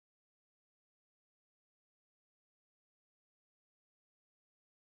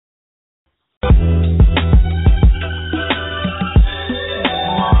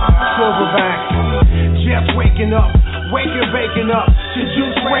to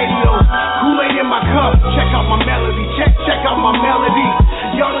Juice Radio. Kool-Aid in my cup, check out my melody. Check out my melody.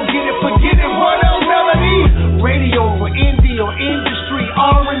 Y'all don't get it, forget it, what else melody? Radio for indie or industry,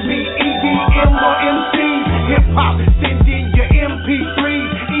 R&B, EDM or MC. Hip-hop, send in your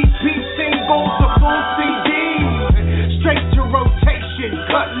MP3s, EP singles or full CDs. Straight to rotation,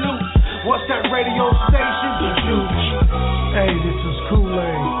 cut loose. What's that radio station? The Juice. Hey, this is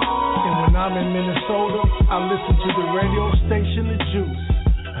Kool-Aid. And when I'm in Minnesota, I listen to the radio station The Juice.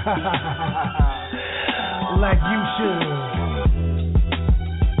 Like you should.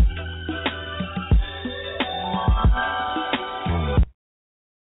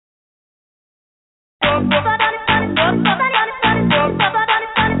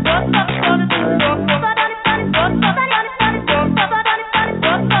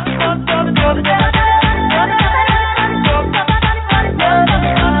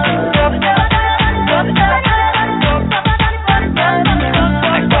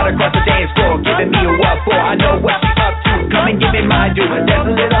 I know what she's up to. Come and give me my due. There's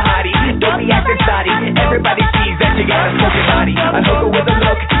a little hottie, don't be acting snotty. Everybody sees that you got a smoking body. I hook her with a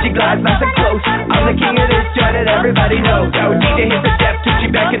look, she glides nice and close. I'm the king of this joint and everybody knows. I would need to hit the depth till she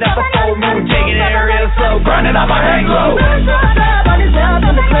backing up a full moon, taking it real slow, grinding on my hang low. On his love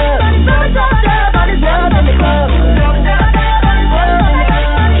in the club. On his love in the club.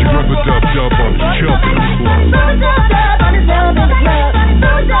 She rub a dub dub on the chump in the club. On his love in the club.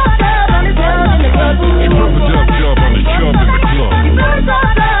 She rub a dub dub on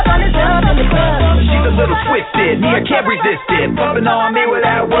the chump in the club. She's a little twisted, me I can't resist it. Pumping on me with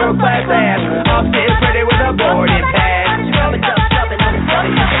that world class ass. I'm still pretty with a boarding pass. She rub a dub dubbing on the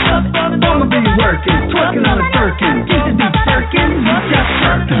club. I'ma be working, twerking on the Birkin. Used to be Birkin, just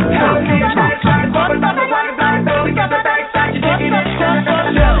Birkin. Bumping on the rocket, we got the backside, you taking it.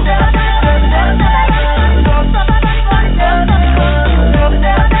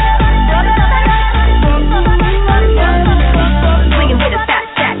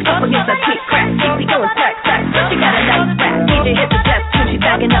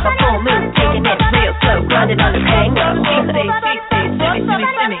 Up a full moon, taking it real slow, grinding on the tango. He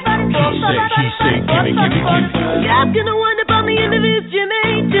say, gimme. Yeah, I'm gonna wonder about me in the booth,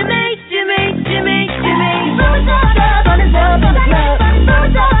 Jimmy. Love on his love in the club.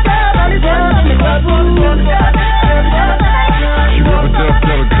 On his love in the club. She rub a dub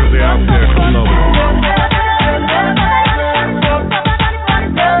dub cause they out there clubbing.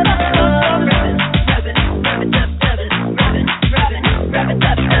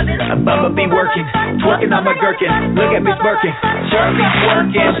 I'ma be working, twerking on my gherkin. Look at me smirking, sure me's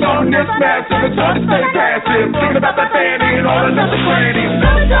working. On this massive, it's hard to stay passive. Thinking about that fanny and all the little crannies.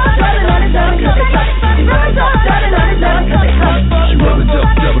 She rub a dub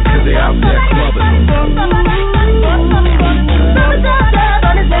dub cause they out there clubbing.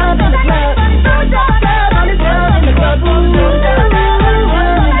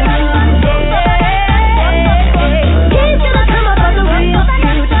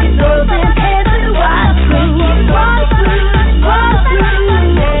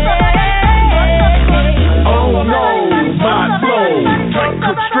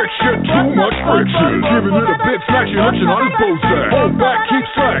 Giving it a bit slack, she hunching on his Bozak. Hold back, keep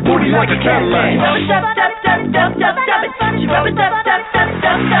slack, booty like a Cadillac. She rub a dub dubbing. She rub a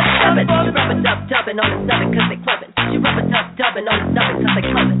dub dubbing on the stomach cause they clubbing. She rub a dub dubbing on the stomach cause they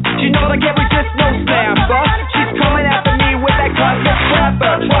clubbing. She knows I can't resist no snapper. She's coming after me with that cosmic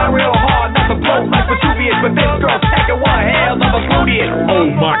crapper. Try real hard not to blow like Vesuvius, but this girl's packing one hell of a booty. Oh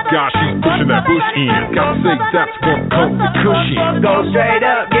my gosh, she's pushing that bush in. Gotta say that's one comfy cushion. Go straight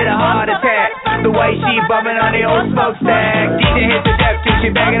up, get a heart attack. The way she bumping on the old smokestack. DJ hits the depth till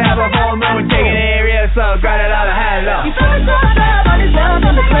she backing up a full moon, taking it real slow, grinding on the high low. He put on his love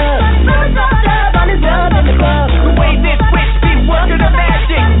in the club. On his love in the club. The way this witch be working the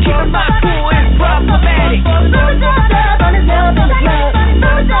magic, keeping my cool is problematic. On his love in the club. On his love in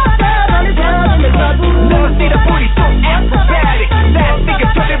the club. Never see the booty so acrobatic. That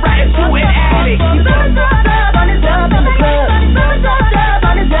nigga took it right into an attic. On his love in the club.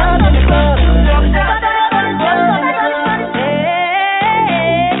 On his love in the club.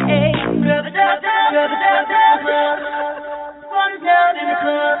 Hey, rub-a-dub-dub, rub-a-dub-dub, rub-a-dub-dub.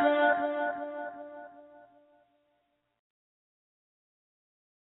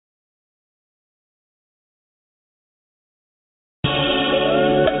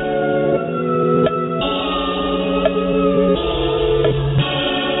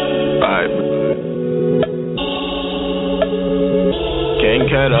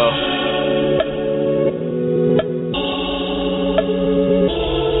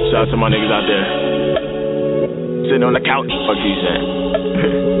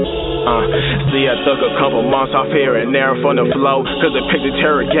 See, I took a couple months off here and there from the flow, cause it picked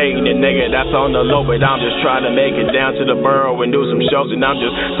interrogating the nigga that's on the low. But I'm just trying to make it down to the borough and do some shows. And I'm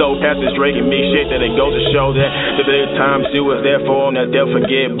just so concentrating me shit that it goes to show that the big times you was there for them that they'll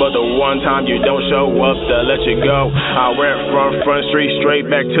forget. But the one time you don't show up, they'll let you go. I went from Front Street straight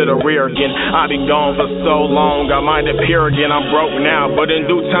back to the rear again. I've been gone for so long, I might appear again. I'm broke now, but in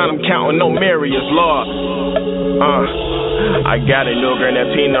due time I'm counting no Marius, Lord. I got a new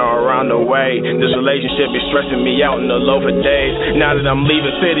Granatino around the way. This relationship is stressing me out in the low for days. Now that I'm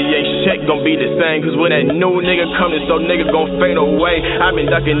leaving city, ain't shit gon' be the same. Cause when that new nigga coming, so nigga gon' fade away. I've been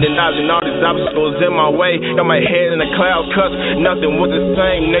ducking and dodging all these obstacles in my way. Got my head in the clouds, cause nothing was the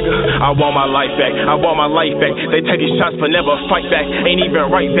same, nigga. I want my life back, I want my life back. They taking shots but never fight back, ain't even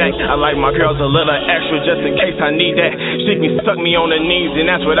right back. I like my girls a little extra just in case I need that. She can suck me on the knees and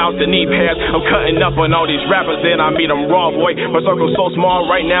that's without the knee pads. I'm cutting up on all these rappers and I meet them raw, boy. My circle's so small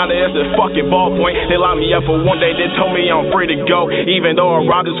right now that it's a fucking ballpoint. They locked me up for one day, they told me I'm free to go. Even though I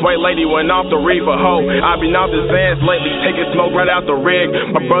robbed this white lady, went off the reefer hoe. I've been off the sands lately, taking smoke right out the rig.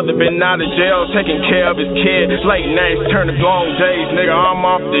 My brother been out of jail, taking care of his kid. Late nights turn to long days, nigga, I'm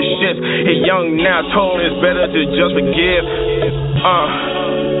off the shit. He young now, told it's better to just forgive.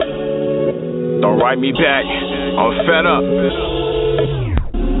 Don't write me back, I'm fed up.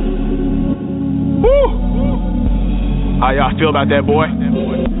 Woo! How y'all feel about that, boy?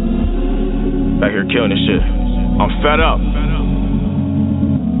 Back here killing this shit. I'm fed up.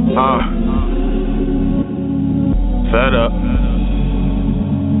 Fed up.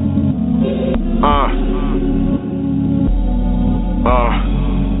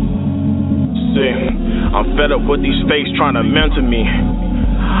 See, I'm fed up with these fakes trying to mentor me.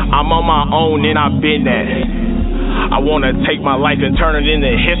 I'm on my own and I've been at it. I wanna take my life and turn it into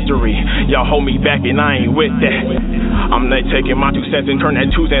history. Y'all hold me back and I ain't with that. I'm not taking my 2 cents and turn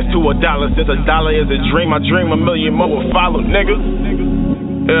that 2 cents to $1. Since $1 is a dream, I dream a million more will follow, nigga.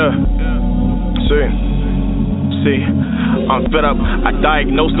 Yeah. See, I'm fed up. I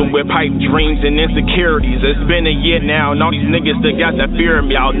diagnosed them with pipe dreams and insecurities. It's been a year now, and all these niggas still got that fear of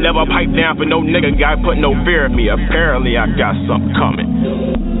me. I'll never pipe down for no nigga guy put no fear in me. Apparently, I got something coming.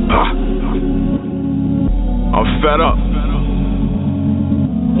 I'm fed up.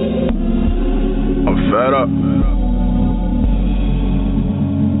 I'm fed up.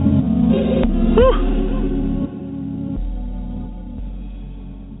 Whew.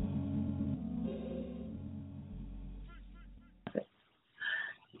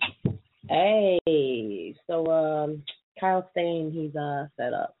 Hey, so Kyle Stain, he's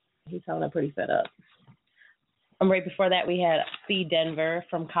fed up. He's sounding pretty fed up. Right before that, we had C. Denver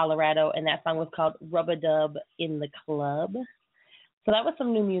from Colorado, and that song was called Rub-a-Dub in the Club. So that was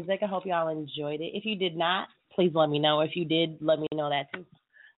some new music. I hope y'all enjoyed it. If you did not, please let me know. If you did, let me know that too.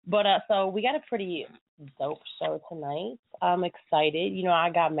 But so we got a pretty dope show tonight. I'm excited. You know,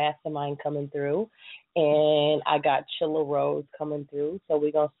 I got Mastermind coming through, and I got Chilla Rose coming through. So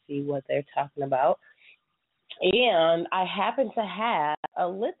we're going to see what they're talking about. And I happen to have a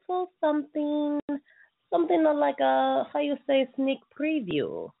little something like a, how you say, sneak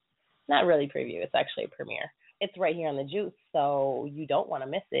preview. Not really preview. It's actually a premiere. It's right here on the Juice, so you don't want to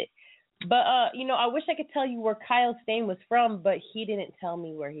miss it. But, you know, I wish I could tell you where Kyle Stain was from, but he didn't tell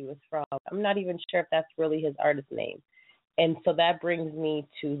me where he was from. I'm not even sure if that's really his artist name. And so that brings me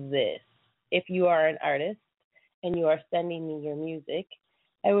to this. If you are an artist and you are sending me your music,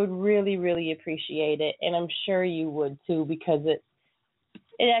 I would really, really appreciate it. And I'm sure you would too, because it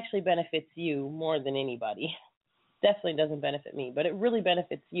actually benefits you more than anybody. Definitely doesn't benefit me, but it really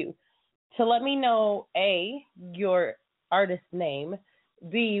benefits you. To let me know, A, your artist name,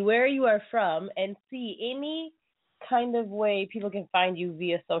 B, where you are from, and C, any kind of way people can find you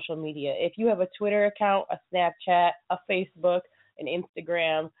via social media. If you have a Twitter account, a Snapchat, a Facebook, an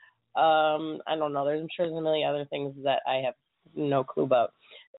Instagram, I don't know, I'm sure there's a million other things that I have no clue about.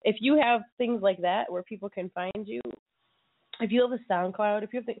 If you have things like that where people can find you, if you have a SoundCloud,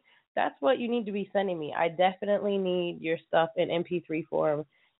 if you have that's what you need to be sending me. I definitely need your stuff in MP3 form,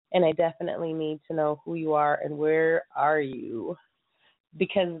 and I definitely need to know who you are and where are you,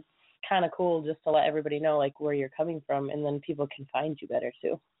 because it's kind of cool just to let everybody know like where you're coming from, and then people can find you better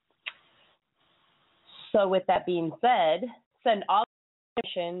too. So with that being said, send all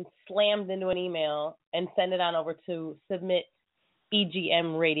information slammed into an email and send it on over to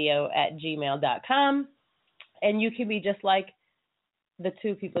submitegmradio@gmail.com, and you can be just like the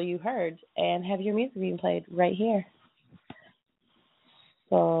two people you heard and have your music being played right here.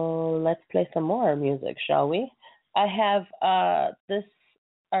 So let's play some more music, shall we? I have this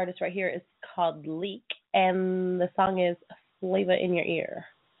artist right here. It's called Leak, and the song is flavor in your ear.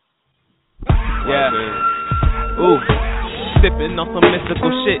 Yeah. Ooh. Sippin' on some mystical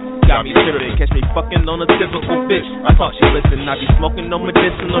shit. Got me trippin', catch me fucking on a typical bitch. I thought she listened, I be smoking on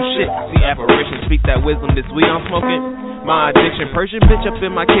medicinal shit. See apparitions, speak that wisdom, this weed I'm smoking. My addiction, Persian bitch up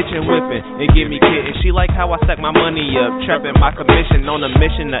in my kitchen whipping and give me kitten. She like how I stack my money up, trapping my commission on a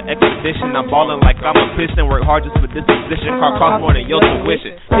mission, an expedition. I'm ballin' like I'm a piston, work hard just for this position. Car cost more than your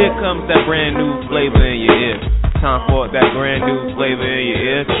tuition. Here comes that brand new flavor in your ear. Time for that brand new flavor in your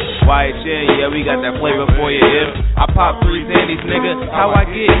ear. YHN, yeah, we got that flavor for your ear. I pop 3 Xannies, nigga, how I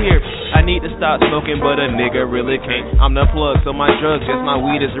get here? I need to stop smoking, but a nigga really can't. I'm the plug, so my drugs, just my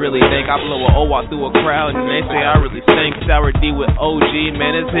weed is really dank. I blow a O-Walk through a crowd, and they say I really stink. Sour D with OG,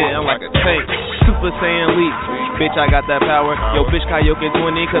 man, it's hitting like a tank. Super Saiyan Leap, bitch, I got that power. Yo, bitch, Kaioken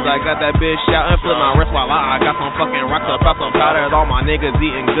 20, cause I got that bitch shouting. Flip my wrist while I got some fucking rocks up, pop some powder. All my niggas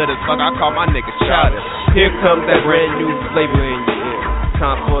eating good as fuck, I call my niggas chowder. Here comes that brand new flavor in your ear.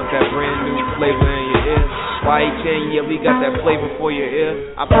 Time for that brand new flavor in your ear. YHN, yeah, we got that flavor for your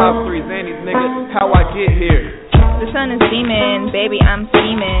ear. I pop 3 Xannies, nigga, how I get here? The sun is beaming, baby, I'm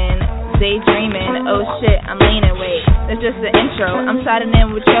steaming. Daydreaming, oh shit, I'm leaning, wait, that's just the intro, I'm siding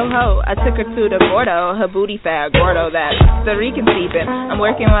in with your hoe, I took her to the Gordo, her booty fat, Gordo, that's the Rican sleeping, I'm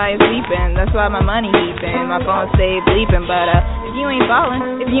working while you're sleeping, that's why my money heaping, my phone stay bleeping, but if you ain't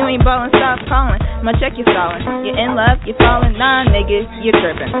ballin', stop calling, my check you stallin', you're in love, you're falling, nah nigga, you're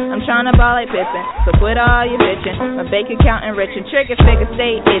trippin', I'm tryna ball like Pippin, so quit all your bitchin', my bank account enriching, trigger figure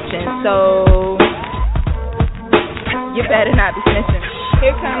stay itching, so you better not be snitching.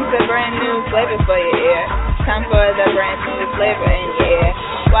 Here comes the brand new flavor for your ear. Time for the brand new flavor in your ear.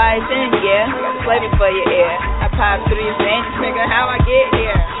 YHN, yeah, flavor for your ear. I pop 3 Xannies, nigga, how I get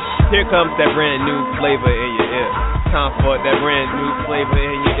here? Here comes that brand new flavor in your ear. Time for that brand new flavor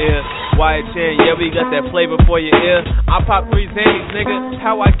in your ear. YHN, yeah, we got that flavor for your ear. I pop 3 Xannies, nigga,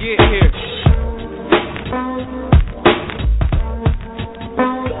 how I get here?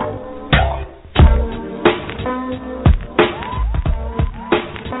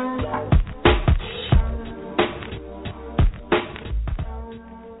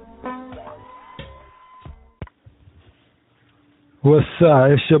 What's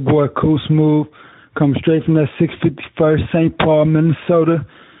up? It's your boy Cool Smooth, coming straight from that 651st St. Paul, Minnesota.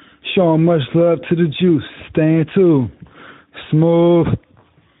 Showing much love to the juice. Staying tuned. Smooth.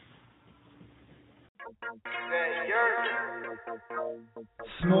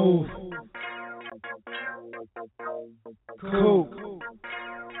 Smooth. Cool.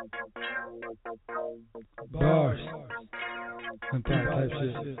 Bars. And that type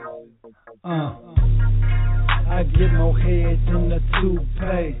shit. I get more head than the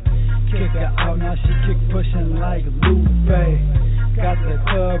toupee. Kick her out, now she kick pushing like Lupe. Got the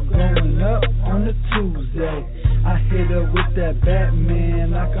club going up on a Tuesday. I hit her with that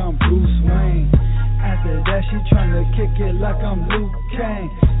Batman like I'm Bruce Wayne. After that she tryna kick it like I'm Luke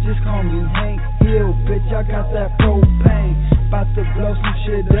Kane. Just call me Hank Hill, bitch, I got that propane. About to blow some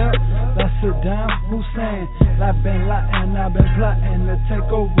shit up like Saddam Hussein. Like Bin Laden, I've been plotting to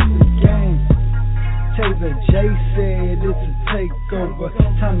take over the game. Taylor J said it's a takeover.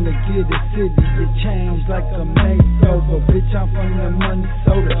 Time to get a city, it changed like a makeover. Bitch, I'm from the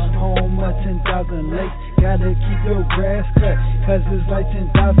Minnesota, home of 10,000 lakes. Gotta keep your grass cut, cause it's like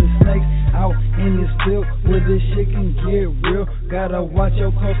 10,000 snakes out in this field where this shit can get real. Gotta watch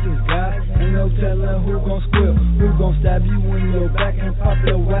your closest guy, ain't no telling who gon' squeal. Who gon' stab you in your back and pop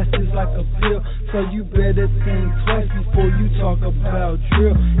your ass just like a pill. So you better think twice before you talk about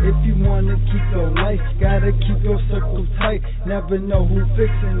drill. If you wanna keep your life, gotta keep your circle tight. Never know who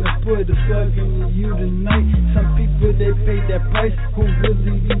fixin' to put a slug in you tonight. Some people, they pay that price, who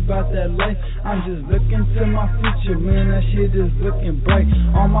really be about that life. I'm just looking to my future, man, that shit is looking bright.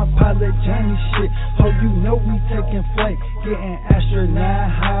 On my pilot Johnny shit, hope you know we taking flight. Getting astronaut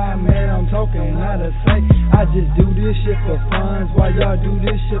high, man, I'm talking out of sight. I just do this shit for funds, while y'all do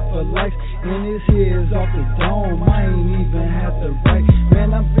this shit for likes. And this here is off the dome, I ain't even have to write.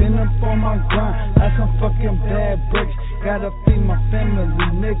 Man, I'm been up on my grind, like some fucking bad bricks. Gotta feed my family,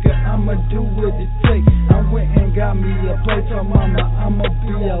 nigga, I'ma do what it takes. I went and got me a plate, told mama I'ma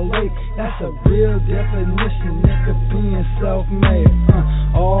be late. That's a real definition, nigga, being self-made.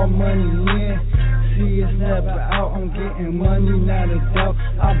 All money in, see it's never out. I'm getting money, not a doubt.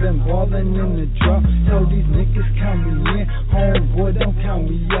 I've been ballin' in the drought. Told these niggas count me in, homeboy, don't count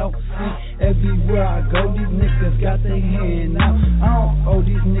me out. See, everywhere I go, these niggas got their hand out. I don't owe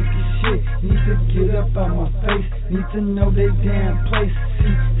these niggas shit, need to get up out my face. Need to know they damn place.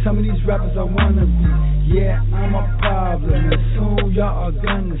 See, some of these rappers I wanna be. Yeah, I'm a problem, and soon y'all are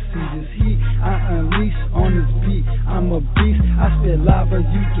gonna see this heat I unleash on this beat. I'm a beast, I spit lava,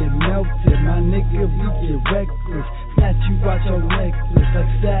 you get melted. My nigga, we get reckless. Snatch you out your necklace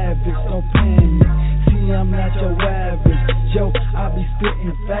like savage, don't panic. See, I'm not your average. Yo, I be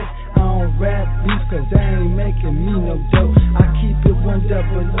spitting facts, I don't rap beef, cause they ain't making me no dough. I keep it 100,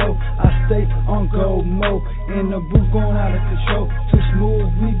 I stay on gold mode. In the booth going out of control, too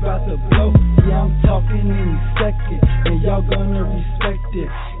smooth, we bout to blow. Yeah, I'm talking any second, and y'all gonna respect it.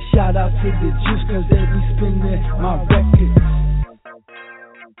 Shout out to the juice, cause they be spinning my records.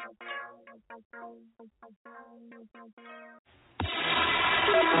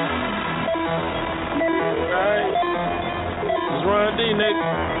 Alright, it's Ron D, nigga.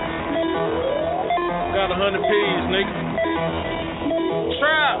 Got 100 P's, nigga.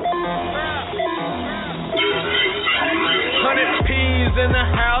 Trap. 100 P's in the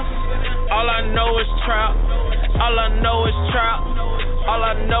house. All I know is trap. All I know is trap. All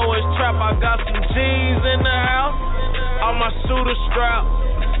I know is trap. I got some G's in the house. All my suiters strap.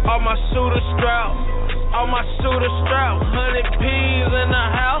 All my suiters strap. All my suiters strap. 100 P's in the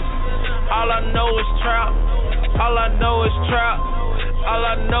house. All I know is trap. All I know is trap. All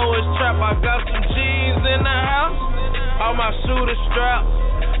I know is trap. I got some G's in the house. All my suiters strap.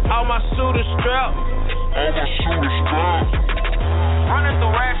 All my suiters strap. All my suiters strap. Running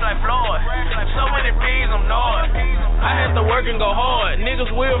through racks like Floyd. So many P's, I'm gnawed. I had to work and go hard. Niggas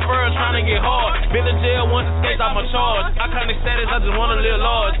will first trying to get hard. Been in jail once, escaped out my charge. Iconic status, I just wanna live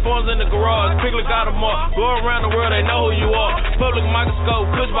large. Forms in the garage, quickly got them up. Go around the world, they know who you are. Public microscope,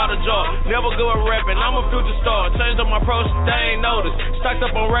 push by the jaw. Never good at rapping, I'm a future star. Changed up my approach, they ain't noticed. Stacked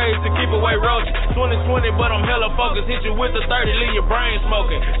up on raids to keep away roaches. 2020, but I'm hella focused. Hit you with the 30, leave your brain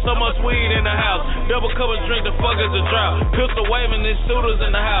smoking. So much weed in the house. Double cup of drink, the fuck is a drought. Pistol waving, these shooters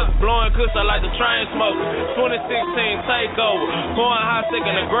in the house. Blowing kush, I like the train smoker. 2016 takeover. Pouring hot stick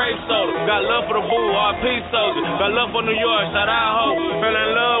in a grape soda. Got love for the boo, RP soldier. Got love for New York, shout out ho. Fell in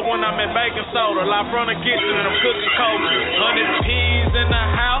love when I'm in baking soda. Live from the kitchen and I'm cooking cold. 100 P's in the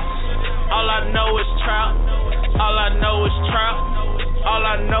house. All I know is trap. All I know is trap. All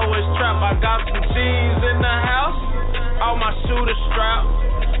I know is trap. I got some G's in the house. All my shooters strap.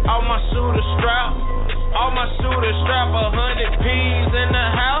 All my shooters strap. All my shooters strap. 100 P's in the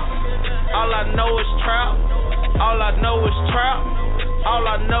house. All I know is trap. All I know is trap. All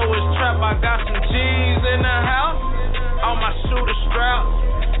I know is trap. I got some G's in the house. All my shooters strap.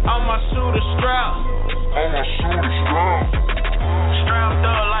 All my shooters strap. All my shooters strap. Strapped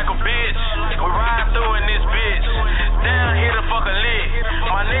up like a bitch. We ride through in this bitch. Down here to fuck a lick.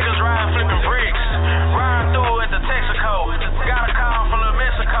 My niggas ride flipping bricks. Ride through at the Texaco. Got a call from the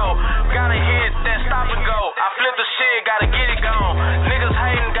Mexico. Gotta hit that stop and go. I flip the shit, gotta get it gone. Niggas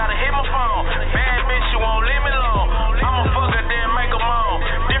hating, gotta hit my phone. Bad bitch, you won't leave me alone. I'ma fuck her, then make them on.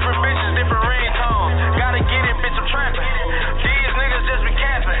 Different bitches, different ringtones. Gotta get it, bitch, I'm trapping. These niggas just be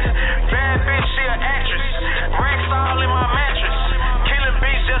capping. Bad bitch, she an actress. Racks all in my mattress. Killing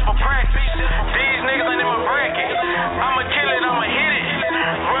beats just for practice. These niggas ain't in my bracket. I'ma kill it, I'ma hit it.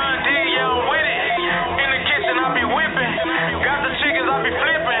 Run D, yeah, I'm with it. In the kitchen, I be whipping. Got the chickens, I be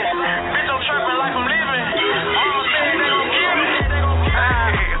flipping. Bitch, I'm trapping like I'm living. Mama said they gon' give it.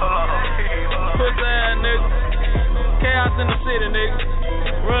 Hey, hold on. Puss ass nigga. Chaos in the city, nigga.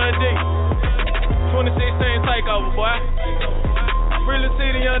 Run D. 2016 takeover, boy. Really see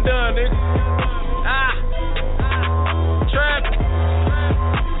the undone, nigga. Trapping.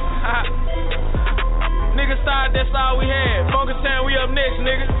 Nigga started, that's all we had. Funky Town, we up next,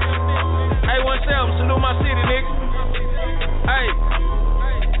 nigga. A1 salute my city, nigga. Hey.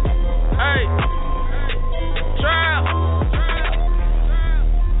 Hey. Trap.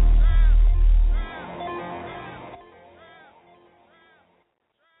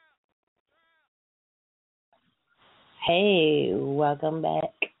 Hey, welcome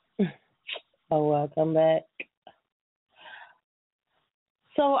back. Welcome back.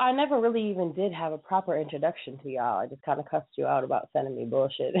 So I never really even did have a proper introduction to y'all. I just kind of cussed you out about sending me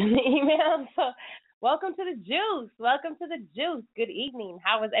bullshit in the email. So welcome to the juice. Welcome to the juice. Good evening.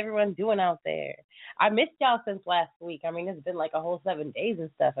 How is everyone doing out there? I missed y'all since last week. I mean, it's been like a whole 7 days and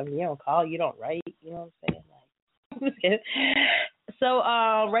stuff. I mean, you don't call, you don't write. You know what I'm saying? So,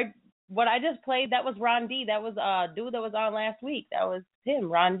 right, what I just played, that was Ron D. That was a dude that was on last week. That was him,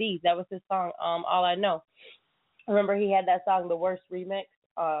 Ron D. That was his song, All I Know. Remember he had that song, The Worst Remix?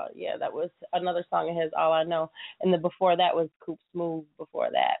 Yeah, that was another song of his, All I Know. And then before that was Coop Smooth before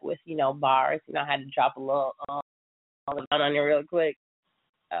that with, bars. I had to drop a little on you real quick.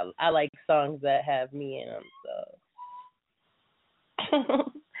 I like songs that have me in them.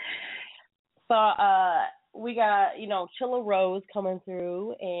 So, we got Chilla Rose coming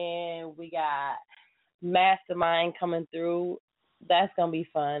through, and we got Mastermind coming through. That's gonna be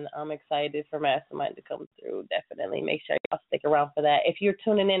fun. I'm excited for Mastermind to come through. Definitely make sure y'all stick around for that. If you're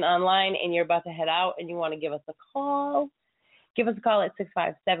tuning in online and you're about to head out and you want to give us a call at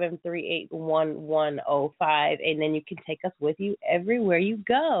 657-381-1105, and then you can take us with you everywhere you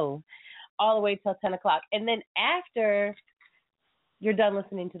go, all the way till 10 o'clock. And then after you're done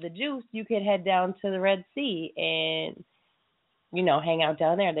listening to the Juice, you could head down to the Red Sea and, hang out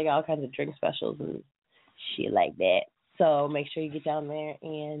down there. They got all kinds of drink specials and shit like that. So make sure you get down there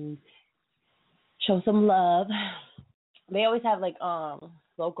and show some love. They always have,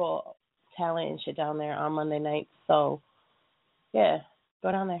 local talent and shit down there on Monday nights. So, yeah,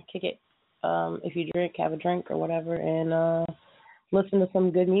 go down there, kick it. If you drink, have a drink or whatever, and listen to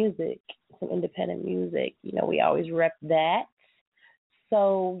some good music, some independent music. We always rep that.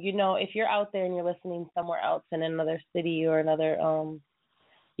 So, if you're out there and you're listening somewhere else in another city or another,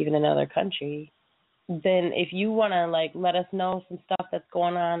 even another country, then if you want to, let us know some stuff that's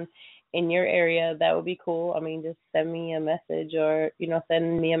going on in your area, that would be cool. I mean, just send me a message or,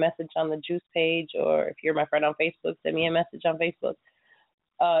 send me a message on the Juice page, or if you're my friend on Facebook, send me a message on Facebook.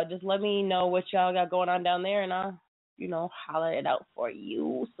 Just let me know what y'all got going on down there, and I'll, holler it out for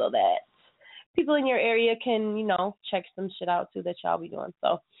you so that people in your area can, check some shit out too that y'all be doing.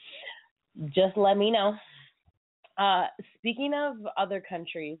 So just let me know. Speaking of other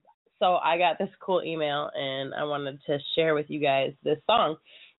countries, so I got this cool email, and I wanted to share with you guys this song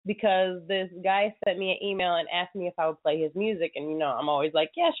because this guy sent me an email and asked me if I would play his music. And, I'm always like,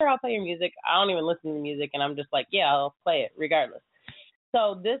 yeah, sure, I'll play your music. I don't even listen to music, and I'm just like, yeah, I'll play it regardless.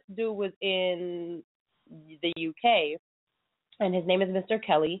 So this dude was in the UK, and his name is Mr.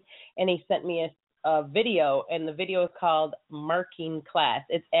 Kelly, and he sent me a video, and the video is called Murking Class.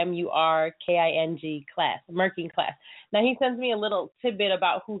 It's MURKING class, Murking Class. Now, he sends me a little tidbit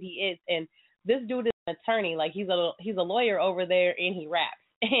about who he is, and this dude is an attorney. He's a lawyer over there, and he raps.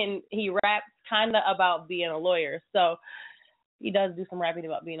 And he raps kind of about being a lawyer. So he does do some rapping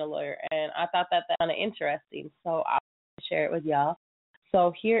about being a lawyer, and I thought that's kind of interesting, so I'll share it with y'all.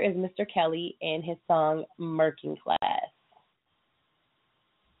 So here is Mr. Kelly and his song, Murking Class.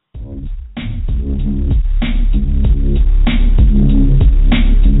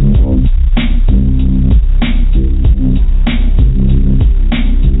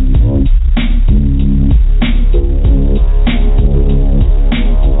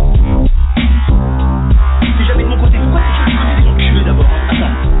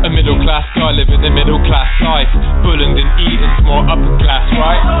 Living the middle class life, bullied and eating's more upper class,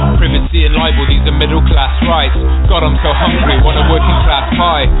 right? Privacy and libel, these are middle class rights. God, I'm so hungry, want a working class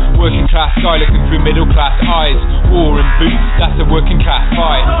pie. Working class guy looking through middle class eyes. War in boots, that's a working class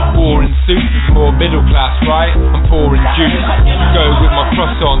fight. War in suits is more middle class, right? I'm pouring juice, go with my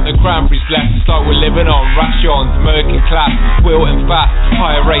cross on. The cranberries left, it's like we're living on rations. Working class, wilt and fast.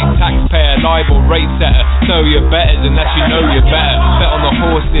 Higher rate taxpayer, libel rate setter. Know you're better unless you know you're better. Bet on the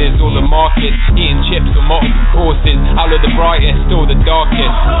horses or the market. Eating chips on multiple courses. Out of the brightest or the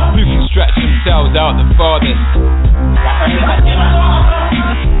darkest. Who can stretch themselves out the farthest?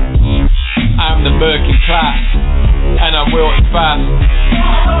 I'm the Merkin class, and I'm wilting fast.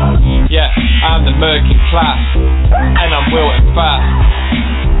 Yeah, I'm the Merkin class, and I'm wilting fast.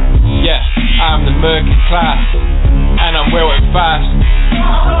 Yeah, I'm the Merkin class, and I'm wilting fast.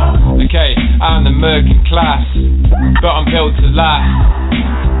 Okay, I'm the Merkin class, but I'm built to last.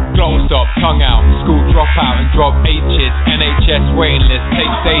 Glottal stop, tongue out, school dropout and drop H's. NHS waiting list, take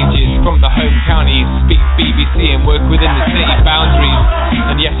stages from the home counties. Speak BBC and work within the city boundaries.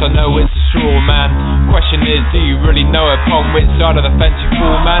 And yes, I know it's a straw, man. Question is, do you really know upon which side of the fence you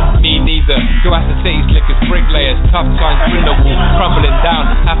fall, man? Me neither. Go ask the city slickers, bricklayers, tough times, Grindelwald, crumbling down.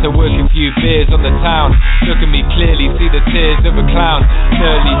 After working a few beers on the town, look at me clearly, see the tears of a clown.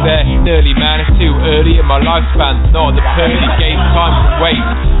 Nearly there, nearly man, it's too early in my lifespan. Not the pearly game, time to wait.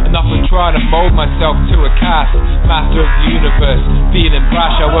 Enough of trying to mold myself to a cast. Master of the universe, feeling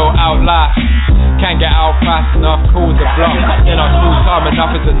brash, I will outlast. Can't get out fast enough, calls a bluff. Then I call time,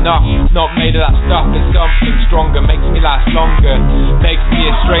 enough is enough. Not made of that stuff, but something stronger makes me last longer. Makes me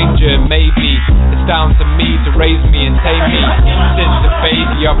a stranger, maybe. It's down to me to raise me and tame me. Since a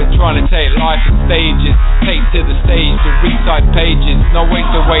baby, I've been trying to take life in stages. Take to the stage to recite pages. No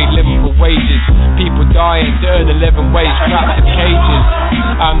waste away living for wages. People dying, to earn 11 ways, trapped in cages.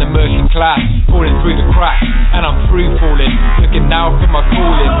 I'm the murky class, falling through the cracks, and I'm free falling, looking now for my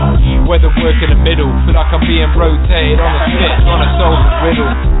calling. Weather work in the middle, feel like I'm being rotated on a spit, trying to solve the riddle.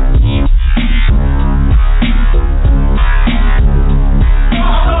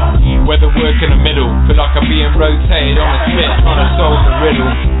 Weather work in the middle, feel like I'm being rotated on a spit, trying to solve the riddle.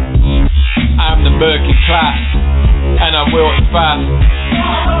 I'm the murky class, and I'm wilting fast.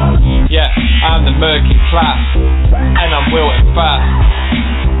 Yeah, I'm the murky class, and I'm wilting fast.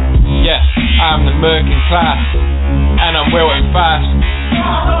 Yeah, I'm the murky class, and I'm wilting fast.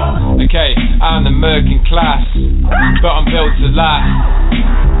 Okay, I'm the murky class, but I'm built to last.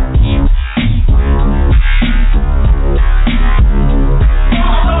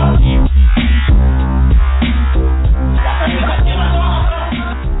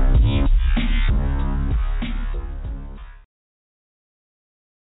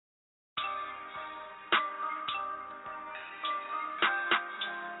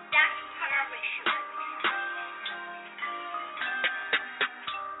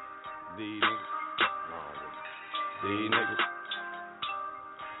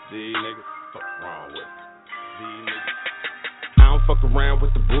 These niggas, fuck wrong with these niggas. I don't fuck around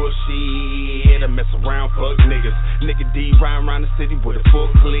with the bullshit. I mess around, fuck niggas. Nigga D riding around the city with a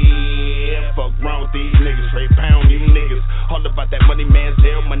full clip. Fuck wrong with these niggas, straight pound you niggas. All about that money, man's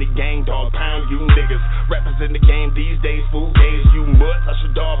deal, money gang, dog pound you niggas. Rappers in the game these days, food days, you mutts. I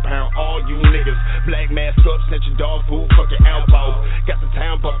should dog pound all you niggas. Black mask up, sent your dog food, fucking elbow. Got the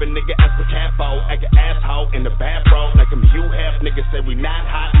town bumping, nigga, ask for capo. Act an asshole in the bathroom, like I'm you half. Niggas say we not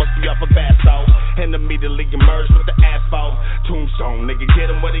hot, must be off a bath salt. And immediately emerge with the asphalt. Tombstone, nigga, get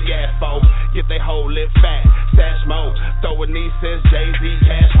them what he asked for. Get they whole lip fat, stash mode. Throwing these since Jay-Z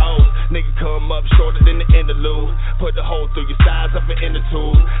cash hoes. Nigga come up shorter than the interlude. Put the hole through your size of an inner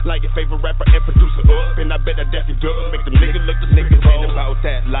tube. Like your favorite rapper and producer up. And I bet I definitely do it. Make them niggas look the niggas ain't about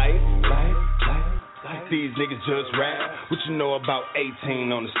that life. These niggas just rap. What you know about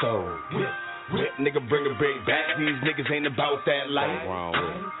 18 on the stove? Whip, nigga, bring a big back. These niggas ain't about that life.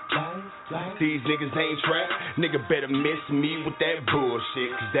 These niggas ain't trap. Nigga better miss me with that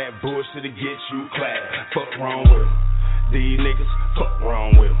bullshit, cause that bullshit'll get you clapped. Fuck wrong with them. These niggas, fuck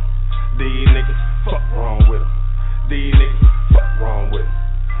wrong with them. These niggas, fuck wrong with them. These niggas, fuck wrong with them.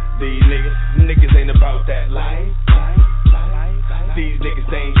 These niggas ain't about that life. These niggas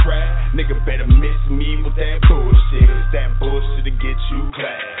ain't trap. Nigga better miss me with that bullshit, cause that bullshit'll get you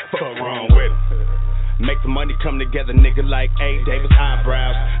clapped. Fuck wrong with them. Make the money come together, nigga, like A. Davis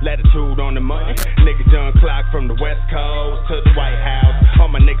eyebrows. Latitude on the money. Nigga done clock from the West Coast to the White House. All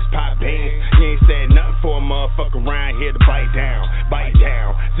my niggas pop beans. You ain't said nothing for a motherfucker around here to bite down. Bite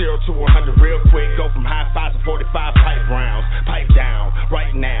down. 0 to 100 real quick. Go from high fives to 45 pipe rounds. Pipe down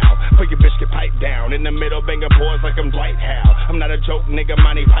right now. For your bitch get pipe down. In the middle, banging boys like I'm Dwight Howe. I'm not a joke, nigga,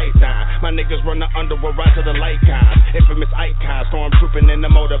 Monty Python. My niggas run the underworld right to the light cons. Infamous icons, stormtrooping in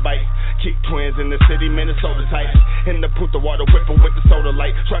the motorbike. Kick twins in the city. Minnesota types. In the poop, the water whipper with the soda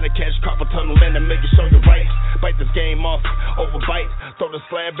light. Trying to catch carpal tunnel and to make you show your rights. Bite this game off, overbite. Throw the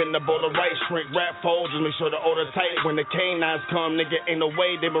slab in the bowl of rice. Shrink rap folds, just make sure the order tight. When the canines come, nigga, ain't no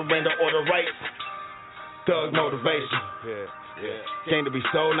way they Miranda order rights. Thug motivation. Came to be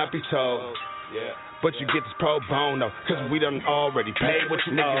sold, not be told. But you get this pro bono, cause we done already paid what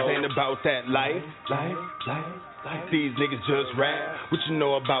you niggas ain't about that life. These niggas just rap. What you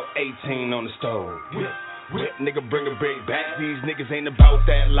know about 18 on the stove? Whip, nigga, bring a big back. These niggas ain't about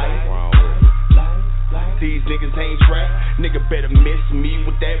that life. These niggas ain't trap. Nigga better miss me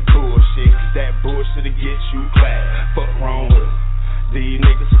with that bullshit, cause that bullshit'll get you clapped. Fuck wrong with them. These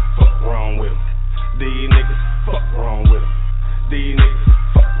niggas, fuck wrong with them. These niggas, fuck wrong with them. These niggas,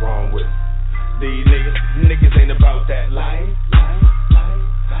 fuck wrong with them. These niggas ain't about that life.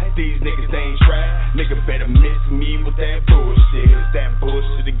 These niggas ain't trap. Nigga better miss me with that bullshit, cause that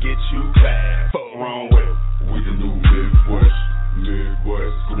bullshit'll get you clapped. Fuck wrong with them. We the new Midwest,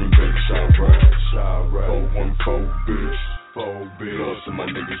 Green Bay, Chirac, 414, bitch, 4 bitch. Plus and my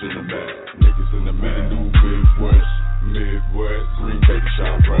niggas in the Mac, We the new Midwest, Green Bay,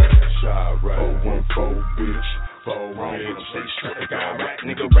 Chirac, 414, bitch. 4 bitch, stay straight like I rap,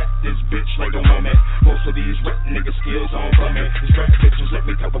 nigga, rap this bitch like a mummy. Most of these rap nigga skills on bummy. These rap bitches let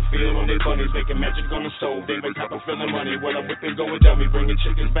me cop a feel on their bunnies, making magic on the stove. They wake up feeling money. When I whip and go with dummy, bringing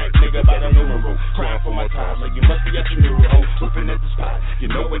chickens back, nigga, by the numeral. Crying for my time, like you must be at your new hoe. Whipping at the spot, you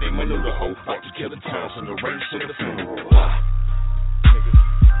know it ain't my new hoe. About to kill the town from the race to the funeral. Niggas,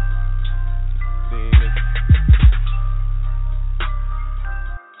 niggas.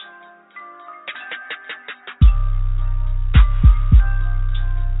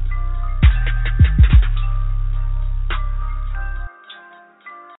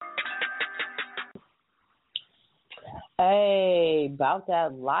 Hey, about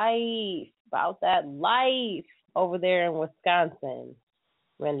that life over there in Wisconsin.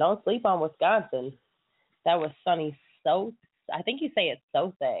 Man, don't sleep on Wisconsin. That was Sunny So. I think you say it's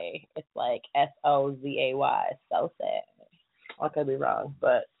Sose. It's like Sozay. Sose. I could be wrong,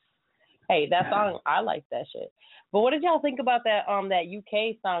 but hey, that song, I like that shit. But what did y'all think about that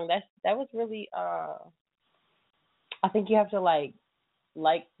UK song? That was really I think you have to like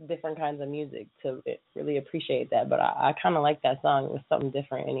different kinds of music to really appreciate that. But I kind of like that song. It was something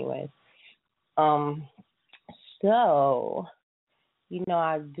different, anyways. So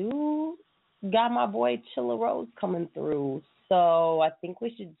I do got my boy Chilla Rose coming through. So I think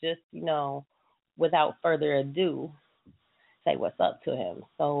we should just without further ado, say what's up to him.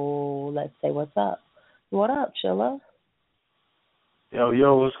 So let's say what's up. What up, Chilla?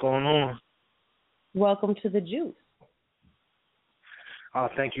 Yo, what's going on? Welcome to the Juice. Oh,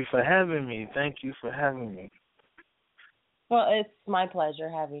 thank you for having me. Well, it's my pleasure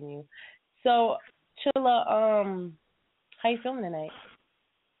having you. So, Chilla, how you feeling tonight?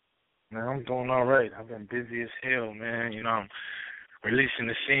 Man, I'm doing all right. I've been busy as hell, man. I'm releasing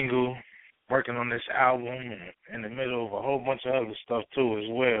a single, working on this album, and in the middle of a whole bunch of other stuff, too, as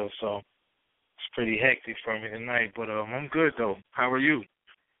well. So it's pretty hectic for me tonight, but I'm good, though. How are you?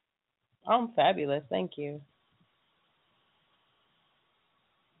 I'm fabulous. Thank you.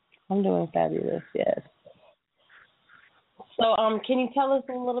 I'm doing fabulous, yes. So, can you tell us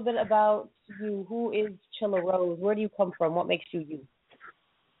a little bit about you? Who is Chilla Rose? Where do you come from? What makes you you?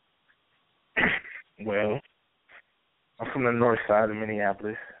 Well, I'm from the north side of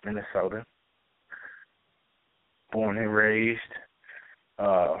Minneapolis, Minnesota. Born and raised.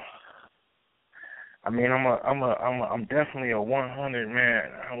 I'm definitely a 100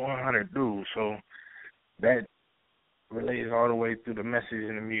 man, a 100 dude. So that relates all the way through the message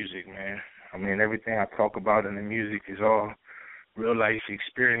in the music, man. I mean, everything I talk about in the music is all real life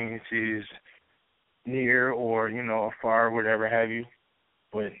experiences, near or afar, whatever have you.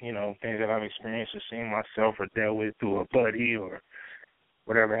 But, things that I've experienced or seen myself or dealt with through a buddy or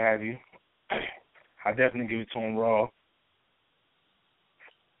whatever have you. I definitely give it to them raw.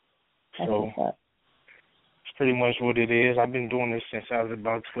 So it's pretty much what it is. I've been doing this since I was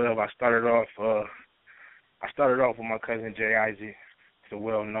about 12. I started off with my cousin Jay Isaac. He's a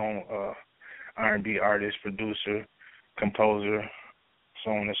well-known R&B artist, producer, composer,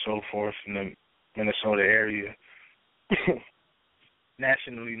 so on and so forth in the Minnesota area.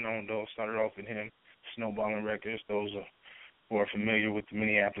 Nationally known, though. Started off with him, Snowballing Records. Those who are familiar with the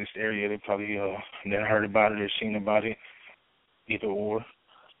Minneapolis area, they probably never heard about it or seen about it, either or.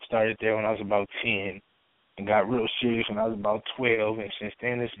 Started there when I was about 10 and got real serious when I was about 12, and since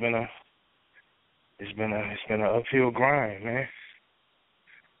then it's been an uphill grind, man.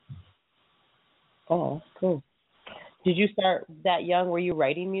 Oh, cool. Did you start that young? Were you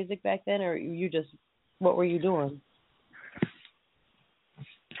writing music back then, or what were you doing?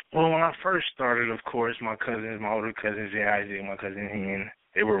 Well, when I first started, of course, my older cousins, Jay Isaac, my cousin Ian,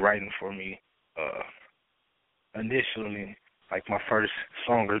 they were writing for me initially, like my first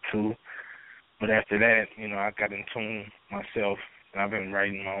song or two. But after that, I got in tune myself, and I've been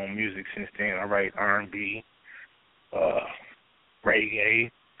writing my own music since then. I write R&B,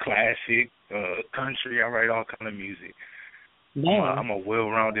 reggae, classic, country. I write all kind of music. I'm a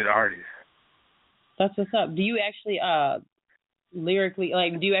well-rounded artist. That's what's up. Do you actually lyrically,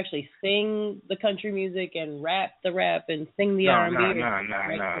 do you actually sing the country music and rap the rap and sing the R&B?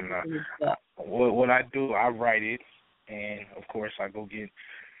 No. What I do, I write it, and of course I go get,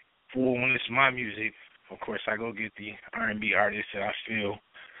 when it's my music, of course I go get the R&B artists that I feel,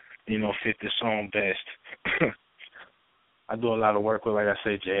 fit the song best. I do a lot of work with, like I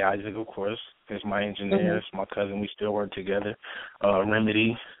say, Jay Isaac, of course. He's my engineer. It's my cousin. We still work together.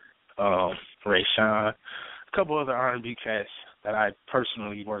 Remedy, Ray Sean, a couple other R&B cats that I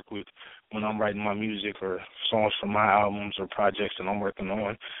personally work with when I'm writing my music or songs for my albums or projects that I'm working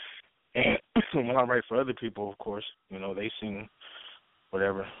on. And when I write for other people, of course, they sing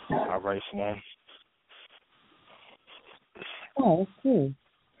whatever I write for them. Oh, that's cool.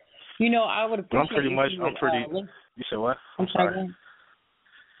 I would appreciate You said what? I'm sorry.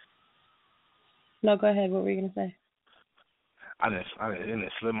 No, go ahead. What were you going to say? I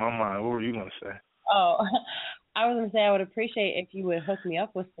didn't slip my mind. What were you going to say? Oh, I was going to say I would appreciate if you would hook me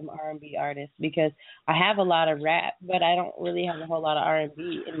up with some R&B artists, because I have a lot of rap, but I don't really have a whole lot of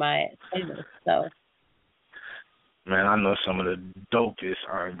R&B in my playlist. So, man, I know some of the dopest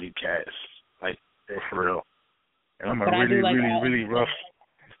R&B cats, like, they're for real. And I'm really rough.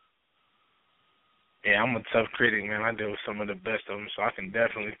 Yeah, I'm a tough critic, man. I deal with some of the best of them, so I can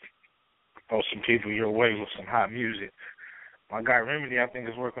definitely throw some people your way with some hot music. my guy Remedy, I think,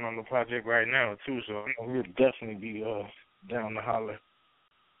 is working on the project right now too. So we'll definitely be down to holler.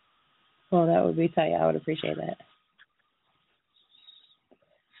 Oh, that would be tight. I would appreciate that.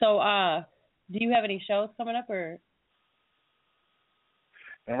 So, do you have any shows coming up, or?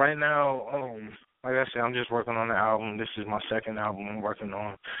 And right now, like I said, I'm just working on the album. This is my second album I'm working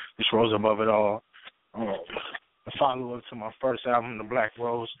on. This Rose Above It All. A follow-up to my first album, The Black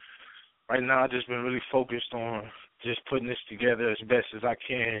Rose. Right now, I've just been really focused on just putting this together as best as I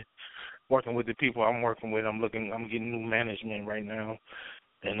can, working with the people I'm working with. I'm getting new management right now,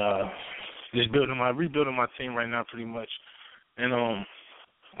 and just rebuilding my team right now pretty much. And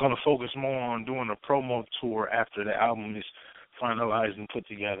gonna focus more on doing a promo tour after the album is finalized and put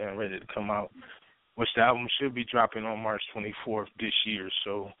together and ready to come out, which the album should be dropping on March 24th this year.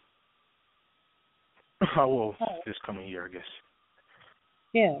 So, well, this coming year, I guess.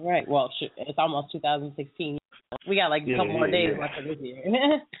 Yeah, right. Well, it's almost 2016. We got like a couple more days left of this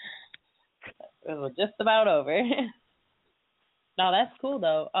year. It just about over. No, that's cool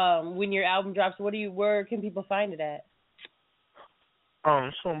though. When your album drops, where can people find it at?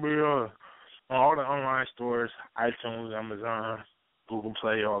 It's gonna be on all the online stores, iTunes, Amazon, Google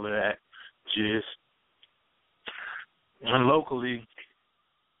Play, all of that. Just and locally,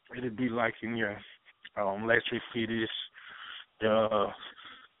 it'd be like in your Electric Fetus,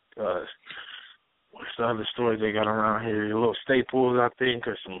 what's the other stores they got around here? Your little Staples, I think,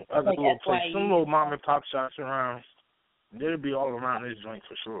 or some other like little places, some little mom and pop shops around. They'll be all around this joint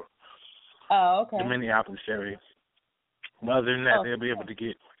for sure. Oh, okay. The Minneapolis area. But other than that, they'll be able to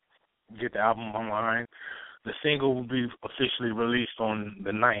get the album online. The single will be officially released on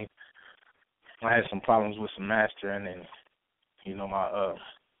the 9th. I had some problems with some mastering and, my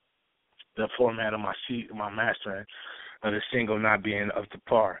the format of my mastering of the single not being up to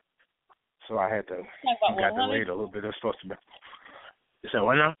par. So I had to got delayed a little bit. It was supposed to be. Is that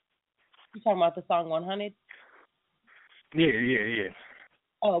what now? You talking about the song 100? Yeah.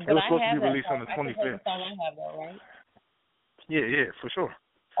 Oh, but it was supposed I have to be released song. on the 25th. I the song I have though, right? Yeah, for sure.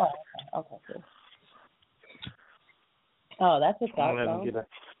 Oh, okay, cool. Oh, that's a song.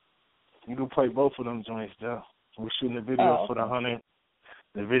 You can play both of them joints, though. We're shooting a video for the 100.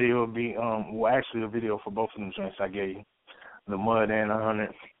 The video will be, actually a video for both of them joints I gave you. The Mud and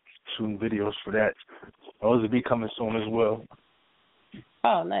 100. Shooting videos for that. Those will be coming soon as well.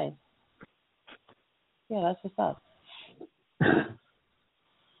 Oh, nice. Yeah, that's what's up.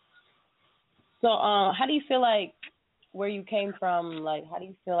 So, how do you feel like where you came from, like, how do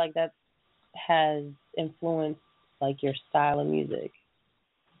you feel like that has influenced, like, your style of music?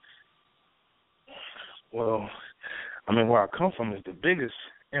 Well, where I come from is the biggest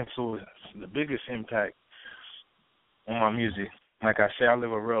influence, the biggest impact on my music. Like I say, I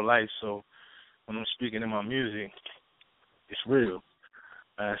live a real life, so when I'm speaking in my music, it's real.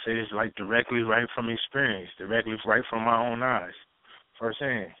 I say it's like directly right from experience, directly right from my own eyes,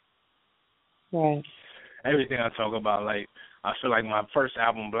 firsthand. Right. Everything I talk about, like, I feel like my first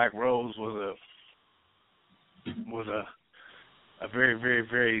album, Black Rose, was a very, very,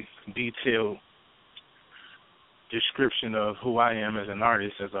 very detailed description of who I am as an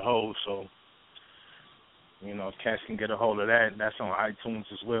artist as a whole. So, if cats can get a hold of that, that's on iTunes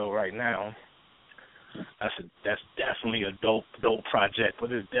as well right now. That's definitely a dope project,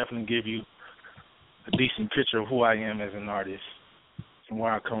 but it definitely give you a decent picture of who I am as an artist and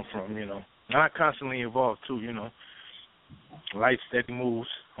where I come from, And I constantly evolve too, Life steady moves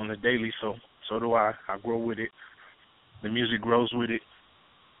on the daily, so do I. I grow with it. The music grows with it.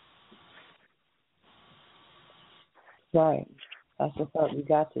 Right. That's what's up. You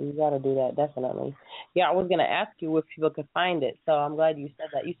got to do that, definitely. Yeah, I was going to ask you if people could find it, so I'm glad you said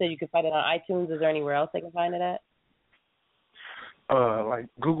that. You said you could find it on iTunes. Is there anywhere else they can find it at? Like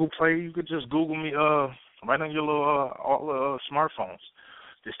Google Play, you could just Google me right on your little smartphones.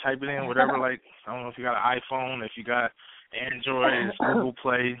 Just type it in, whatever, like, I don't know if you got an iPhone, if you got Android, it's Google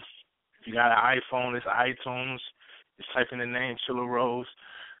Play. If you got an iPhone, it's iTunes. Just type in the name, Chilla Rose.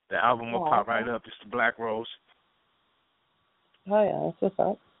 The album will pop right up. It's The Black Rose. Oh, yeah, that's what's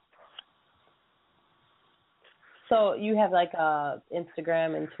up. So you have, like,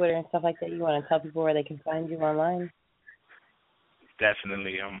 Instagram and Twitter and stuff like that. You want to tell people where they can find you online?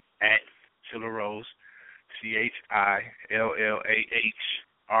 Definitely. I'm at Chilla Rose,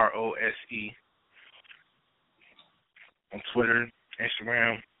 ChillAHROSE. On Twitter,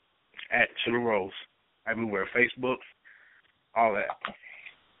 Instagram, at Chilla Rose. Everywhere. Facebook, all that.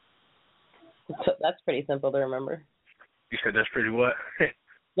 That's pretty simple to remember. You said that's pretty what?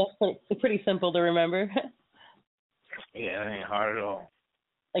 That's pretty simple to remember. Yeah, it ain't hard at all.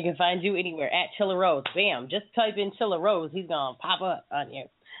 They can find you anywhere at Chilla Rose. Bam. Just type in Chilla Rose. He's going to pop up on you.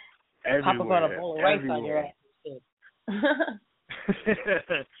 Everywhere. Pop up on a bowl of rice on your ass.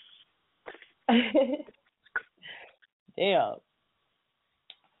 Damn.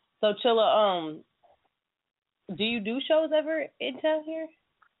 So Chilla, do you do shows ever in town here?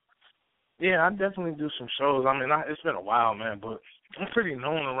 Yeah, I definitely do some shows. I mean, it's been a while, man, but I'm pretty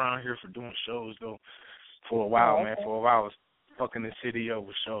known around here for doing shows, though. For a while, man. For a while, I was fucking the city up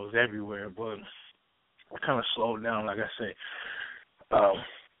with shows everywhere, but I kind of slowed down, like I say.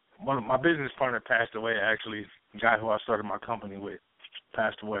 One of my business partner passed away, actually. The guy who I started my company with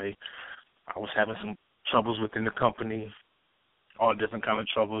passed away. I was having some troubles within the company, all different kind of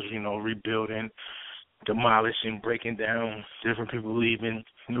troubles, rebuilding, demolishing, breaking down, different people leaving,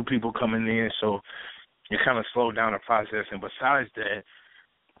 new people coming in, so it kind of slowed down the process. And besides that,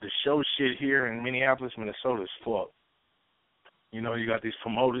 the show shit here in Minneapolis, Minnesota is fucked. You got these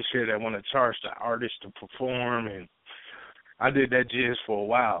promoters here that want to charge the artists to perform, and I did that jizz for a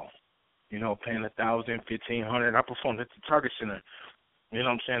while, paying $1,000, $1,500. I performed at the Target Center,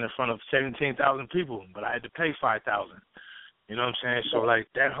 in front of 17,000 people, but I had to pay $5,000. You know what I'm saying? So, like,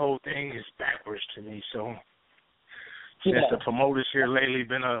 that whole thing is backwards to me. So, since the promoters here lately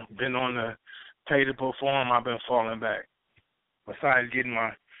been on the pay to perform, I've been falling back. Besides getting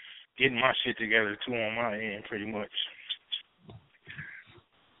my shit together, too, on my end, pretty much.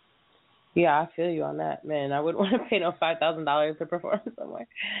 Yeah, I feel you on that, man. I wouldn't want to pay no $5,000 to perform somewhere.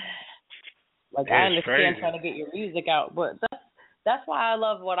 Like, I understand trying to get your music out, but that's why I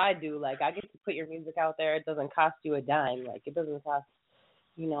love what I do. Like, I get to put your music out there. It doesn't cost you a dime. Like, it doesn't cost,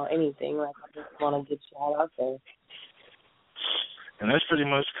 anything. Like, I just want to get you all out there. And that's pretty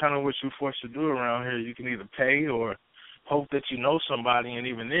much kind of what you're forced to do around here. You can either pay or hope that you know somebody, and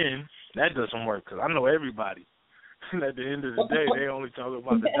even then, that doesn't work because I know everybody. And at the end of the day, they only talk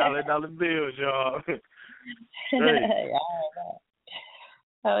about the dollar bills, y'all.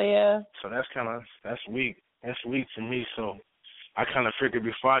 Hell yeah. So that's weak. That's weak to me. So I kind of figured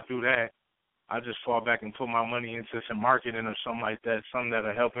before I do that, I just fall back and put my money into some marketing or something like that, something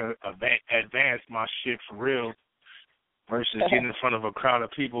that'll help advance my shit for real, versus getting in front of a crowd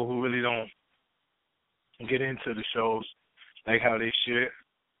of people who really don't get into the shows like how they should.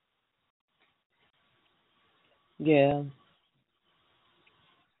 Yeah.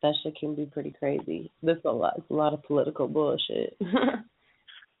 That shit can be pretty crazy. There's a lot of political bullshit.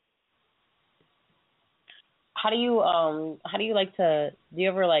 How do you like to, do you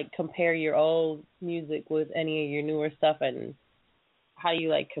ever like compare your old music with any of your newer stuff, and how do you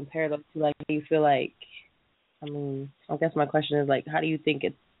like compare those two? Like, do you feel like, I guess my question is like, how do you think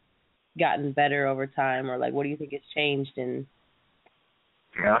it's gotten better over time, or like what do you think has changed? And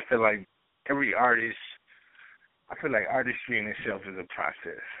I feel like artistry in itself is a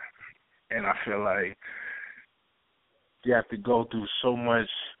process, and I feel like you have to go through so much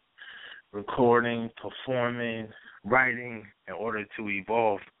recording, performing, writing in order to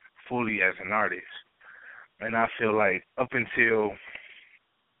evolve fully as an artist. And I feel like up until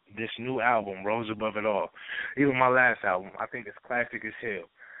this new album, Rose Above It All, even my last album, I think it's classic as hell.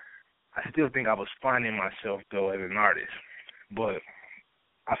 I still think I was finding myself, though, as an artist. But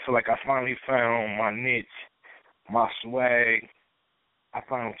I feel like I finally found my niche, my swag. I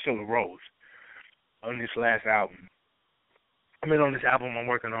found Chilla Rose on this last album. On this album I'm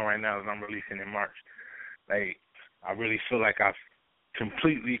working on right now that I'm releasing in March. Like, I really feel like I've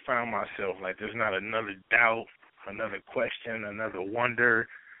completely found myself. Like, there's not another doubt, another question, another wonder,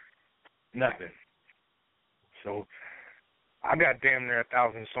 nothing. So, I got damn near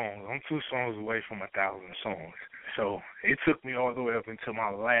 1,000 songs. I'm 2 songs away from 1,000 songs. So, it took me all the way up until my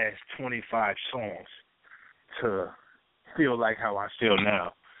last 25 songs to feel like how I feel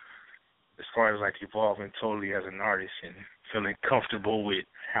now, as far as like evolving totally as an artist and feeling comfortable with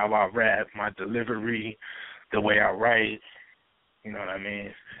how I rap, my delivery, the way I write, you know what I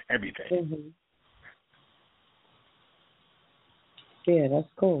mean? Everything. Mm-hmm. Yeah, that's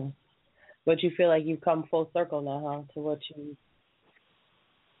cool. But you feel like you've come full circle now, huh, to what you...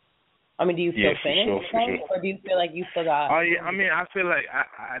 do you feel finished, sure. Or do you feel like you still got... Oh, yeah, I feel like,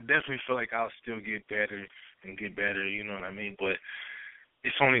 I definitely feel like I'll still get better and get better, you know what I mean? But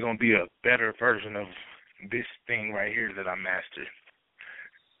it's only going to be a better version of this thing right here that I mastered.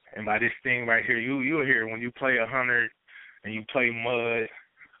 And by this thing right here, you'll hear when you play 100 and you play Mud,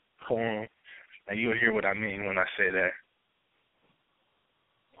 Corn, and you'll hear what I mean when I say that.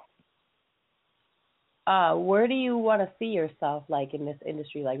 Where do you want to see yourself, like, in this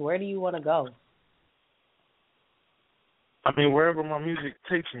industry? Like, where do you want to go? Wherever my music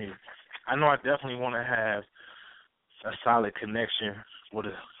takes me. I know I definitely want to have a solid connection with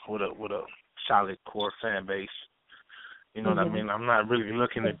a solid core fan base. You know what I mean? I'm not really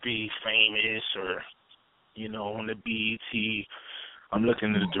looking to be famous or, you know, on the BET. I'm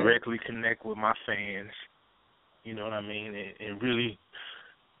looking to directly connect with my fans. You know what I mean? And really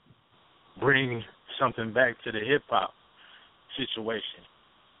bring something back to the hip hop situation.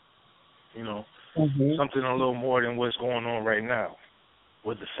 You know, something a little more than what's going on right now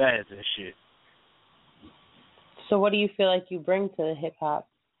with the fads and shit. So what do you feel like you bring to hip hop?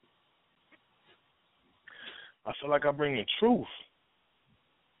 I feel like I bring the truth.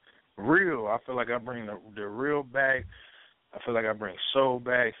 Real. I feel like I bring the real back. I feel like I bring soul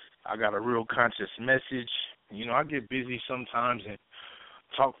back. I got a real conscious message. You know, I get busy sometimes and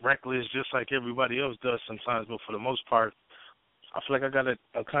talk reckless just like everybody else does sometimes, but for the most part, I feel like I got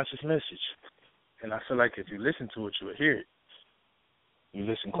a conscious message. And I feel like if you listen to it, you will hear it. You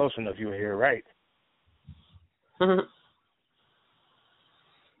listen close enough, you will hear it right.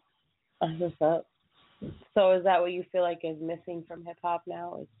 What's up? So is that what you feel like is missing from hip-hop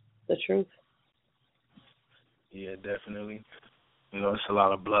now, is the truth? Yeah, definitely. You know, it's a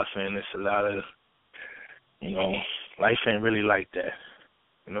lot of bluffing. It's a lot of, you know, life ain't really like that.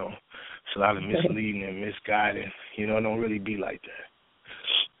 You know, it's a lot of misleading and misguiding. You know, it don't really be like that.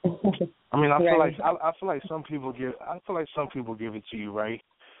 I mean, I feel like some people give it to you, right?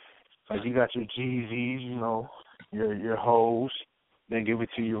 Like you got your Jeezys, you know, your hoes, they give it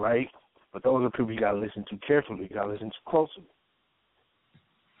to you, right? But those are people you gotta listen to carefully. You gotta listen to closely.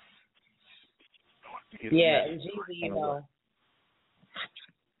 Yeah, and Jeezy, you know,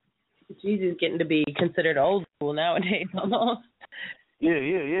 Jeezy's getting to be considered old school nowadays almost.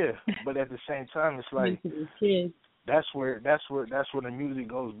 Yeah. But at the same time, it's like that's where the music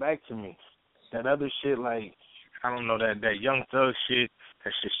goes back to me. That other shit, like I don't know, that Young Thug shit,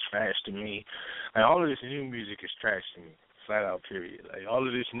 that's just trash to me. Like all of this new music is trash to me. Flat out, period. Like all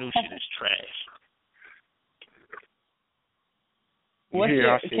of this new shit is trash. I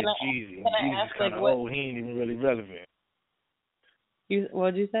said Jeezy. Jeezy's kind of old. He ain't even really relevant.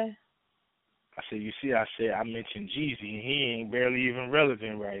 What'd you say? I said, I mentioned Jeezy, and he ain't barely even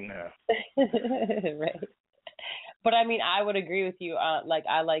relevant right now. Right. But I mean, I would agree with you. Like,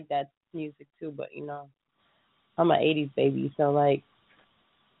 I like that music too, but you know, I'm an 80s baby, so like,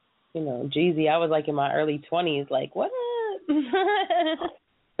 you know, Jeezy, I was like in my early 20s, like, what up?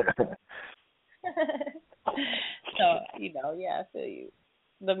 So, you know, yeah, I feel you.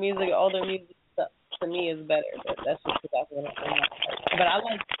 The music, older music stuff to me is better, but that's just because I feel like I'm not. But I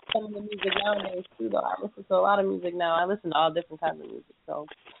like some of the music nowadays too, though. I listen to a lot of music now. I listen to all different kinds of music. So,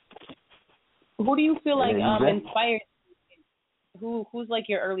 who do you feel like inspired? Who's like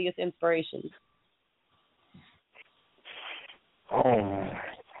your earliest inspiration? I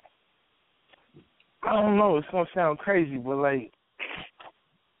don't know. It's gonna sound crazy, but like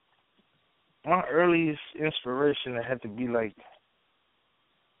my earliest inspiration had to be like,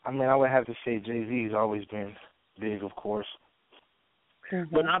 I mean, I would have to say Jay-Z's always been big, of course.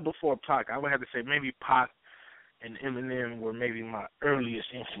 But not before Pac. I would have to say maybe Pac and Eminem were maybe my earliest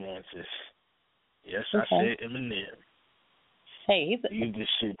influences. Yes, I said Eminem. Hey, you this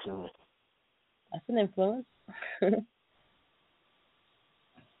shit to me. That's an influence.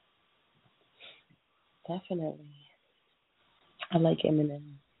 Definitely. I like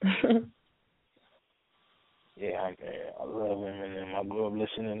Eminem. Yeah, I love Eminem. I grew up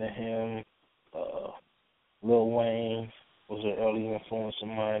listening to him. Lil Wayne was an early influence of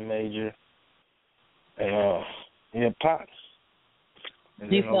mine, major. And Pac.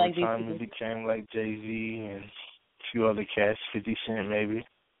 And then over time it became like Jay-Z and a few other cats, 50 Cent maybe.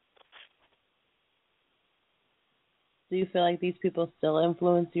 Do you feel like these people still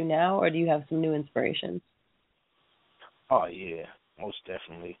influence you now, or do you have some new inspirations? Oh, yeah, most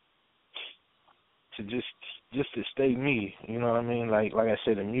definitely. To just to stay me, you know what I mean? Like I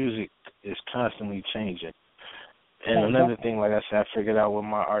said, the music is constantly changing. And another thing, like I said, I figured out with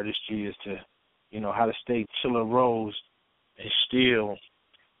my artistry is to, you know, how to stay Chilla Rose and still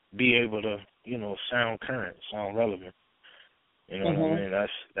be able to, you know, sound current, sound relevant. You know what I mean?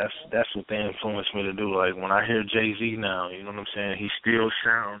 That's what they influenced me to do. Like when I hear Jay-Z now, you know what I'm saying? He still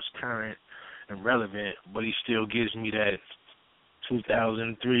sounds current and relevant, but he still gives me that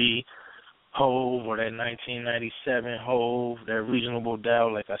 2003 Hove or that 1997 Hove, that Reasonable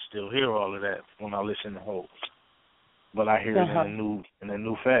Doubt. Like I still hear all of that when I listen to Hove, but I hear it in a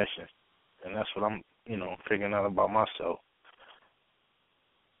new fashion, and that's what I'm, you know, figuring out about myself.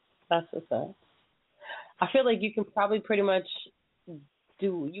 That's what's up. I feel like you can probably pretty much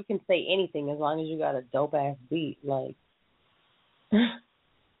you can say anything as long as you got a dope ass beat. Like,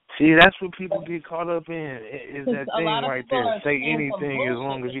 See, that's what people get caught up in. Is that thing right there? Say anything as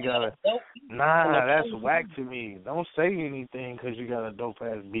long as you got a. Nah, that's whack to me. Don't say anything because you got a dope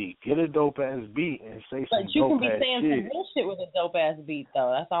ass beat. Get a dope ass beat and say some dope ass shit. But you can be saying some bullshit with a dope ass beat,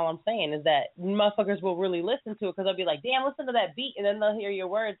 though. That's all I'm saying is that motherfuckers will really listen to it because they'll be like, "Damn, listen to that beat," and then they'll hear your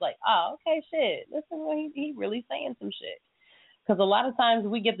words like, "Oh, okay, shit. Listen, what he really saying some shit." Because a lot of times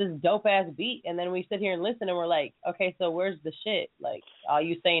we get this dope ass beat, and then we sit here and listen, and we're like, okay, so where's the shit? Like, all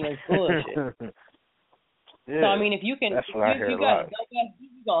you saying is bullshit. Yeah, so I mean, if you got a dope ass beat,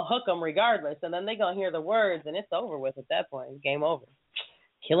 you gonna hook them regardless, and then they gonna hear the words, and it's over with at that point. It's game over.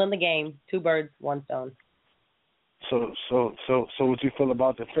 Killing the game. 2 birds, 1 stone. So what you feel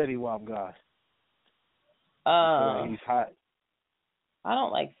about the Fetty Wap guy? He's hot. I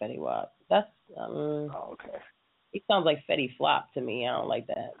don't like Fetty Wap. That's oh, okay. He sounds like Fetty Flop to me. I don't like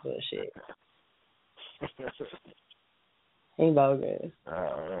that bullshit. He bogus.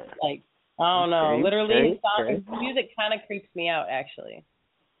 Like, I don't know. Literally, his music kind of creeps me out, actually.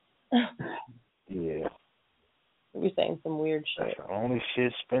 Yeah. We're saying some weird shit. That's the only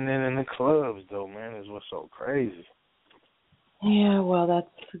shit spinning in the clubs, though, man, is what's so crazy. Yeah, well,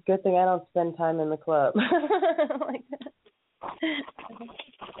 that's a good thing I don't spend time in the club. Like that.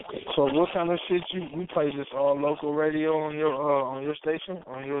 So what kind of shit you play? Just all local radio on your station,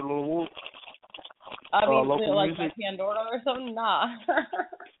 on your little whoop? I mean, like my Pandora or something? Nah.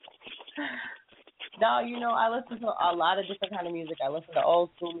 No, you know, I listen to a lot of different kind of music. I listen to old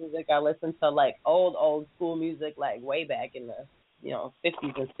school music. I listen to like old school music, like way back in the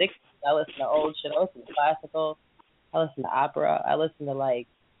 50s and 60s. I listen to old shit. I listen to classical. I listen to opera. I listen to like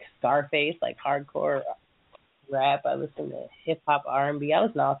Scarface, like hardcore rap. I listen to hip hop, R&B. I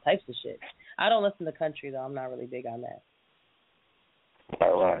listen to all types of shit. I don't listen to country though. I'm not really big on that.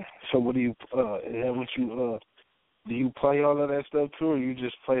 All right. So what do you do you play all of that stuff too, or you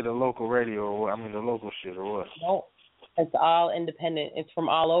just play the local radio, or the local shit, or what? No, it's all independent. It's from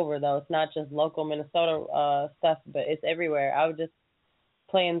all over though. It's not just local Minnesota stuff, but it's everywhere. I was just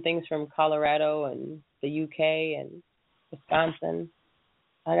playing things from Colorado and the UK and Wisconsin.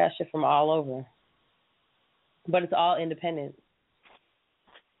 I got shit from all over. But it's all independent.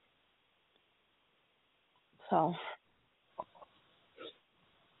 So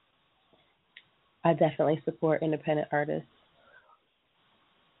I definitely support independent artists.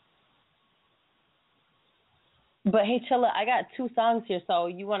 But hey, Chilla, I got 2 songs here, so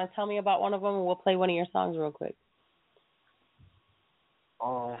you want to tell me about one of them, and we'll play one of your songs real quick.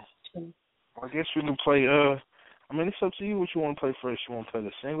 I guess we can play. It's up to you what you want to play first. You want to play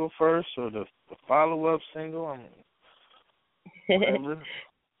the single first, or the follow-up single? Whatever.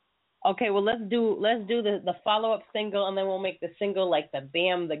 Okay, well let's do the follow-up single, and then we'll make the single like the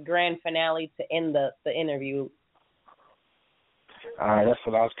grand finale to end the interview. All right, that's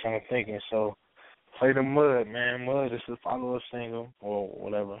what I was kind of thinking. So play the Mud, man. Mud is the follow-up single, or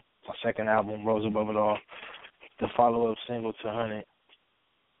whatever. My second album, Rose Above It All. The follow-up single to Hunt It.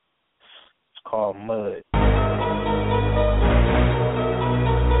 It's called Mud.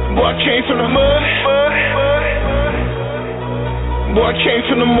 Boy, I came from the mud. Boy, I came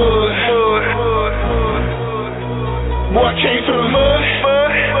from the mud. Boy, I came from the mud.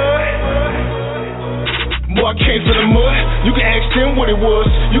 Boy, I came from the mud. You can ask them what it was.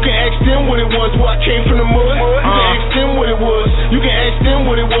 You can ask them what it was. Boy, I came from the mud. You can ask them what it was. You can ask them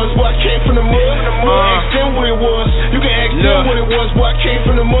what it was. Boy, I came from the mud. Ask them what it was. You can ask them what it was. Boy, I came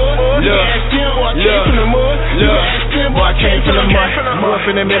from the mud. You can ask them. Boy, I came from the mud. You can ask them. Boy, I came from the mud. Up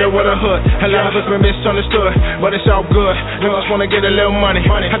in the middle of the hood. A lot of us been misunderstood, but it's all good. Niggas wanna get a little money.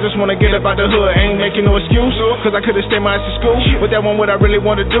 I just wanna get up out the hood. Ain't making no excuse, cause I could've stayed my ass to school. But that one what I really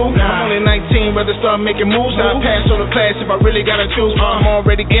wanna do. I'm only 19, rather start making moves. Now I pass on the class if I really gotta choose. I'm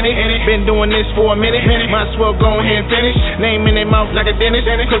already in it. Been doing this for a minute. Might as well go ahead and finish. Name in their mouth like a dentist.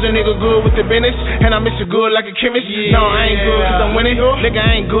 Cause a nigga good with the business. And I miss it good like a chemist. No, I ain't good cause I'm winning. Nigga,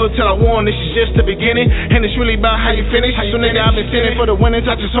 I ain't good till I won. This is just the beginning. And it's really about how you finish. So nigga, I've been sinning for the winners.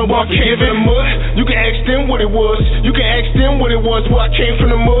 I just hope I can give it a mud. You can ask them what it was. You can ask them what it was. Boy, I came from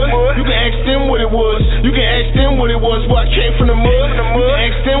the mud. You can ask them what it was. You can ask them what it was. Boy, I came from the mud. You can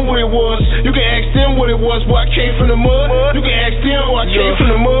ask them what it was. You can ask them what it was. Boy, I came from the mud. You can ask them. Boy, I came from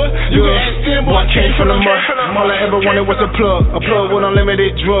the mud. You can ask them. Boy, I came from from the mud. All I ever wanted was a plug with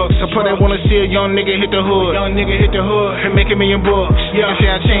unlimited drugs. So put they wanna see a young nigga hit the hood, and make $1 million bucks. Yeah, say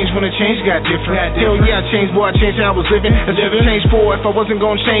I changed when the change got different. Hell yeah, I changed, boy, I changed how I was living. As if it changed for if I wasn't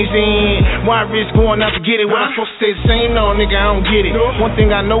gonna change then. Why risk going out to get it? What I'm supposed to say the same? No, nigga, I don't get it. One thing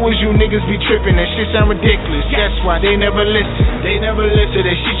I know is you niggas be tripping. That shit sound ridiculous. That's why they never listen. To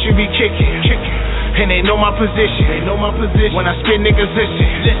that shit you be kicking. And they know my position. When I spit, niggas listen.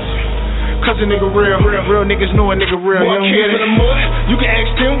 Cause a nigga real niggas know a nigga real. Boy, I came from the mud. You can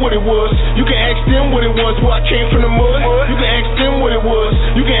ask them what it was. Boy, I came from the mud. You can ask them what it was.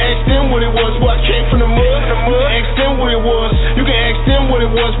 Boy, I came from the mud. Ask them what it was. You can ask them what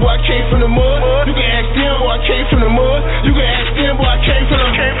it was. Boy, I came from the mud. You can ask them. Boy, I came from the mud. You can ask them. Boy, I came from the.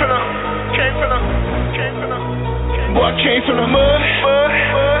 Boy, I came from the mud.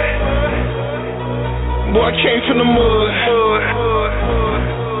 Boy, I came from the mud.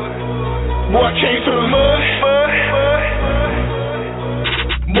 Boy, I came from the mud.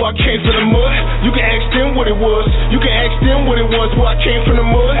 Boy, I came from the mud. You can ask them what it was. Boy, I came from the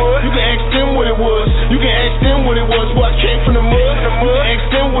mud. You can ask them what it was. Boy, I came from the mud. Ask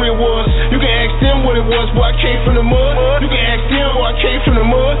them what it was. You can ask them what it was. Boy, I came from the mud. You can ask them. Boy, I came from the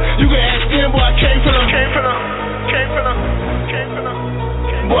mud. You can ask them. Boy, I came from the.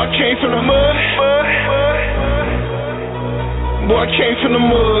 Boy, I came from the mud. Boy, I came from the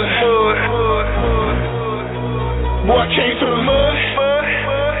mud. Boy, I came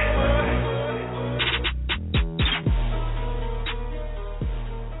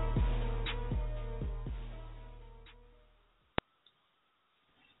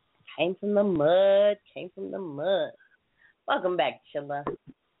from the mud. Came from the mud. Welcome back, Chilla.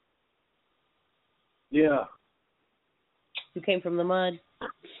 Yeah. You came from the mud?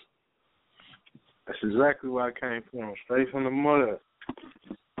 That's exactly where I came from, straight from the mud.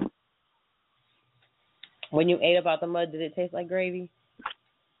 When you ate about the mud, did it taste like gravy?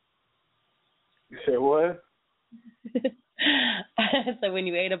 You said what? So when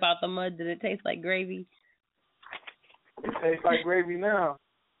you ate about the mud, did it taste like gravy? It tastes like gravy now.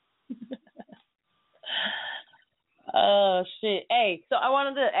 Oh, shit. Hey, so I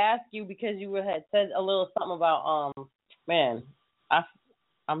wanted to ask you because you had said a little something about, man,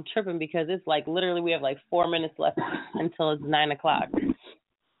 I'm tripping because it's like literally we have like 4 minutes left until it's 9 o'clock.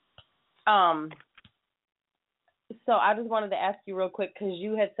 So I just wanted to ask you real quick because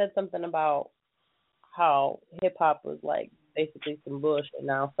you had said something about how hip hop was like basically some bullshit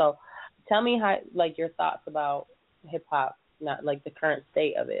now. So tell me how, like, your thoughts about hip hop, not like the current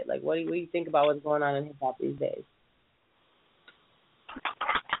state of it. Like, what do you think about what's going on in hip hop these days?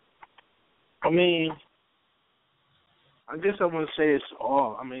 I mean, I guess I wouldn't say it's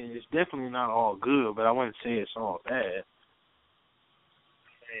all. I mean, it's definitely not all good, but I wouldn't say it's all bad.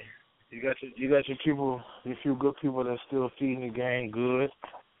 You got your people, your few good people that's still feeding the game good.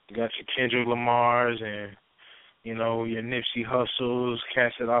 You got your Kendrick Lamars and, you know, your Nipsey Hussles,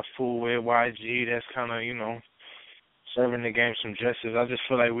 cats that I fool with, YG. That's kind of, you know, serving the game some justice. I just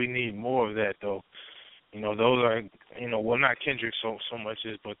feel like we need more of that, though. You know, those are, you know, well, not Kendrick so much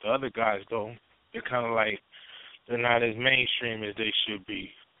as, but the other guys, though, they're kind of like, they're not as mainstream as they should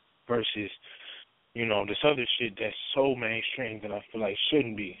be versus, you know, this other shit that's so mainstream that I feel like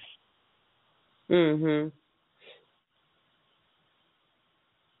shouldn't be.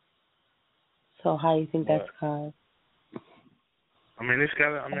 So how do you think that's caused? I mean, it's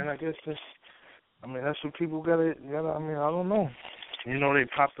gotta. I mean, I guess that's. I mean, that's what people gotta. I mean, I don't know. You know, they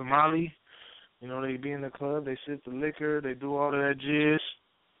pop the Molly. You know, they be in the club. They sip the liquor. They do all of that jizz.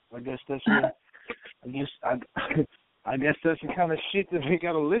 I guess that's what. I guess that's the kind of shit that we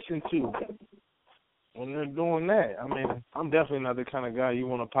gotta listen to when they're doing that. I mean, I'm definitely not the kind of guy you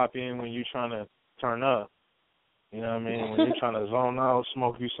want to pop in when you're trying to turn up. You know what I mean? When you're trying to zone out,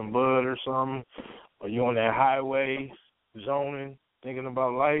 smoke you some bud or something, or you on that highway zoning, thinking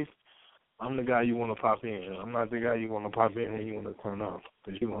about life, I'm the guy you want to pop in. I'm not the guy you want to pop in when you want to turn up,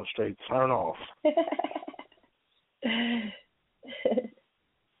 because you're going to straight turn off.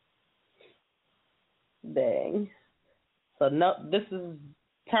 Dang. So no, this is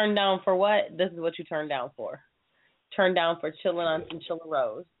turned down for what? This is what you turned down for. Turned down for chilling on some Chilla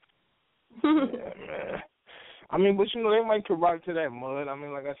Rose. Yeah, man. I mean, but you know, they might could rock to that mud. I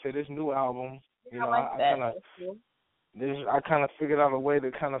mean, like I said, this new album, you know, I kind of figured out a way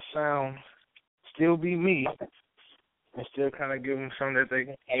to kind of sound, still be me, and still kind of give them something that they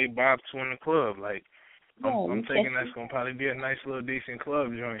can probably bob to in the club. Like, I'm thinking that's going to probably be a nice little decent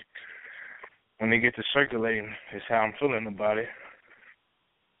club joint. When they get to circulating, is how I'm feeling about it.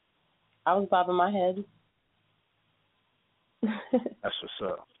 I was bobbing my head. That's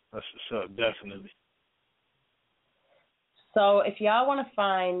what's up. Definitely. So if y'all want to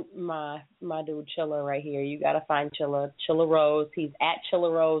find my dude Chilla right here, you gotta find Chilla Rose. He's at Chilla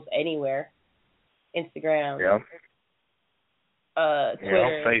Rose anywhere, Instagram,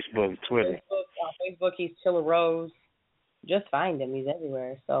 Twitter, Facebook, Twitter. On Facebook, he's Chilla Rose. Just find him. He's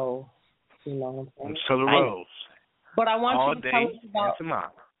everywhere. So you know what I'm saying. Chilla Rose. But I want all you to day tell us about and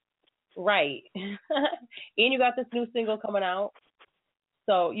tomorrow. Right. And you got this new single coming out.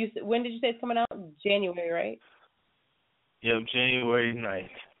 So when did you say it's coming out? January, right? Yep, January 9th.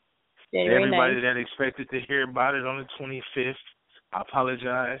 January Everybody 9th. that expected to hear about it on the 25th, I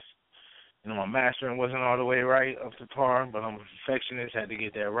apologize. You know, my mastering wasn't all the way right up to par, but I'm a perfectionist, had to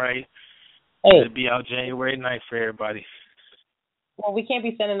get that right. Hey. It'll be out January 9th for everybody. Well, we can't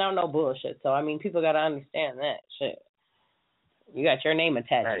be sending out no bullshit. So, I mean, people got to understand that shit. You got your name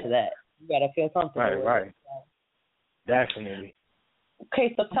attached to that. You got to feel comfortable with it. Definitely.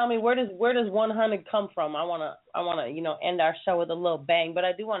 Okay, so tell me, where does 100 come from? I wanna end our show with a little bang, but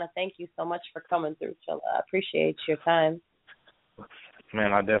I do want to thank you so much for coming through, Chilla. I appreciate your time.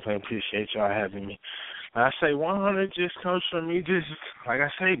 Man, I definitely appreciate y'all having me. I say 100 just comes from me just, like I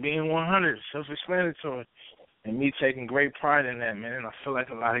say, being 100, self-explanatory. And me taking great pride in that, man. I feel like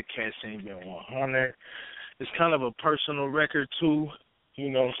a lot of cats ain't been 100. It's kind of a personal record, too,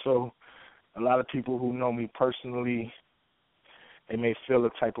 so a lot of people who know me personally, they may feel a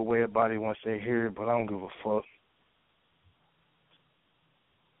type of way about it once they hear it, but I don't give a fuck.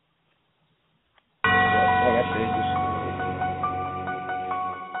 Like I said, just...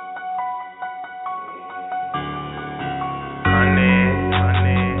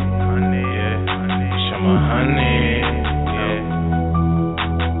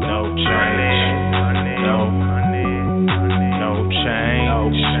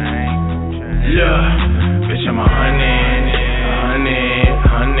 Bitch, I'm a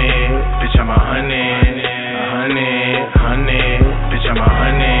hundred, bitch, I'm a hundred, bitch, I'm a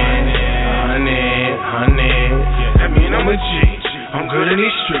hundred. That mean I'm a G. I'm good in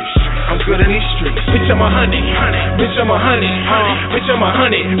these streets. Bitch, I'm a hundred, bitch, I'm a hundred, bitch, I'm a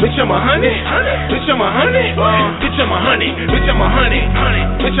hundred, bitch, I'm a hundred, bitch, I'm a hundred, bitch, I'm a hundred, bitch, I'm a hundred,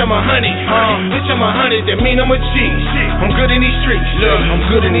 bitch, I'm a hundred, bitch, I'm a hundred. That mean I'm a G. I'm good in these streets.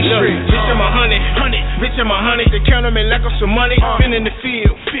 Bitch, I'm a hundred, bitch, I'm a hundred. They count them and lack of some money. Been in the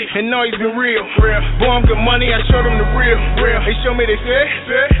field and always been real. Boy, I'm good money. I showed them the real. They show me they fair.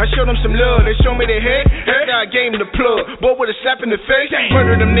 I showed them some love. They show me they head. After I gave them the plug, boy with a slap in the face.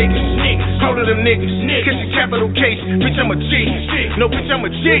 Murder them niggas. All of them niggas. Catch a capital case. Bitch, I'm a G. No, bitch, I'm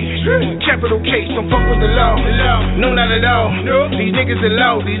a G. Capital case. Don't fuck with the law. No, not at all. These niggas are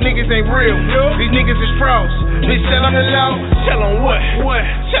low. These niggas ain't real. These niggas is frauds. Bitch, tell on the law. Tell on what?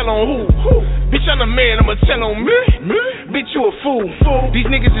 Tell on who? Bitch, I'm the man. I'ma tell on me. Bitch, you a fool. These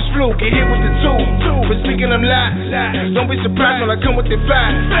niggas is flu. Get hit with the tool. But speaking them lies. Don't be surprised when I come with the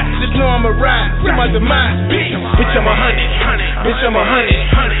vibe. Just know I'm a ride to my demise. Bitch, I'm a hundred. Bitch, I'm a hundred.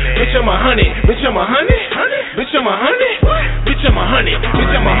 Bitch, I'm a hundred. Bitch, I'm a hundred. Bitch, I'm a hundred. Bitch, I'm a hundred.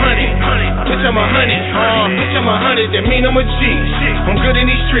 Bitch, I'm a hundred. Bitch, I'm a hundred. Bitch, I'm a hundred. That mean I'm a G. I'm good in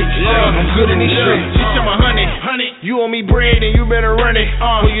these streets. Bitch, I'm a hundred. You owe me bread and you better run it.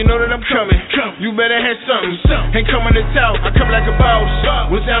 Well, you know that I'm coming. You better have something. Ain't coming to talk. I come like a boss.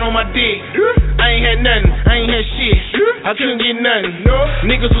 Was down on my dick. I ain't had nothing. I ain't had shit. I couldn't get nothing.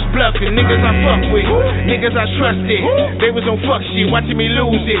 Niggas was bluffing. Niggas I fuck with. Niggas I trusted. They was on fuck shit. Watching me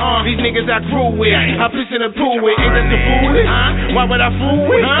lose it. These niggas I grew with. I pissed in the pool with. Ain't that the fool? Why would I fool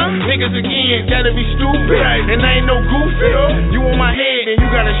with? Niggas again. Gotta be stupid. And I ain't no goofy. You on my head and you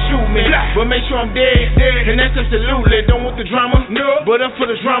gotta shoot me. But make sure I'm dead. And that's absolutely. Don't want the drama. But up for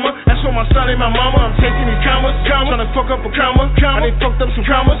the drama. That's for my son and my mama. I'm chasing these commas. Trying to fuck up a comma. I done fucked up some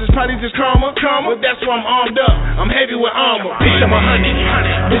commas. It's probably just karma. But that's why I'm armed up. I'm heavy with armor. Bitch, I'm a hundred.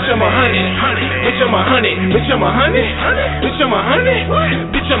 Bitch, I'm a hundred. Bitch, I'm a hundred. Bitch, I'm a hundred. Bitch, I'm a hundred.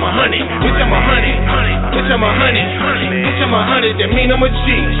 Bitch, I'm a hundred. Bitch, I'm a hundred. Bitch, I'm a hundred. Bitch, I'm a hundred. That mean I'm a G.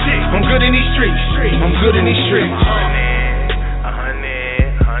 I'm good in these streets. I'm good in these streets.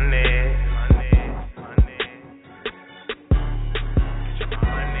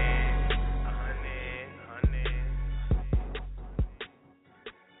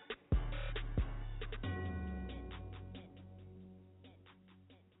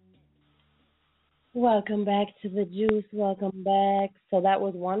 Welcome back to the Juice. Welcome back. So that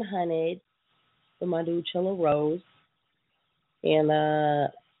was 100 for my dude Chilla Rose. And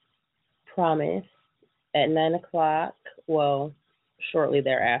promise at 9 o'clock, well, shortly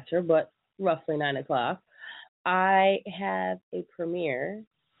thereafter, but roughly 9 o'clock, I have a premiere,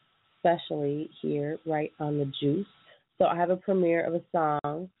 especially here right on the Juice. So I have a premiere of a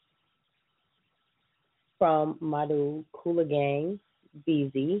song from my dude Cooler Gang,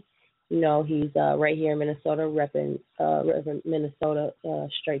 BZ. You know, he's right here in Minnesota, repping Minnesota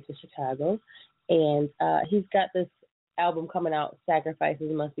straight to Chicago. And he's got this album coming out,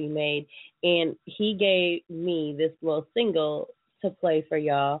 Sacrifices Must Be Made. And he gave me this little single to play for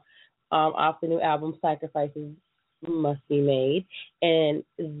y'all off the new album, Sacrifices Must Be Made. And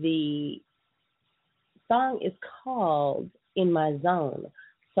the song is called In My Zone.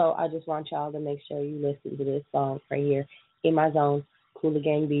 So I just want y'all to make sure you listen to this song right here, In My Zone, Cooler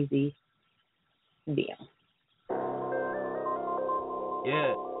Gang BZ. Damn.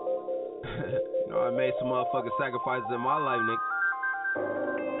 Yeah. You know, I made some motherfucking sacrifices in my life, nigga.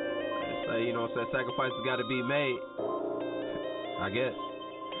 They say, you know what I'm saying, sacrifices gotta be made. I guess.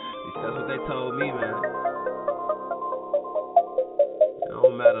 At least that's what they told me, man. It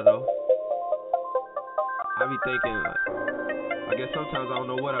don't matter, though. I be thinking, like, I guess sometimes I don't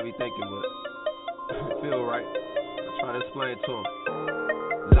know what I be thinking, but it feel right. I try to explain it to them.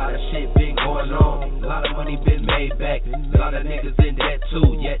 A lot of shit been going on, a lot of money been made back, a lot of niggas in debt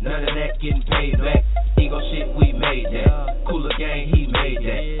too, yet none of that getting paid back. Ego shit, we made that. Cooler Gang, he made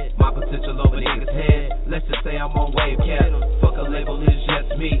that. My potential over niggas' head, let's just say I'm on wave cap. Fuck a label, it's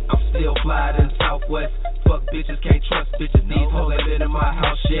just me, I'm still fly in Southwest. Fuck bitches, can't trust bitches, these hoes ain't been in my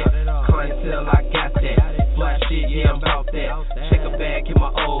house yet. Clientele, I got that. Flash shit, yeah, I'm about that. Check a bag in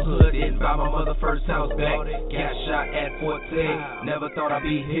my old hood, didn't buy my mother first house back. Got shot at 14, never thought I'd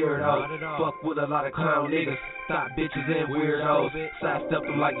be here though. Fuck with a lot of clown niggas, thought bitches and weirdos. Sidestepped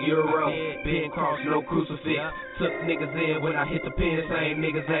them like Euro, pen cross, no crucifix. Took niggas in when I hit the pen, same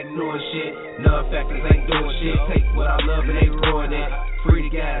niggas acting new and shit. None factors ain't doing shit, take what I love and they ruin it. Free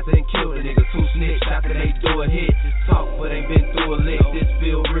the guys and kill the niggas who snitch after they do a hit. Talk but ain't been through a lick, this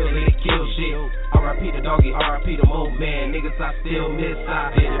feel real and it kill shit. R.I.P. the doggy, R.I.P. the old man, niggas I still miss.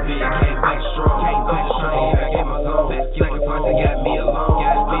 I did it big, came back strong, came back strong, back in my zone. Sacrifice got me alone,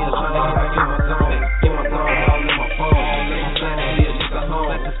 got me trying to get back in my zone. Get my zone, all in my phone. I'm glad to see a nigga home,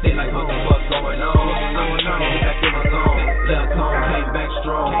 like to stay like what the fuck going on. I'm trying to get back in my zone. Left home, came back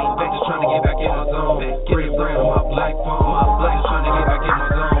strong, came back just trying to get back in my zone. Get a brand on my black phone, my black just trying to get back in my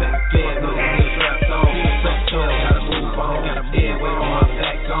zone. Bad niggas still strapped on, gotta move on, gotta dead weight on my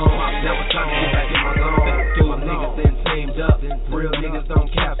back on. Now I'm trying to get back in my zone. Get my niggas then teamed up, real niggas don't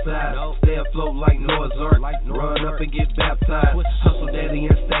capsize. Stay afloat like Noah's Ark, run up and get baptized. Hustle daily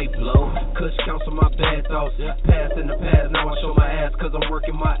and stay blow, Kush counsel my bad thoughts. Past in the past, now I show my ass cause I'm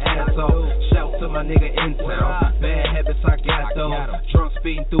working my ass off. Shout to my nigga in town, bad habits I got though. Drunk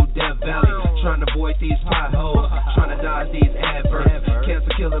speeding through Death Valley, trying to avoid these potholes, trying to dodge these adverts.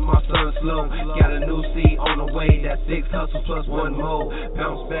 Cancer killing my son slow, got a new seed on the way. That's 6 hustles plus 1 more.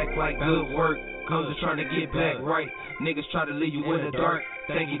 Bounce back like good work, I'm just trying to get back right. Niggas try to leave you in the dark,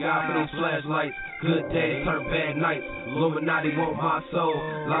 thank you God for these flashlights. Good days turn bad nights, Illuminati want my soul.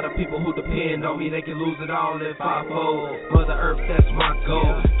 A lot of people who depend on me, they can lose it all if I fold. Mother Earth, that's my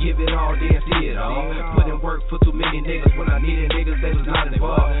goal, give it all, then see it all. Put in work for too many niggas, when I needed niggas, they was not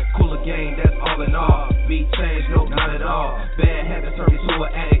involved. Cooler Gang, that's all in all. Me change, no, not at all. Bad habits turn me to an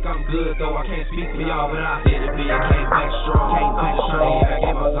addict, I'm good though, I can't speak for y'all, but I did it big, came back strong. Came back strong, back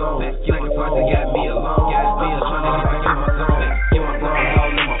in my zone. Sacrifice got me alone, got me trying to get back in my zone. Get my bros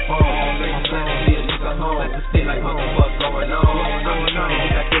all in my phone, glad to see a nigga home, like to stay like what the fuck going on. I'm trying to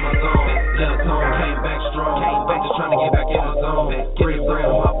get back in my zone. Left home, came back strong, came back just trying to get back in my zone. Get a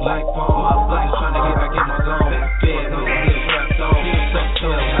brand on my black phone, my black just trying to get back in my zone. Bad niggas still strapped on,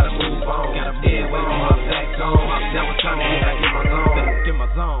 gotta move on, gotta dead weight on my back on. Now I'm trying to get back in my zone, get my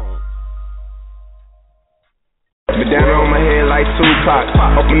zone. Bandana on my head like Tupac.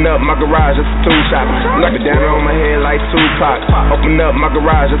 Open up my garage, it's a tool shop. Knock it down on my head like Tupac. Open up my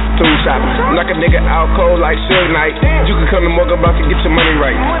garage, it's a tool shop. Knock a nigga out cold like Suge Knight. You can come to Morgan Box and get your money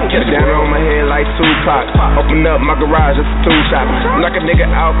right. Get it down on my head like Tupac. Open up my garage, it's a tool shop. Knock a nigga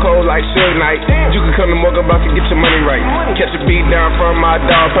out cold like Suge Knight. You can come to Morgan Box and get your money right. Catch a beat down from my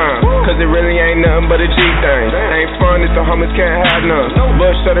dog pound, cause it really ain't nothing but a G thing. Ain't fun if the homies can't have none,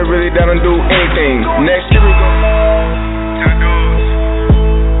 but shut it really down and do anything. Next year we go.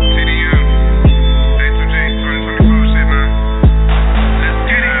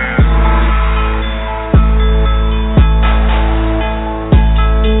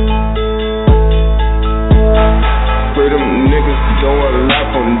 Going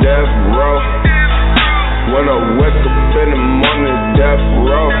life on death row. When I wake up in the morning, death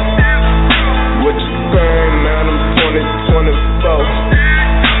row. What you saying, man? I'm 2024.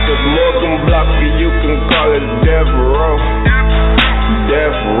 The Morgan block, you can call it death row.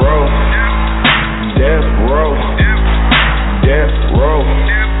 Death row. Death row. Death row.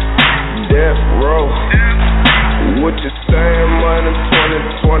 death row. What you saying, man, in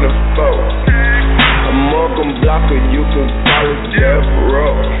 2024? A Morgan blocker, you can call it death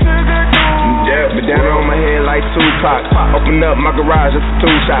row. But down on my head like Tupac. Open up my garage, it's a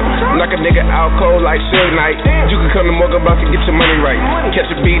tool shop. Knock a nigga out cold like Suge Knight. You can come to Morgan Block and get your money right.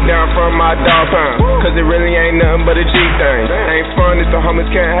 Catch a beat down from my dog pound, cause it really ain't nothing but a G thing. Ain't fun if the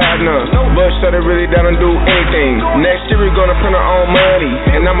homies can't have none, but shut it really down and do anything. Next year we gonna print our own money,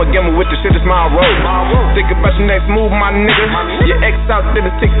 and I'ma gamble with the shit, it's my road. Think about your next move, my nigga. Your ex out there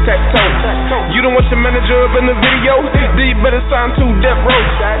to tic-tac-toe. You don't want your manager up in the video, then you better sign to death row.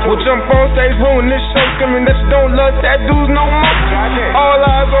 We'll jump on stage, ruin this show, screaming that you don't love tattoos no more. All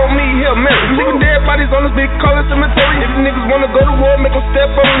eyes on me, Hail Mary. Nigga dead bodies on this big color cemetery. If you niggas wanna go to war, make them step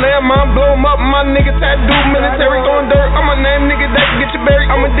on the landmine, blow them up. My nigga tattoo military, throwing dirt on my name, nigga that can get you buried.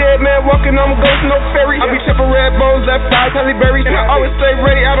 I'm a dead man walking on a ghost, no ferry. I be tripping red bones, left thighs, Halle Berry. And I always stay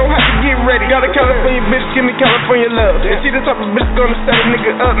ready, I don't have to get ready. Got a California bitch, give me California love. And she the type of bitch gonna set a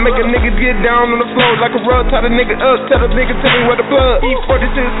nigga up, make a nigga get down on the floor like a rug, tie the nigga up, tell the nigga, tell me where the plug. E40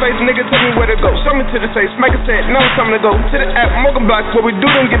 to his face, nigga, tell me where to go. Show me to the face, make a set, now it's time to go. To the app, Morgan Block, where we do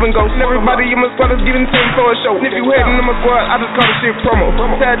them give and go. And everybody in my squad is giving 10 for a show. And if you heading in my squad, I just call the shit promo.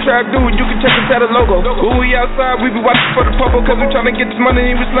 Tad Trap dude, you can check us at the logo. When we outside, we be watching for the popo, cause we tryna get this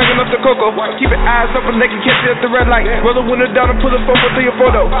money and we slanging up the cocoa. Keep your eyes open, they can catch you at the red light. Roll the window down and pull the phone through your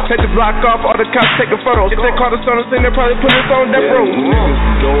photo. Take the block off, all the cops taking photos. If they call us on the scene, they probably put us on death row. Niggas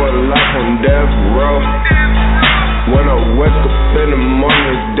doing life on death row. When I wake up in the morning,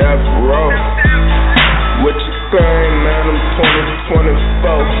 it's death row. What you saying, man, I'm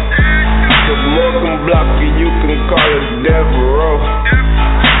 2024. The Morgan Block, you can call it death row.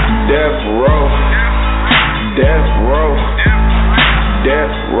 Death row. Death row.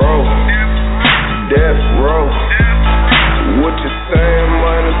 Death row. Death row. What you saying,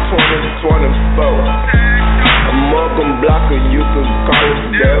 man, in 2024? A Morgan Blocker, you can call it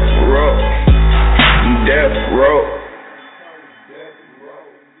death row. Death row.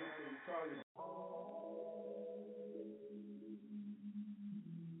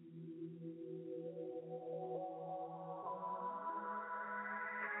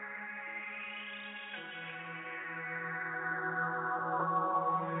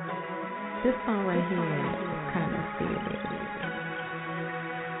 This song right here is kind of serious.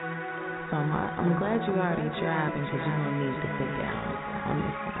 So I'm glad you're already driving because you don't need to sit down on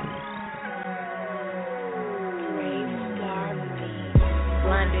this one.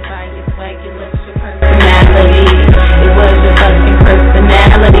 Blinded by your swag, your looks, your personality. It was your fucking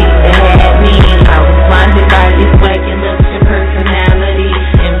personality that had me. I was blinded by your swag, your looks, your personality.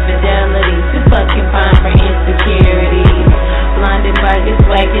 Infidelity, too fucking fine for insecurity. Blinded by your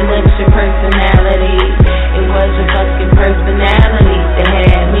swag, your looks, your personality. It was your fucking personality that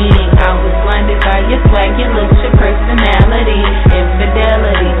had me. I was blinded by your swag, your looks, your personality.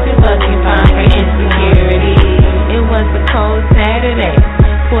 Infidelity, too fucking fine for insecurity. It was a cold Saturday.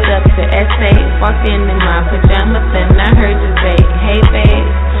 Pulled up to S1Ep, walked in my pajamas, then I heard you say, hey babe.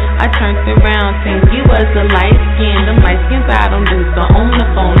 I turned around, saying you was a light skin. Them light skins I don't do, so on the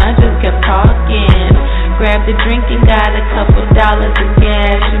phone I just kept talking. Grabbed a drink and got a couple dollars of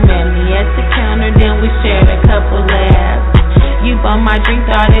gas. You met me at the counter, then we shared a couple laughs. You bought my drink,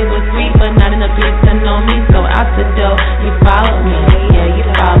 thought it was sweet, but not enough to know me. So out the door, you followed me, yeah, you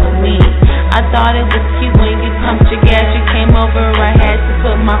followed me. I thought it was cute when you pumped your gas. You came over, I had to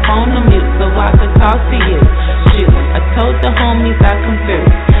put my phone on mute so I could talk to you. Shoot, I told the homies I'd come through,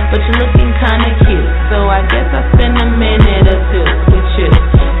 but you're looking kinda cute, so I guess I'll spend a minute or two with you.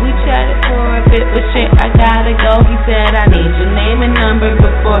 We chatted for a bit, but shit, I gotta go. He said, I need your name and number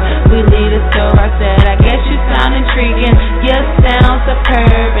before we leave the store. I said, I guess you sound intriguing, you sound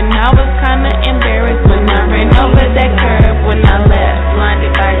superb. And I was kinda embarrassed when I ran over that curb. When I left,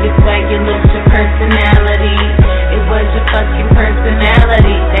 blinded by your swag, your looks, your personality. It was your fucking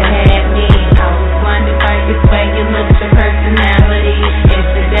personality that had me. I was blinded by your swag, your looks, your personality.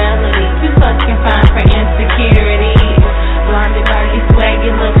 Infidelity, too fucking fine for insecurity. Blinded by your swag,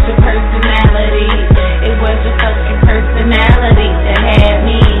 your looks, your personality. It was your fucking personality that had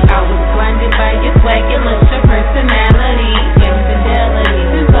me. I was blinded by your swag, your looks, your personality. Infidelity,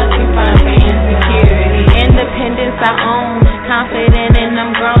 too fucking fine for insecurity. Independence I own, confident and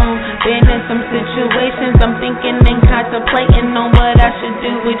I'm grown. Been in some situations, I'm thinking and contemplating on what I should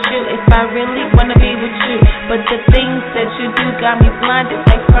do with you if I really wanna be with you. But the things that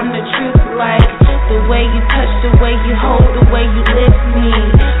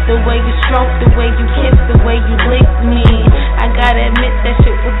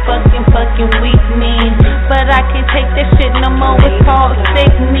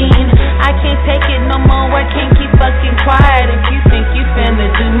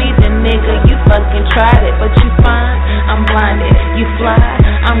you fly,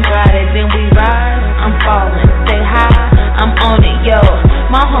 I'm gliding, then we rise. I'm falling, stay high, I'm on it, yo.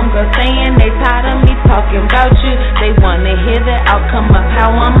 My homegirls saying they tired of me talking about you. They wanna hear the outcome of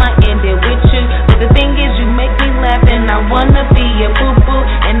how I'ma end it with you. But the thing is, you make me laugh and I wanna be your boo-boo.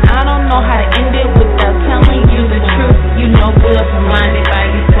 And I don't know how to end it without telling you the truth. You know good, blinded by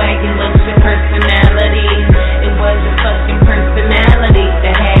your swag, your looks, your personality. It was your fucking personality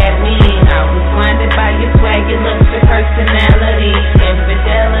that had me. I was blinded by your swag, your looks, your personality.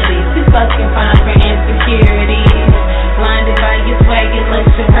 Infidelity, too fucking fine for insecurities. Blinded by your swag, your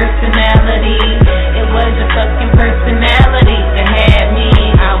looks, your personality. It was your fucking personality that had me.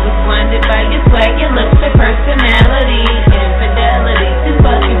 I was blinded by your swag, your looks, your personality. Infidelity, too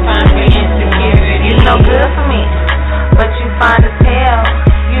fucking fine for insecurity. You no good for me, but you fine as hell.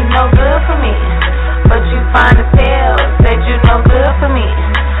 You no good for me, but you fine as hell. Said you no good for me,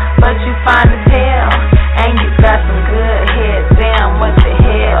 but you fine as hell. And you got some good head, damn, what the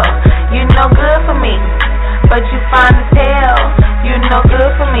hell. You no good for me, but you fine as hell. You no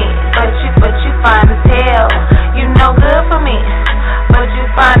good for me, but you fine as hell. You no good for me, but you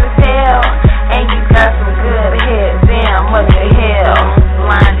fine as hell. And you got some good head, damn, what the hell.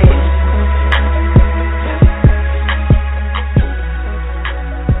 Blinded.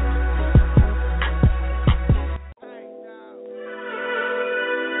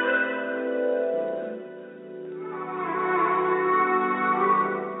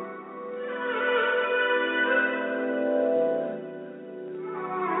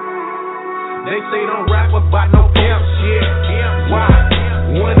 They say don't rap about no pimp shit. Why?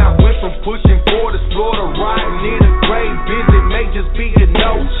 When I went from pushing forward to Florida, riding in a grave visit, may just be a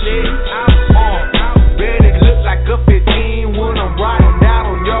no shit. Bet it look like a 15 when I'm riding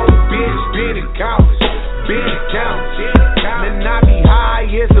down on your bitch. Been it countless, been it countless. Man, I be high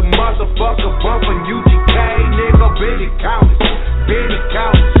as a motherfucker, bumping UGK, nigga. Been it countless, been it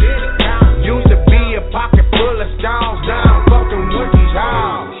countless. Used to be a pocket full of stones, now I'm fucking with these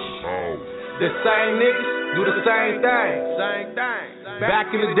hoes. The same niggas do the same thing. Back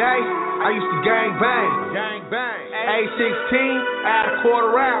in the day, I used to gang bang. A16 at a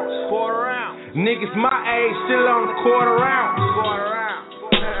quarter ounce. Niggas my age still on the quarter ounce.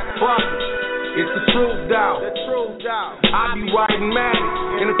 Fuck it, it's the truth, dawg. I be riding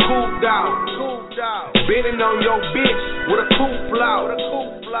Magic in a coupe, dawg. Bending on your bitch with a coupe flow.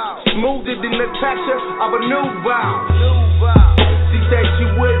 Smoother than the texture of a new vow. She said she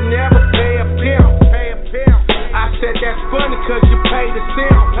would never pay a pimp. I said that's funny cause you pay the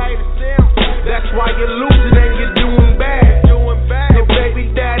simp. That's why you're losing and you're doing bad. Your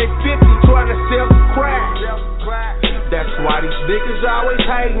baby daddy 50 trying to sell the crack. That's why these niggas always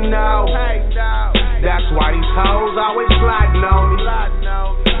hating now. That's why these hoes always sliding on me.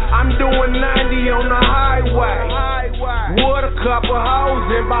 I'm doing 90 on the highway. With a couple hoes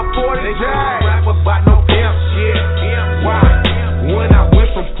and about 40 days. Rap about no pimp shit. Why? When I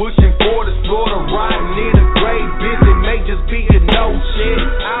went from pushing forward to Florida, riding in a grave visit, may just be a no shit.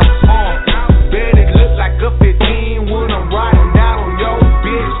 Bet it look like a 15 when I'm riding down on your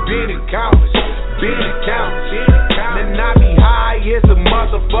bitch. Been it countless, been it countless. Man, I be high as a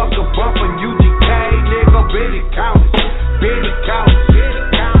motherfucker, bumping UGK, nigga. Been it countless, been it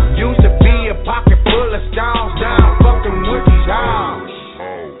countless. Used to be a pocket full of stones, now I'm fucking with these hoes.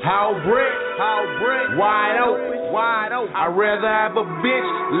 How brick, wide open. I'd rather have a bitch,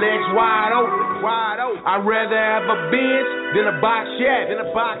 legs wide open. I'd rather have a Benz than a box Chevy.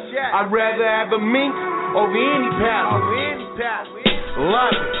 I'd rather have a mink over any pal.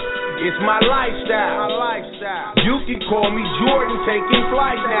 Love it, it's my lifestyle. You can call me Jordan, taking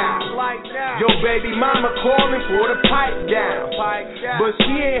flight now. Your baby mama calling for the pipe down. But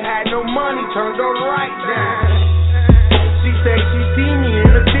she ain't had no money, turned her right down. She say she see me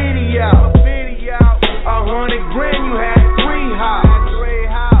in the video. 100 grand, you had 3 hoes.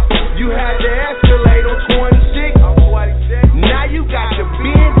 You had the Escalade on 26. Now you got the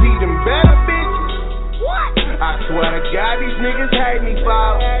Benz, even better bitches. I swear to God, these niggas hate me,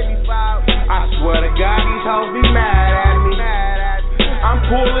 folks. I swear to God, these hoes be mad at me. I'm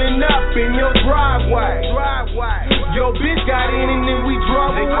pulling up in your driveway. Your bitch got in and then we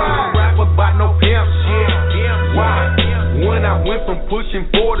drove away. Rap about no pimp shit. Why? When I went from pushing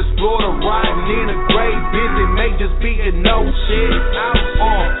forward to Florida, riding in a grave visit, may just be a no shit.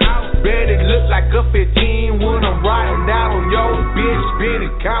 Bet it look like a 15 when I'm riding down on your bitch. Been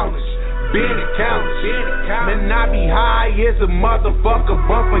it countless, been it countless. Man, I be high as a motherfucker,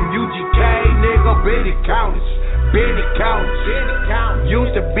 bumping UGK, nigga. Been it countless, been it countless.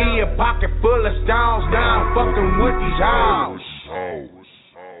 Used to be a pocket full of stones, now I'm fucking with these hoes.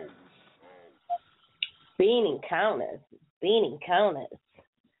 Being countless. Beanie Conas.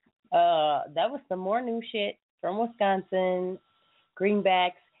 That was some more new shit from Wisconsin.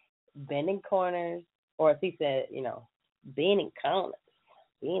 Greenbacks, bending corners, or as he said, Beanie Conas.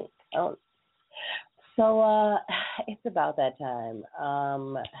 Beanie Conas. So it's about that time.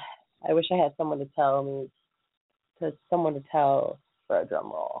 I wish I had someone to tell for a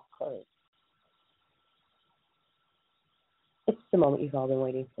drum roll, because it's the moment you've all been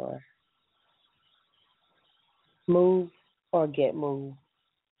waiting for. Move or get moved.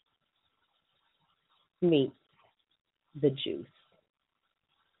 Meet the juice.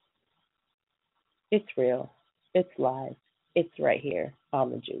 It's real. It's live. It's right here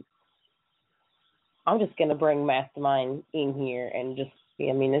on the juice. I'm just gonna bring Mastermind in here and just.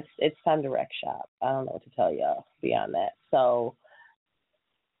 It's time to wreck shop. I don't know what to tell y'all beyond that. So,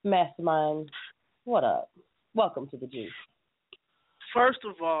 Mastermind, what up? Welcome to the juice. First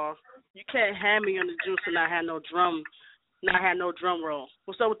of all, you can't have me on the juice and not have no drum roll.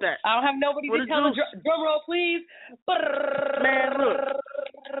 What's up with that? I don't have nobody to tell the drum roll, please. Man, look.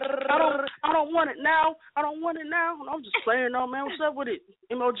 I don't want it now. I'm just playing though, man. What's up with it?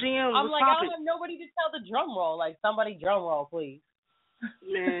 MOGM. I'm like, I don't have nobody to tell the drum roll. Like, somebody drum roll, please.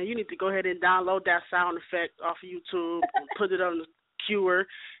 Man, you need to go ahead and download that sound effect off of YouTube and put it on the cure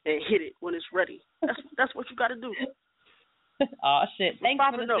and hit it when it's ready. That's what you got to do. Oh shit! Thanks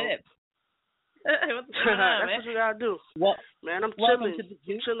for the tip. What's going on, That's what you gotta do. Man, I'm chilling.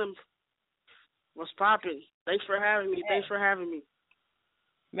 Chilling. What's popping? Thanks for having me.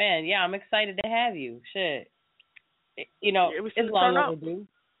 Man, yeah, I'm excited to have you. Shit. It's long overdue.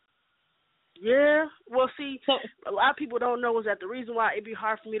 Yeah. Well, see, a lot of people don't know is that the reason why it'd be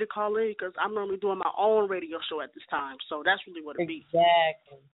hard for me to call in because I'm normally doing my own radio show at this time. So that's really what it be.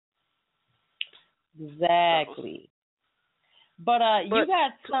 Exactly. But you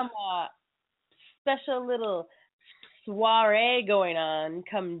got some special little soiree going on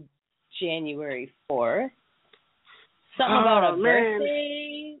come January 4th. Something about a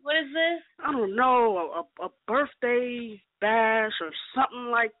birthday. What is this? I don't know, a birthday bash or something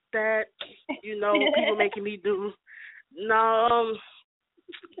like that. People making me do. No,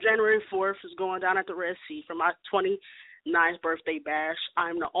 January 4th is going down at the Red Sea for my 29th birthday bash.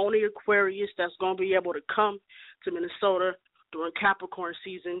 I'm the only Aquarius that's going to be able to come to Minnesota during Capricorn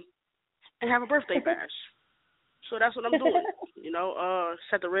season and have a birthday bash. So that's what I'm doing.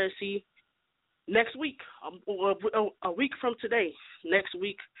 It's at the Red Sea next week, a week from today. Next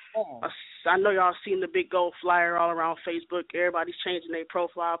week, I know y'all seen the big gold flyer all around Facebook. Everybody's changing their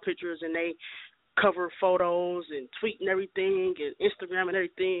profile pictures and they cover photos and tweeting everything and Instagram and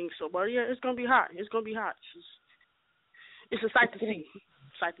everything. So, but yeah, it's gonna be hot. It's a sight to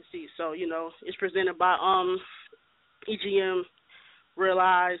see. So, it's presented by EGM,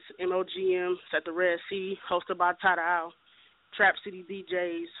 Realize, MOGM. It's at the Red Sea, hosted by Tata Trap City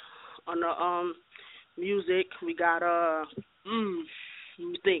DJs. On the music, we got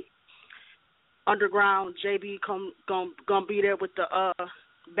you think Underground JB gonna be there with the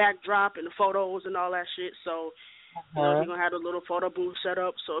backdrop and the photos and all that shit. So he's gonna have a little photo booth set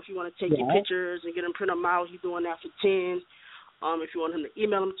up. So if you want to take your pictures and get them, print them out, he's doing that for 10. If you want him to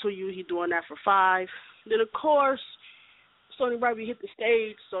email them to you, he's doing that for 5. Then of course, it's only right we hit the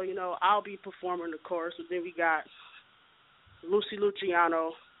stage. So I'll be performing the chorus. So then we got Lucy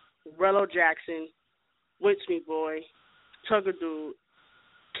Luciano, Rello Jackson, Winchmeat Boy, Tugger Dude,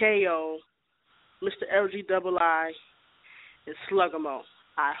 KO, Mr. LGII, and Sluggamo.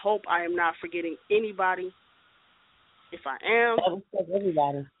 I hope I am not forgetting anybody. If I am,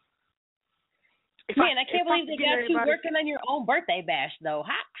 everybody. Man, I can't believe they got you working on your own birthday bash though.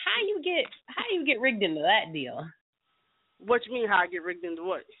 How you get rigged into that deal? What you mean? How I get rigged into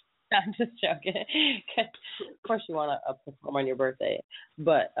what? I'm just joking. Of course you want to perform on your birthday,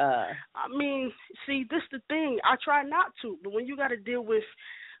 but see, this the thing. I try not to, but when you got to deal with,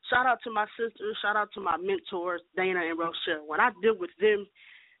 shout out to my sisters, shout out to my mentors, Dana and Rochelle. When I deal with them,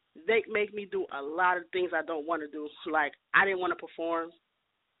 they make me do a lot of things I don't want to do. Like I didn't want to perform.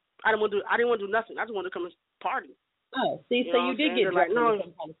 I didn't want to do nothing. I just wanted to come and party. Oh, see, so you did get like, no,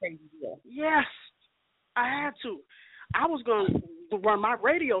 some kind of crazy deal. Yes, I had to. I was going to run my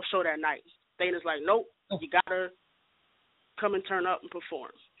radio show that night. Dana's like, nope, you got to come and turn up and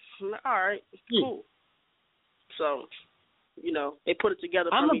perform. I'm like, all right, cool. So, they put it together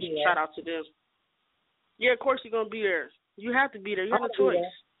for me. Shout out to them. Yeah, of course you're going to be there. You have to be there. You have a choice.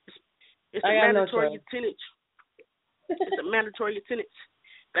 It's a mandatory attendance. It's a mandatory attendance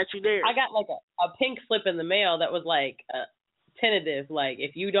that you're there. I got like a pink slip in the mail that was like tentative. Like,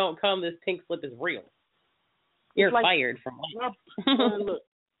 if you don't come, this pink slip is real. You're fired from life. Look,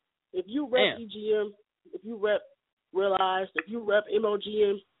 if you rep EGM, if you rep Realize if you rep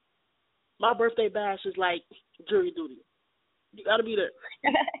MOGM, my birthday bash is like jury duty. You gotta be there.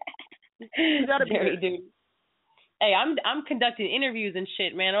 You gotta be jury there. duty. Hey, I'm conducting interviews and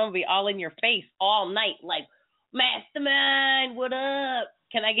shit, man. I'm gonna be all in your face all night, like, Mastermind, what up?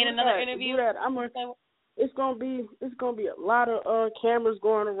 Can I get another interview? Do that. It's gonna be a lot of cameras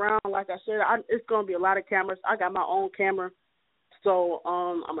going around. Like I said, it's gonna be a lot of cameras. I got my own camera, so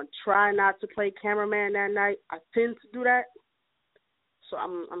I'm gonna try not to play cameraman that night. I tend to do that, so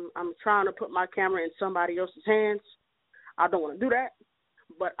I'm trying to put my camera in somebody else's hands. I don't want to do that,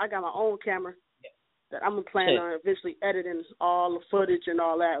 but I got my own camera that I'm planning on eventually editing all the footage and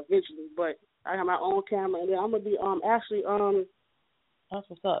all that eventually. But I got my own camera, and then I'm gonna be actually that's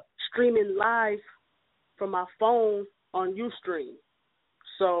what's up, streaming live from my phone on Ustream.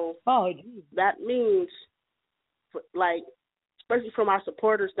 So that means, like, especially for my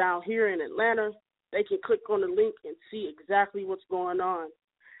supporters down here in Atlanta, they can click on the link and see exactly what's going on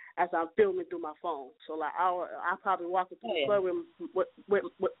as I'm filming through my phone. So like I'll probably walk into the club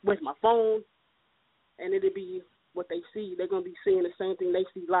with my phone, and it'll be what they see. They're gonna be seeing the same thing they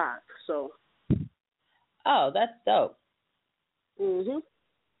see live. So. Oh, that's dope. Mhm.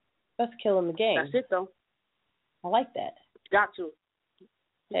 That's killing the game. That's it though. I like that. Got to.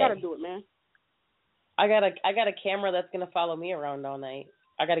 You gotta do it, man. I got a camera that's gonna follow me around all night.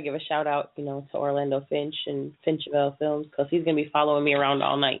 I gotta give a shout out, to Orlando Finch and Finchville Films, because he's gonna be following me around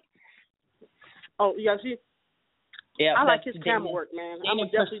all night. Oh, yeah, see. Yeah, I like his camera work, man. I'm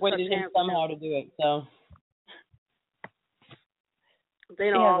definitely persuaded him somehow to do it. So they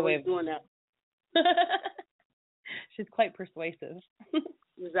don't always doing that. She's quite persuasive.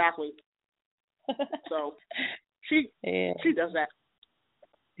 Exactly. So she does that.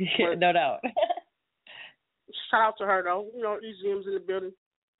 Yeah, no doubt. Shout out to her though. EGM's in the building.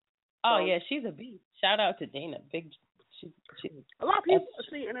 Oh yeah, she's a beast. Shout out to Dana. She's a lot of people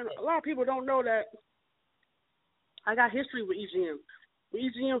see, and a lot of people don't know that I got history with EGM. When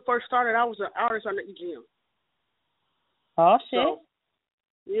EGM first started, I was an artist under EGM. Oh shit. So,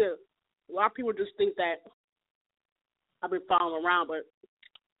 yeah, a lot of people just think that I've been following around, but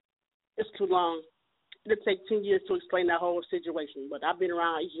it's too long. It'll take 10 years to explain that whole situation, but I've been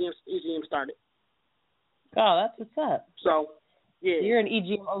around EGM started. Oh, that's what's up. So, yeah. You're an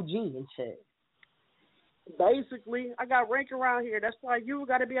EGM OG and shit. Basically, I got rank around here. That's why you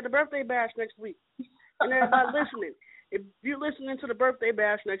got to be at the birthday bash next week. And everybody listening, if you're listening to the birthday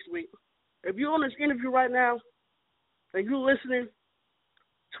bash next week, if you're on this interview right now, and you're listening,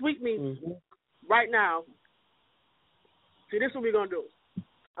 tweet me right now. See, this is what we're going to do.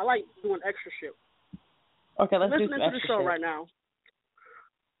 I like doing extra shit. Okay, let's do some extra to the show shit. right now.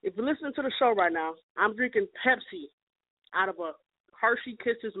 If you're listening to the show right now, I'm drinking Pepsi out of a Hershey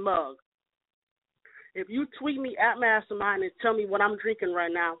Kisses mug. If you tweet me at Mastermind and tell me what I'm drinking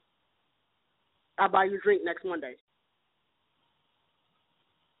right now, I'll buy you a drink next Monday.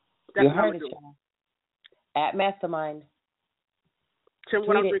 That's you heard it, y'all. At Mastermind. Tell me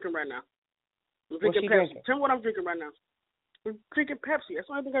what I'm drinking right now. I'm drinking Pepsi. Drinking? Tell me what I'm drinking right now. I'm drinking Pepsi. That's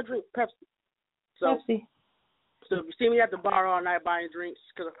the only thing I drink, Pepsi. So if you see me at the bar all night buying drinks,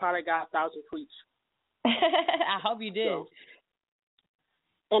 because I probably got 1,000 tweets. I hope you did. So,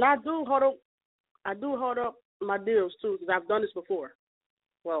 and I do hold up my deals too, because I've done this before.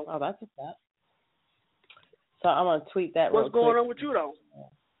 Well, oh, that's what's up. So I'm gonna tweet that. What's going on with you though?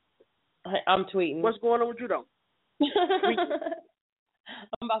 I'm tweeting. What's going on with you though?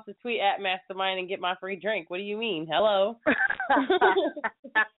 I'm about to tweet at Mastermind and get my free drink. What do you mean? Hello.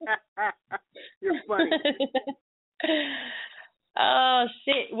 You're funny. Oh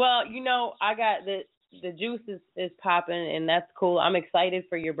shit. Well, I got the juice is popping, and that's cool. I'm excited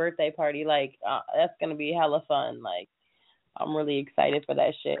for your birthday party. Like that's gonna be hella fun. Like I'm really excited for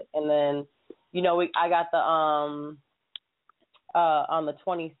that shit. And then I got the on the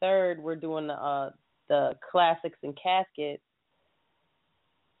 23rd we're doing the classics and caskets.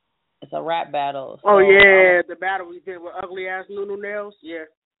 It's a rap battle. So, the battle we did with ugly ass Nunu Nails. Yeah.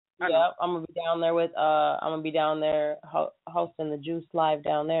 Yeah, I'm gonna be down there with hosting the Juice Live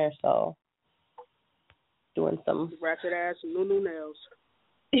down there. So doing some ratchet ass Nunu Nails.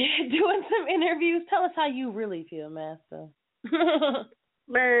 Doing some interviews. Tell us how you really feel, Master.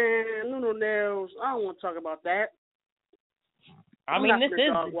 Man, Nunu Nails. I don't want to talk about that. I mean, this is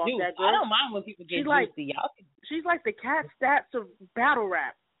the Juice. I don't mind when people get juicy. She's like the Cat Stats of battle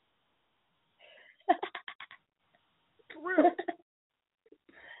rap. For real.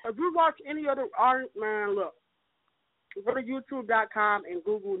 If you watch any other artist, man, look. Go to YouTube.com and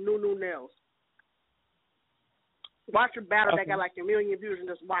Google Nunu Nails. Watch her battle that got like 1 million views and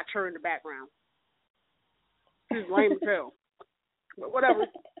just watch her in the background. She's lame as hell. But whatever.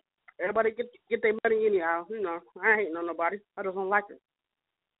 Everybody get their money anyhow. You know, I ain't hating on nobody. I just don't like it.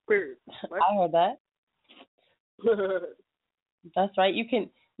 Period. But, I heard that. That's right. You can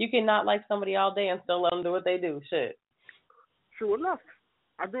not like somebody all day and still let them do what they do. Shit. True enough.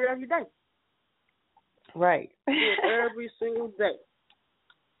 I do it every day. Right. I do it every single day.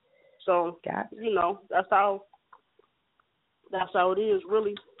 So, you know, that's how it is,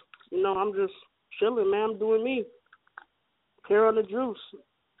 really. You know, I'm just chilling, man. I'm doing me. Here on the juice.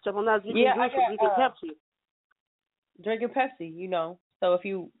 Except I'm not drinking juice, I'm drinking Pepsi. Drinking Pepsi, you know. So if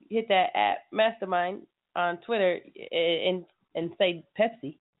you hit that at Mastermind on Twitter and say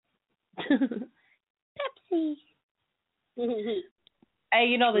Pepsi. Pepsi. Hey,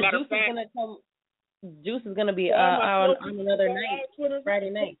 you know, the juice is gonna come. Juice is gonna be on another night, Friday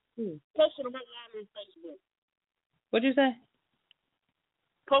night. Post on my wall on Facebook. What'd you say?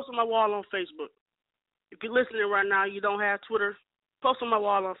 Post on my wall on Facebook. If you're listening right now, you don't have Twitter. Post on my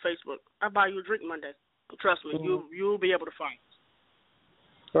wall on Facebook. I buy you a drink Monday. Trust me, you'll be able to find it.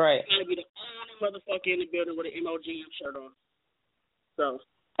 Right. I'm gonna be the only motherfucker in the building with an MOGM shirt on. So,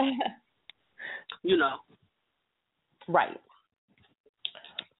 you know. Right.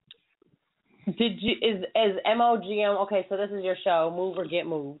 Is MOGM okay? So this is your show, Move or Get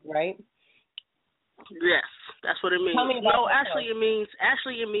Moved, right? Yes, that's what it means. Tell me about no, actually it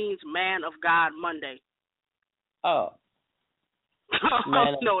means Man of God Monday. Oh.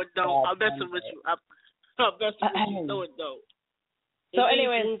 No, it don't. I'm messing with you. I'm messing with you. No, it don't. So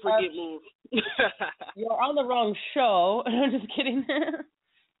anyways, Move or Get Moved. You're on the wrong show. I'm just kidding.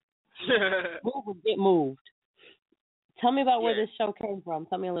 Move or Get Moved. Tell me about where this show came from.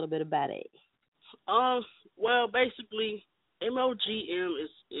 Tell me a little bit about it. Well, basically, MOGM is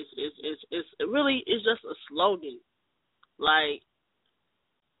it really is just a slogan. Like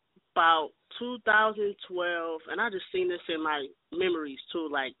about 2012, and I just seen this in my memories too.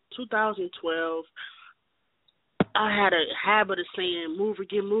 Like 2012, I had a habit of saying "move or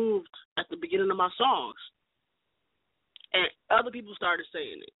get moved" at the beginning of my songs, and other people started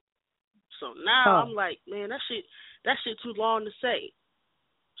saying it. So now I'm like, man, that shit too long to say.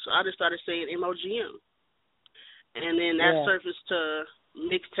 So I just started saying MOGM. And then that surfaced to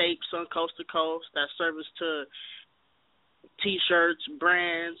mixtapes on Coast to Coast. That surfaced to T-shirts,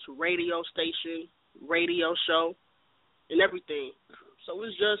 brands, radio station, radio show, and everything. So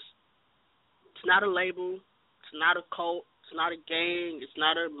it's not a label. It's not a cult. It's not a gang. It's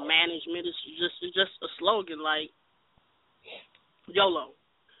not a management. It's just a slogan like YOLO.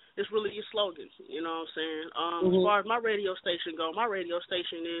 It's really a slogan, you know what I'm saying? As far as my radio station go, my radio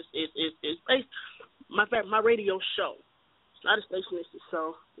station is based. My radio show. It's not a station. It's a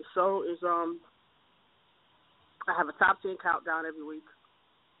show. The show is I have a top 10 countdown every week.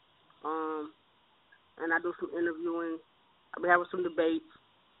 And I do some interviewing. I'll be having some debates.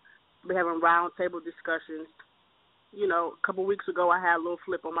 I'll be having round table discussions. You know, a couple weeks ago I had a little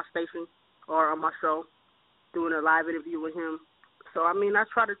flip on my station or on my show, doing a live interview with him. So, I mean, I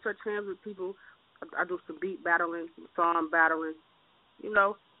try to touch hands with people. I do some beat battling, some song battling, you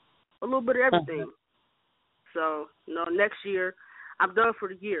know, a little bit of everything. So, you know, next year, I'm done for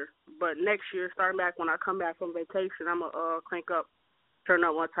the year. But next year, starting back when I come back from vacation, I'm going to crank up, turn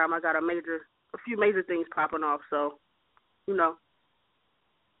up one time. I got a few major things popping off. So, you know,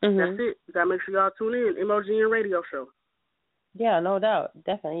 that's it. You got to make sure y'all tune in. MOGN Radio Show. Yeah, no doubt.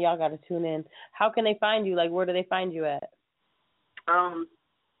 Definitely. Y'all got to tune in. How can they find you? Like, where do they find you at?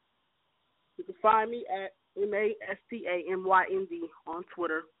 You can find me at MASTAMYND on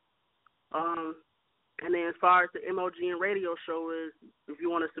Twitter. And then as far as the MOGN Radio Show is, if you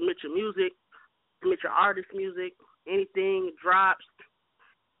want to submit your music, submit your artist music, anything drops,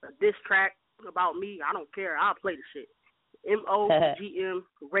 a diss track about me, I don't care. I'll play the shit.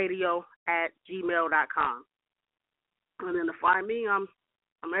 MOGMradio@gmail.com. And then to find me, I'm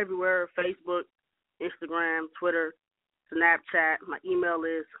everywhere: Facebook, Instagram, Twitter, Snapchat. My email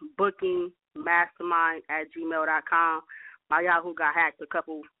is bookingmastermind@gmail.com. My Yahoo got hacked a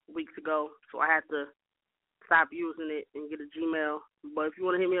couple weeks ago, so I had to stop using it and get a Gmail. But if you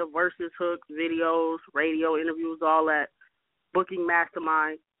want to hit me up, verses, hooks, videos, radio interviews, all that,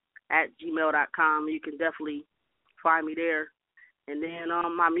 bookingmastermind@gmail.com. You can definitely find me there. And then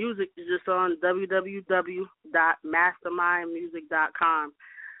my music is just on www.mastermindmusic.com.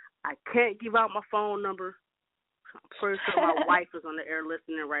 I can't give out my phone number. I'm pretty sure my wife is on the air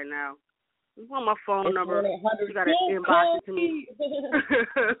listening right now. You want my phone number? You got to inbox it to me.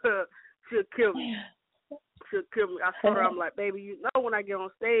 She'll kill me. She'll kill me. I told her, I'm like, baby, you know when I get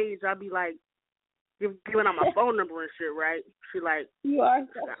on stage, I'll be like, giving out my phone number and shit, right? She like, you are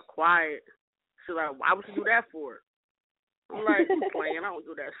got quiet. She's like, why would you do that for? I'm like, you playing? I don't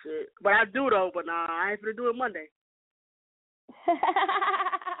do that shit. But I do though. But nah, I ain't gonna do it Monday.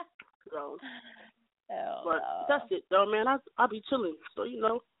 So, but that's it though, man. I'll be chilling. So you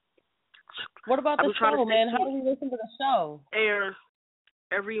know. What about the show, man? How do we listen to the show? Air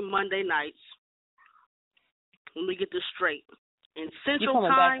every Monday nights. Let me get this straight. In Central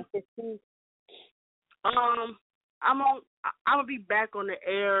Time. I'm gonna be back on the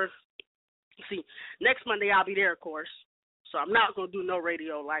air. See, next Monday I'll be there, of course. So I'm not gonna do no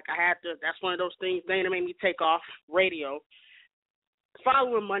radio. Like I had to. That's one of those things. They made me take off radio.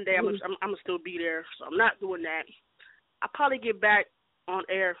 Following Monday, I'm gonna still be there. So I'm not doing that. I'll probably get back on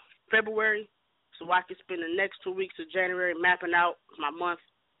air February, so I can spend the next 2 weeks of January mapping out my month.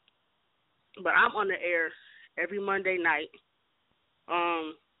 But I'm on the air every Monday night,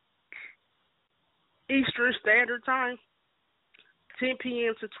 Eastern Standard Time, 10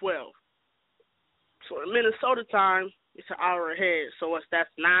 p.m. to 12. So in Minnesota time, it's an hour ahead. So that's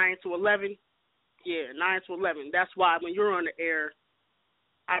 9 to 11. Yeah, 9 to 11. That's why when you're on the air,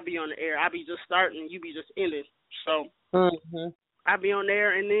 I be on the air. I be just starting, you be just ending. So I be on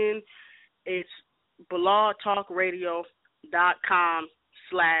there, and then it's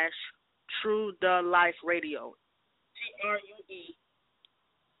blogtalkradio.com/TrueDaLifeRadio.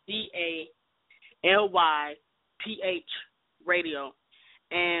 TrueDaLyph Radio.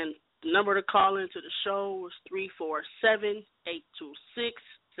 And the number to call into the show is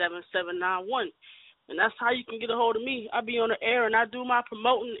 347-826-7791. And that's how you can get a hold of me. I be on the air, and I do my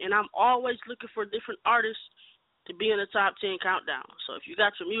promoting, and I'm always looking for different artists to be in the top 10 countdown. So if you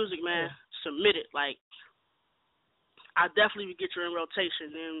got your music, man, submit it. Like, I definitely would get you in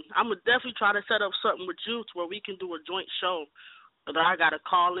rotation. And I'm going to definitely try to set up something with you to where we can do a joint show. Whether I got to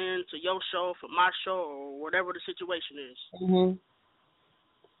call in to your show for my show or whatever the situation is.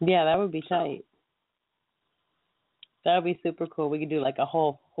 Yeah, that would be tight. That would be super cool. We could do like a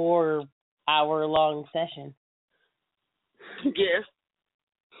whole 4-hour-long session. Yeah.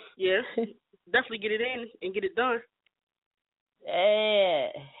 Definitely get it in and get it done.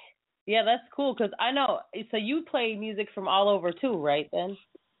 Yeah, that's cool because I know. So you play music from all over too, right? Then.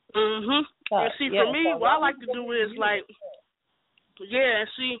 And see, for me, what I like to do is like,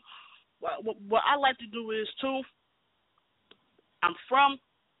 see, what I like to do is too. I'm from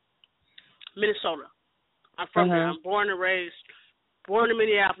Minnesota. I'm from there. I'm born and raised, born in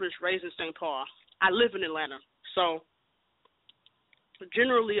Minneapolis, raised in St. Paul. I live in Atlanta, so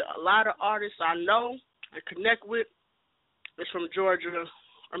generally, a lot of artists I know and connect with is from Georgia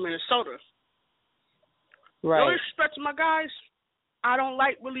or Minnesota. Right. No disrespect to my guys, I don't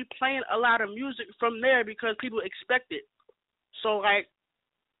like really playing a lot of music from there because people expect it. So, like,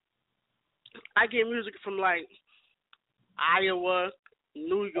 I get music from, like, Iowa,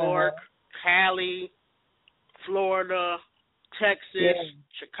 New York, Cali, Florida, Texas,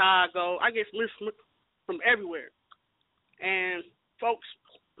 Chicago. I get music from everywhere. And folks,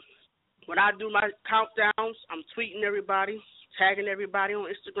 when I do my countdowns, I'm tweeting everybody, tagging everybody on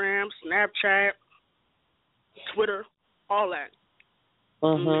Instagram, Snapchat, Twitter, all that.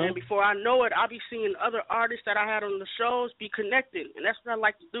 And before I know it, I'll be seeing other artists that I had on the shows be connected, and that's what I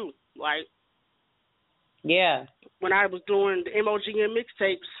like to do. Like, when I was doing the MOGM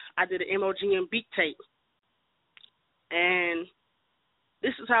mixtapes, I did an MOGM beat tape. And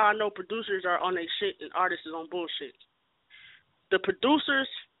this is how I know producers are on their shit and artists is on bullshit. The producers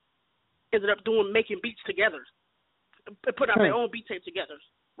ended up making beats together, put out their own beat tape together,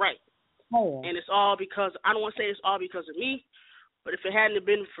 right? And it's all because, I don't want to say it's all because of me, but if it hadn't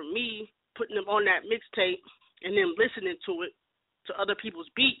been for me putting them on that mixtape and them listening to it, to other people's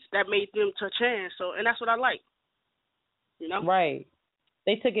beats, that made them touch hands. So, and that's what I like, you know? Right.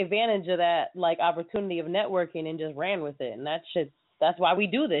 They took advantage of that, like, opportunity of networking and just ran with it, and that's why we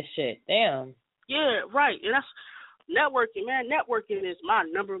do this shit. Damn. Yeah, right. And that's networking, man. Networking is my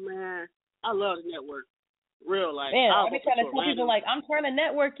number, man. I love to network. Real, like. Man, I be trying to tell people, like, I'm trying to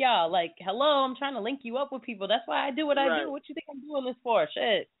network y'all. Like, hello, I'm trying to link you up with people. That's why I do what I do. What you think I'm doing this for?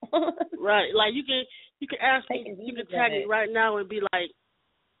 Shit. Right. Like, you can ask me, you can tag me right now and be like,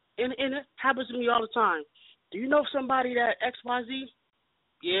 and it happens to me all the time. Do you know somebody that XYZ?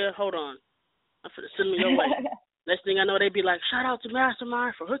 Yeah, hold on. I'm finna send me your way. Next thing I know, they be like, shout out to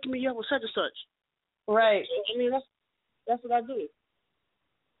Mastermind for hooking me up with such and such. Right. So, I mean, that's what I do.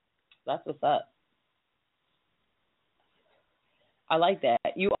 That's what's up. I like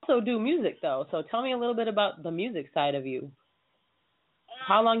that. You also do music, though. So tell me a little bit about the music side of you.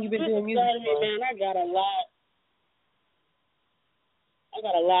 How long you been doing music? Side of me, man, I got a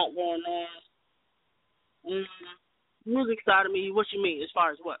lot going on. Music side of me, what you mean? As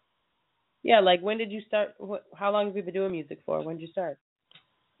far as what? Yeah, like when did you start? How long have you been doing music for? When did you start?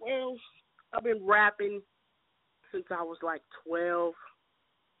 Well, I've been rapping since I was like 12.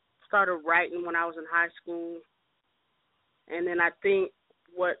 Started writing when I was in high school. And then I think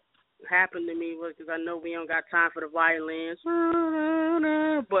what happened to me was, because I know we don't got time for the violins,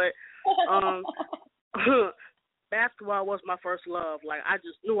 but basketball was my first love. Like, I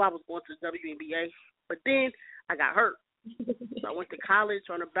just knew I was going to the WNBA, but then I got hurt. So I went to college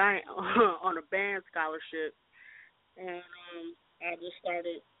on a band scholarship, and I just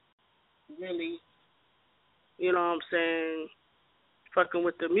started really, you know what I'm saying, fucking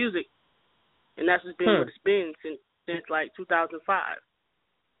with the music, and that's just been what it's been since like 2005.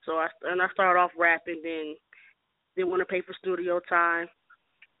 So I started off rapping, then didn't want to pay for studio time,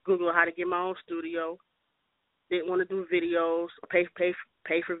 Google how to get my own studio, didn't want to do videos, pay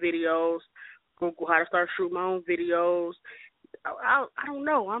for videos, Google how to start shooting my own videos. I don't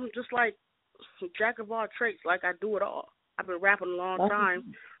know. I'm just like jack of all trades. Like, I do it all. I've been rapping a long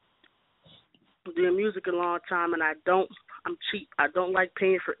time, doing music a long time, and I'm cheap. I don't like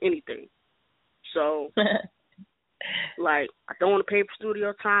paying for anything. So, like, I don't want to pay for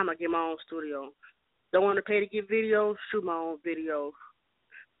studio time, I get my own studio. Don't want to pay to get videos, shoot my own videos.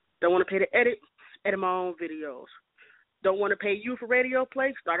 Don't want to pay to edit my own videos. Don't want to pay you for radio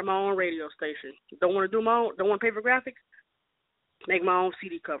play, start my own radio station. Don't want to pay for graphics, make my own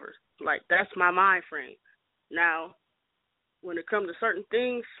CD covers. Like, that's my mind frame. Now, when it comes to certain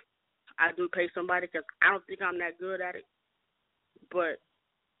things, I do pay somebody because I don't think I'm that good at it. But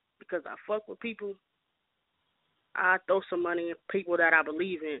because I fuck with people, I throw some money at people that I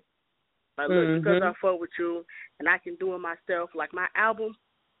believe in. Like, look, because I fuck with you and I can do it myself. Like, my album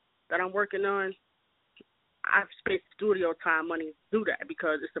that I'm working on, I've spent studio time money to do that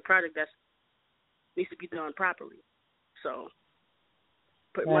because it's a project that needs to be done properly. So,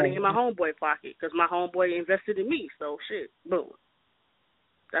 put money in my homeboy pocket because my homeboy invested in me. So, shit, boom.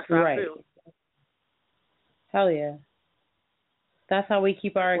 That's how I feel. Hell yeah. That's how we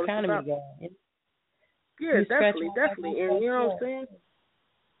keep our economy going. Yeah, definitely. And you know what I'm saying?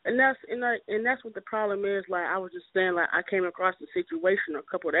 And that's what the problem is. Like, I was just saying, like, I came across a situation a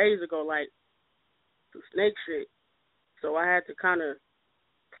couple of days ago, like, some snake shit. So I had to kind of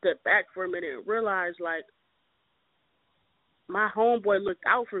step back for a minute and realize, like, my homeboy looked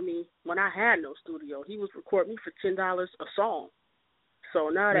out for me when I had no studio. He was recording me for $10 a song. So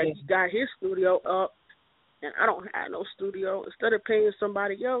now that he got his studio up and I don't have no studio, instead of paying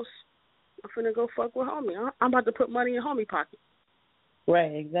somebody else, I'm finna go fuck with homie. I'm about to put money in homie pocket.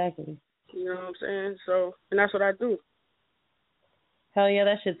 Right, exactly. You know what I'm saying? So, and that's what I do. Hell yeah,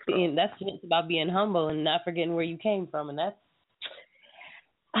 that's about being humble and not forgetting where you came from, and that's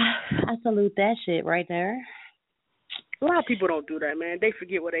I salute that shit right there. A lot of people don't do that, man. They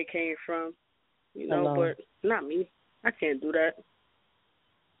forget where they came from, you know, but not me. I can't do that.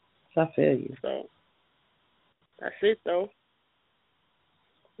 I feel you. So that's it, though.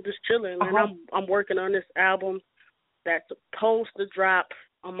 I'm just chilling, man. I'm working on this album that's supposed to drop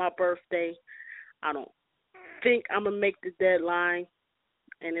on my birthday. I don't think I'm gonna make the deadline,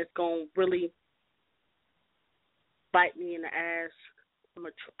 and it's gonna really bite me in the ass.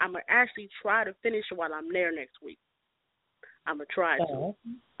 I'm gonna actually try to finish it while I'm there next week. I'm gonna try to.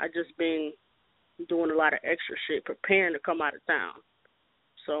 I just been doing a lot of extra shit, preparing to come out of town.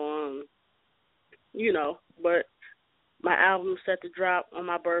 So, you know, but my album's set to drop on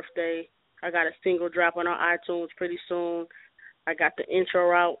my birthday. I got a single dropping on iTunes pretty soon. I got the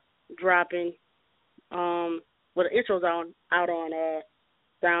intro out dropping. Well, the intro's out on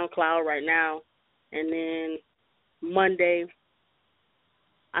SoundCloud right now. And then Monday,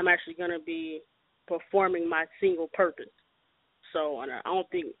 I'm actually going to be performing my single Purpose. So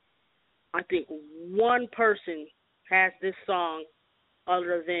I think one person has this song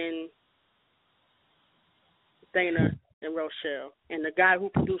other than Dana and Rochelle and the guy who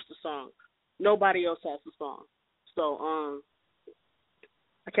produced the song. Nobody else has the song. So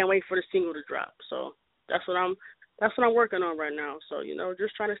I can't wait for the single to drop. So that's what I'm working on right now. So, you know,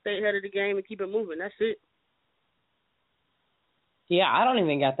 just trying to stay ahead of the game and keep it moving. That's it. Yeah, I don't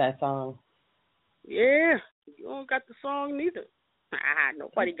even got that song. Yeah, you don't got the song neither.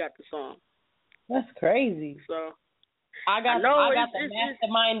 Nobody got the song. That's crazy. So I got the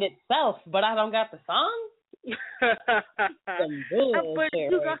mastermind itself, but I don't got the song. But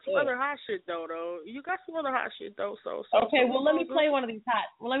you got some other hot shit though. So okay, well let me play one of these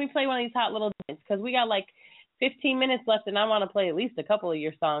hot little bits because we got like 15 minutes left, and I want to play at least a couple of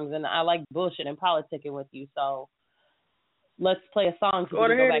your songs, and I like bullshit and politicking with you. So let's play a song. Go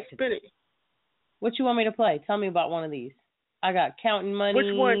ahead and spin it. What you want me to play? Tell me about one of these. I got Counting Money.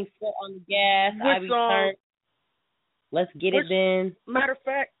 Which one? Foot on the Gas. I Which Be Turned. Let's Get It Then. Matter of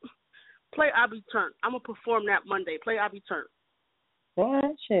fact, play I Be Turned. I'm going to perform that Monday. Play I Be Turned.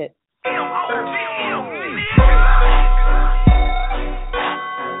 What? Shit.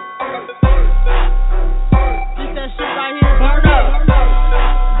 That shit right here. Burn up.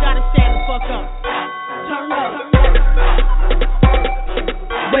 You gotta stand the fuck up. Turn up.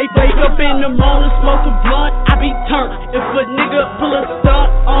 Wake up in the morning, smoke a blunt, I be turned. If a nigga pull a stunt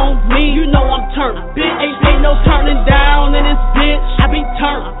on me, you know I'm turned. Bitch, ain't no turning down in this bitch, I be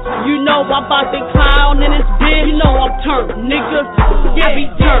turned. You know I'm about to clown in this bitch, you know I'm turned. Nigga, I be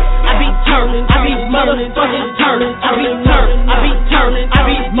turned, I be turning, I be motherfucking turning, I be turned, I be turning, I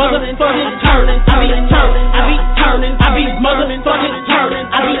be motherfucking turning, I be turning, I be turning, I be motherfucking turning,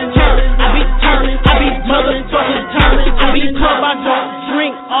 I be turning, I be turning, I be motherfucking turning, I be club, I don't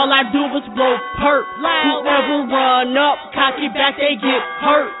drink, all I do is blow perk. Whoever run up, cock it back, they get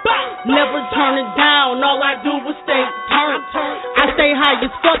hurt. Never turn it down, all I do is stay turned. I stay high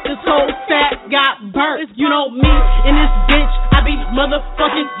as fuck, this whole sack got burnt. You know me in this bitch, I be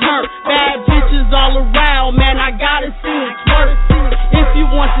motherfucking turned. Bad bitches all around, man, I gotta see it twerk. If you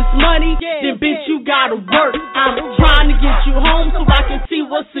want this money, then bitch, you gotta work. I'm trying to get you home so I can see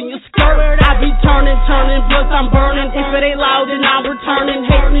what's in your skirt. I be turning, blunts I'm burning. If it ain't loud, then I'm returning.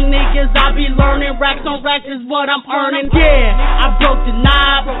 Hating niggas, I be learning. Racks on racks is what I'm earning. Yeah, I broke the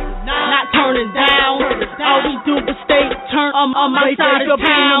knob, not turning down. All we do is stay turned. I'm on my side of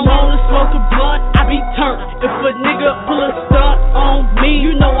town. Smoke a blunt, I be turned. If a nigga pull a stunt on me,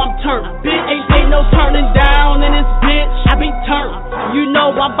 you know I'm turned. Bitch, ain't no turning down in this bitch, I be turned. You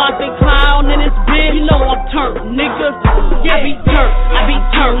know I'm about to clown in this bitch, you know I'm turned. Nigga, I be turned, I be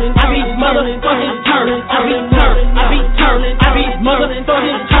turning, I be motherfucking turning, I be turned, I be turning, I be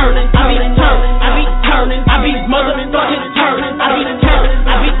motherfucking turning, I be turned, I be turning, I be motherfucking turning, I be turned,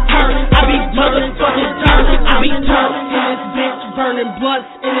 I be turning, I be motherfucking turning, I be turned in this bitch, burning blunts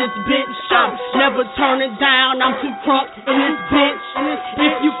in this bitch, I'm never turning down, I'm too crunk in this bitch.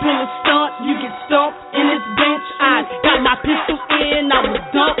 If you pull a stunt, you get stumped in this bitch. I got my pistol in, I was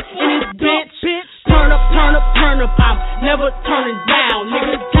dumped in this bitch. Turn up, I'm never turning down.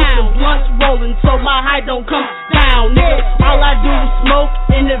 Niggas keep the blunts rolling so my high don't come down. Nigga, all I do is smoke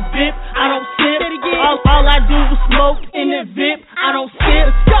in the VIP, I don't sip. All I do is smoke in the VIP, I don't sip.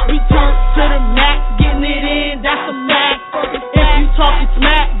 We turn to the Mac, getting it in, that's a fact. If you talking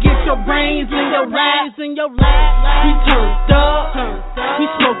smack, get your brains in your raps in your lap. We turned up, we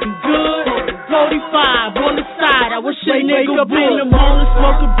smoking good. 45 on the side, I wish a nigga would. In the morning,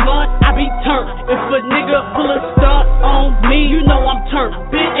 smoke a blunt, I be turned. If a nigga pull a stunt on me, you know I'm turned.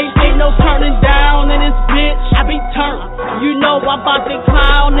 Bitch, ain't no turning down in this bitch, I be turned. You know I'm about to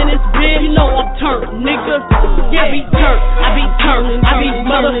clown in this bitch, you know I'm turned. Nigga, I be turned, I be turning, I be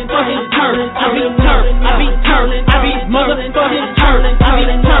motherfucking turning, I be turned, I be turning, I be motherfucking turning, I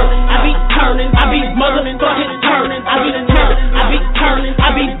be turned, I be turning, I be motherfucking turning, I be turned, I be turning,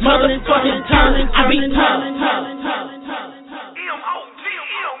 I be motherfucking turning, I be turning.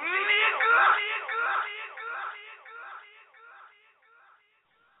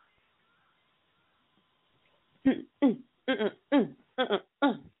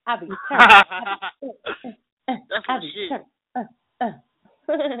 I be turned. That's my shit.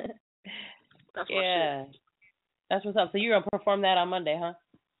 That's my yeah. shit. That's what's up. So you're gonna perform that on Monday, huh?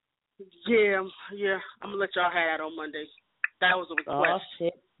 Yeah. I'm gonna let y'all have that on Monday. That was a request. Oh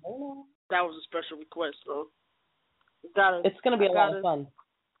shit. That was a special request, so it's gonna be a lot of fun.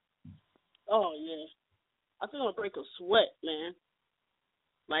 Oh yeah. I think I'm gonna break a sweat, man.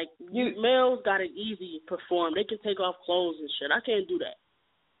 Like males got it easy to perform. They can take off clothes and shit. I can't do that.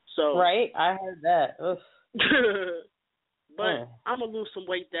 So right, I heard that. But I'm gonna lose some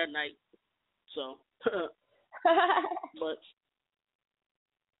weight that night. So but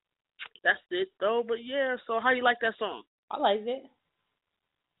that's it though. But yeah, so how you like that song? I like it.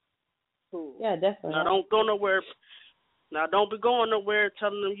 Cool. Yeah, definitely. Now don't go nowhere. Now don't be going nowhere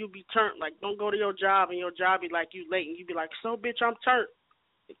telling them you be turned. Like don't go to your job and your job be like you late and you be like, so bitch, I'm turned.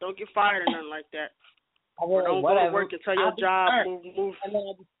 Don't get fired or nothing like that. Or don't go to work and tell your job move. And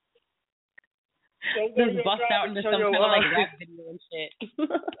then just bust out into some kind of like rap video and shit.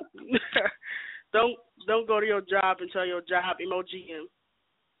 Don't go to your job and tell your job emoji him.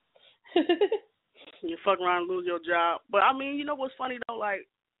 You fuck around and lose your job. But I mean, you know what's funny though? Like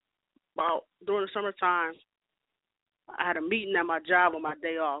about during the summertime, I had a meeting at my job on my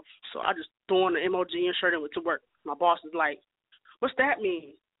day off, so I just threw on the emoji and shirt and went to work. My boss is like, "What's that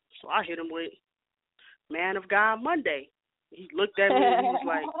mean?" So I hit him with "Man of God Monday." He looked at me and he was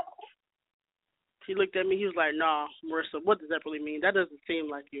like, He looked at me. He was like, "Nah, Marissa, what does that really mean? That doesn't seem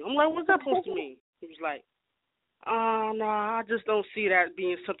like you." I'm like, "What's that supposed to mean?" He was like, "No, I just don't see that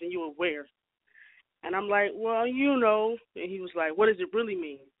being something you would wear." And I'm like, "Well, you know." And he was like, "What does it really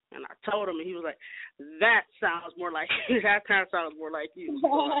mean?" And I told him, and he was like, "That sounds more like that kind of sounds more like you." So,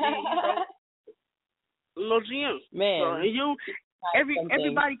 MOGM. Man. So, and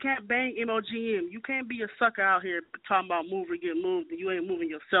everybody can't bang MOGM. You can't be a sucker out here talking about move or get moved, and you ain't moving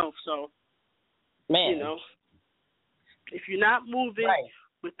yourself. So, man, you know, if you're not moving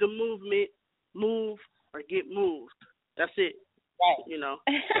with the movement, move or get moved. That's it. Right. You know,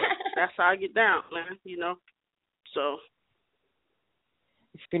 that's how I get down, man. You know, so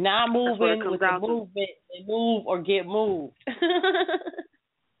if you're not moving with the movement, then move or get moved.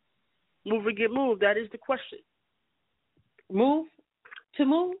 Move or get moved. That is the question. Move to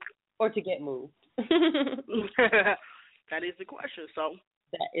move or to get moved. That is the question. So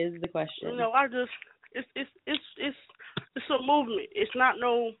that is the question. You know, it's a movement. It's not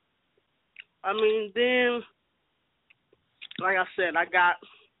no. I mean, then, like I said, I got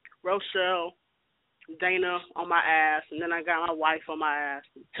Rochelle, Dana on my ass, and then I got my wife on my ass,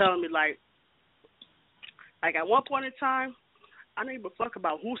 telling me like at one point in time, I don't even fuck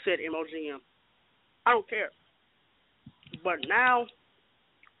about who said MOGM. I don't care. But now,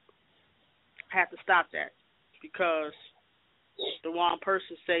 I have to stop that because the wrong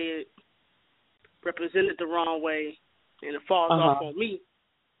person say it, represented the wrong way, and it falls off on me.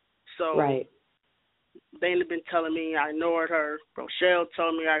 So, Dana been telling me I ignored her. Rochelle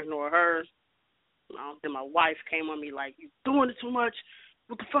told me I ignored her. Then my wife came on me like, "You doing it too much.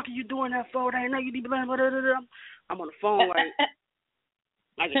 What the fuck are you doing that for? I know you need to be blah, blah, blah, blah." I'm on the phone like,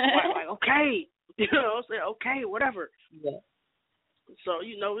 I just quiet, like, okay, you know, say okay, whatever. Yeah. So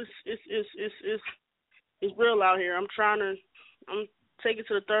you know, it's real out here. I'm taking it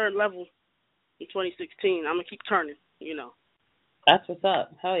to the third level in 2016. I'm gonna keep turning, you know. That's what's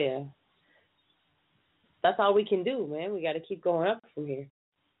up. Hell yeah. That's all we can do, man. We got to keep going up from here.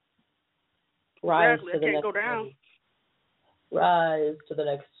 Rise exactly. to the I can't next go down. level. Rise to the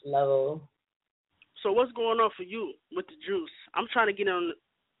next level. So what's going on for you with the juice? I'm trying to get on the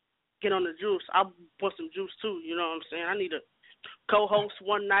juice. I want some juice too. You know what I'm saying? I need a co-host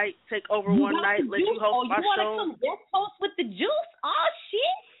one night, take over one night, let you host my show. You want to come guest host with the juice? Oh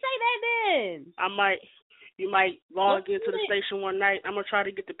shit! Say that then. You might log into the station one night. I'm gonna try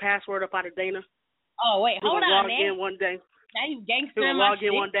to get the password up out of Dana. Oh wait, hold on, man. Log in one day. Now you gangstering my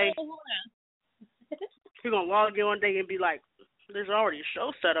shit. One day. You're gonna log in one day and be like, "There's already a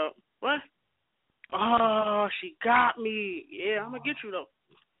show set up." What? Oh, she got me. Yeah, I'm gonna get you though.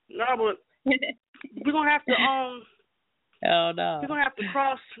 No, but we're gonna have to Hell no. We're gonna have to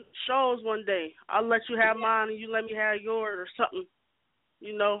cross shows one day. I'll let you have mine and you let me have yours or something.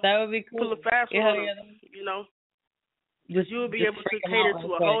 You know. That would be cool. Pull a fast one. You know. You'll be able to cater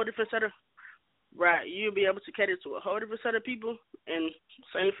to a whole different set of. Right, you'll be able to cater to a whole different set of people, and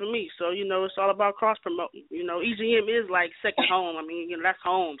same for me. So, you know, it's all about cross-promoting. You know, EGM is like second home. I mean, you know, that's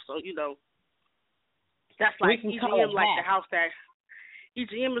home. So, you know, that's like EGM, like the house that,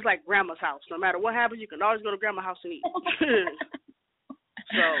 EGM is like grandma's house. No matter what happens, you can always go to grandma's house and eat.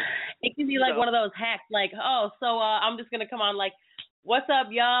 So it can be like one of those hacks, like, I'm just going to come on like, what's up,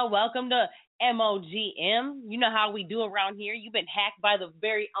 y'all? Welcome to MOGM. You know how we do around here. You've been hacked by the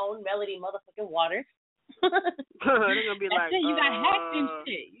very own Melody motherfucking Waters. They're gonna be like, you got hacked and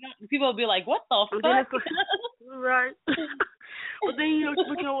shit. You know, people will be like, what the fuck? Right. But then you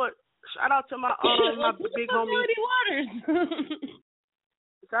know what? Shout out to my big homie. Melody Waters.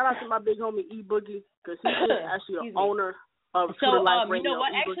 Shout out to my big homie E Boogie because he's actually the owner of Twitter Life Radio. You know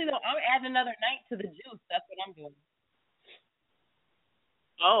what? Actually, though, I'm adding another night to the juice. That's what I'm doing.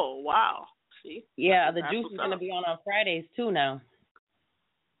 Oh wow. See? Yeah, the juice is going to be on Fridays, too, now.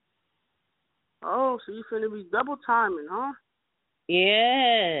 Oh, so you're going to be double timing, huh?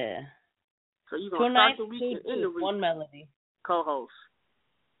 Yeah. So you're going to start the week and end the week. One Melody. Co-host.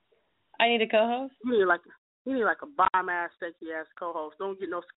 I need a co-host? You need like a bomb-ass, sexy-ass co-host. Don't get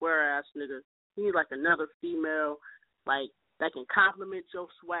no square-ass nigga. You need like another female, like, that can compliment your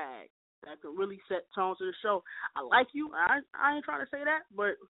swag, that can really set tone to the show. I like you. I ain't trying to say that,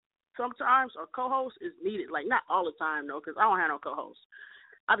 but sometimes a co-host is needed. Like, not all the time, though, because I don't have no co-host.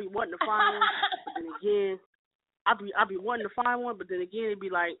 I be wanting to find one, but then again, I be wanting to find one, but then again, it'd be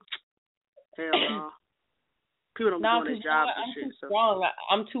like, hell no. People don't be doing their jobs and shit. I'm too strong.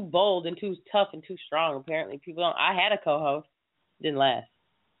 I'm too bold and too tough and too strong, apparently. People don't. I had a co-host. Didn't last.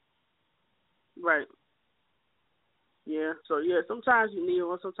 Right. Yeah, so yeah, sometimes you need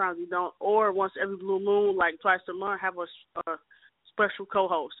one, sometimes you don't. Or once every blue moon, like twice a month, have a special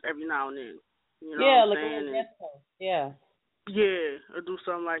co-host every now and then. You know yeah, what like I'm saying? a guest host. Yeah. Yeah, or do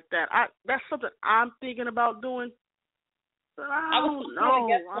something like that. That's something I'm thinking about doing. But I don't know.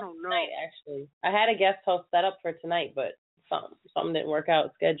 Tonight, actually. I had a guest host set up for tonight, but something didn't work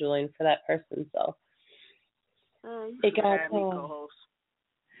out scheduling for that person, so it got co-host.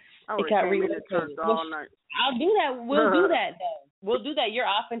 It got relocated. All night. I'll do that. We'll do that though. We'll do that. You're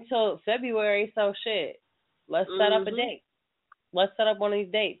off until February, so shit. Let's set up a date. Let's set up one of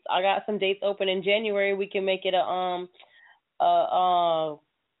these dates. I got some dates open in January. We can make it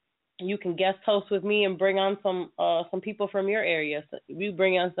you can guest host with me and bring on some people from your area. So you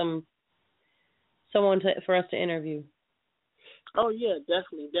bring on someone for us to interview. Oh yeah,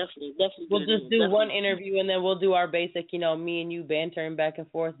 definitely. We'll just do one interview and then we'll do our basic, me and you bantering back and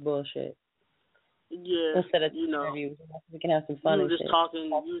forth bullshit. Yeah. Instead of interviews, we can have some fun. You just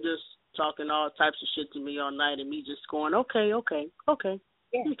talking all types of shit to me all night, and me just going, okay. Yeah. Okay.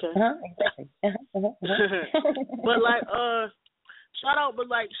 Exactly. But shout out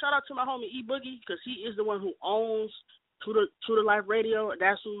to my homie E Boogie, because he is the one who owns True to Life Radio.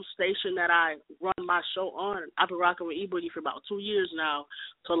 That's whose station that I run my show on. I've been rocking with E Boogie for about 2 years now.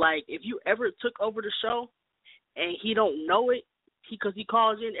 So if you ever took over the show and he don't know it, because he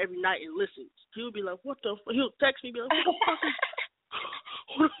calls in every night and listens, he'll be like, "What the?" He'll text me, be like,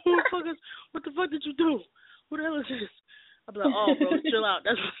 "What the fuck did you do? What the hell is this?" I'll be like, "Oh, bro, chill out."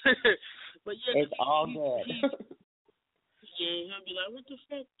 That's but yeah, it's all good. He'll be like, "What the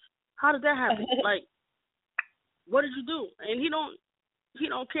fuck? How did that happen? What did you do?" And he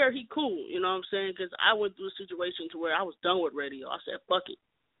don't care. He cool, you know what I'm saying? Because I went through a situation to where I was done with radio. I said, "Fuck it,"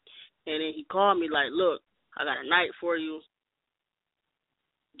 and then he called me like, "Look, I got a night for you."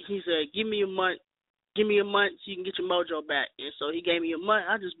 He said, give me a month so you can get your mojo back. And so he gave me a month.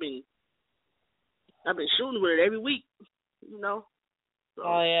 I've been shooting with it every week, So,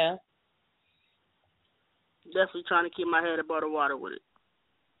 oh, yeah. Definitely trying to keep my head above the water with it.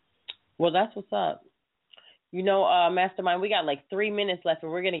 Well, that's what's up. Mastermind, we got 3 minutes left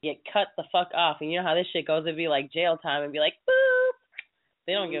and we're going to get cut the fuck off. And you know how this shit goes. It'd be like jail time and be like, boop.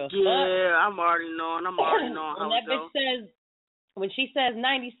 They don't give a fuck. Yeah, I'm already knowing how it goes. When she says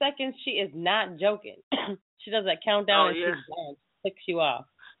 90 seconds, she is not joking. She does that countdown and she clicks you off.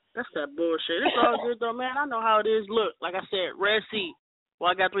 That's that bullshit. It's all good though, man. I know how it is. Look, like I said, Red Sea.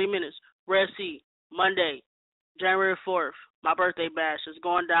 Well, I got 3 minutes. Red Sea, Monday, January 4th. My birthday bash is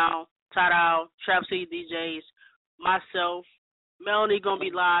going down. Tadao, Trap City DJs, myself, Melanie gonna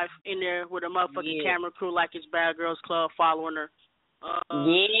be live in there with a motherfucking camera crew like it's Bad Girls Club following her.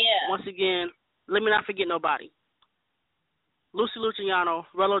 Once again, let me not forget nobody. Lucy Luciano,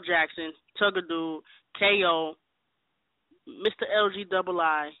 Rello Jackson, Tugger Dude, K.O., Mr. LG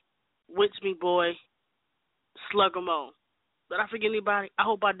Wits Me Boy, Slugger Mo. Did I forget anybody? I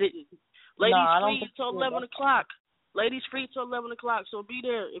hope I didn't. Ladies free till 11 o'clock. Ladies free till 11 o'clock, so be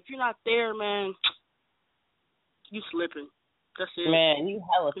there. If you're not there, man, you slipping. That's it. Man, you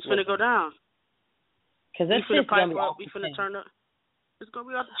hella slipping. It's finna go down. Because this shit's pipe gonna be up. We finna turn up. It's gonna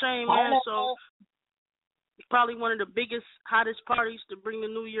be off the chain, man. So it's probably one of the biggest, hottest parties to bring the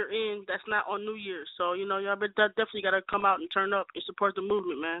new year in. That's not on New Year's. So y'all definitely gotta come out and turn up and support the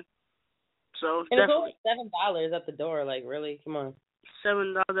movement, man. So and definitely. It's only $7 at the door. Really, come on.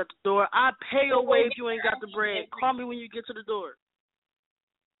 $7 at the door. I pay your way if you ain't got the bread. Call me when you get to the door.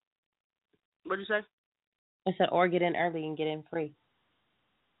 What'd you say? I said, or get in early and get in free.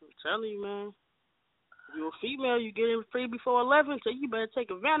 I'm telling you, man. If you're a female, you get in free before 11, so you better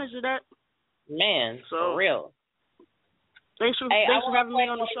take advantage of that. Man, for real. Thanks for having me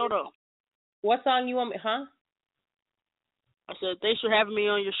on the show, though. What song you want me, huh? I said, thanks for having me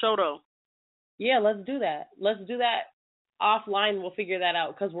on your show, though. Yeah, let's do that. Let's do that offline. We'll figure that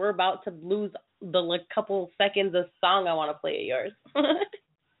out because we're about to lose the couple seconds of song I want to play of yours.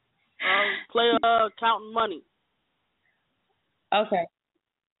 Play Counting Money. Okay.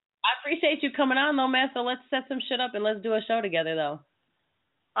 I appreciate you coming on, though, man. So let's set some shit up and let's do a show together, though.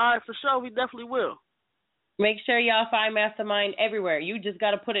 All right, for sure. We definitely will. Make sure y'all find Mastermind everywhere. You just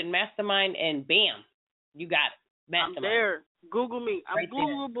got to put it in Mastermind and bam, you got it. Mastermind. I'm there. Google me. I'm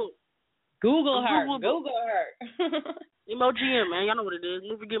Googleable. Google her. MOGM, man. Y'all know what it is.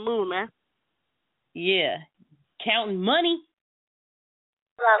 Move or get moving, man. Yeah. Counting money.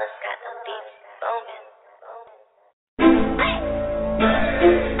 Lawless got them beats booming.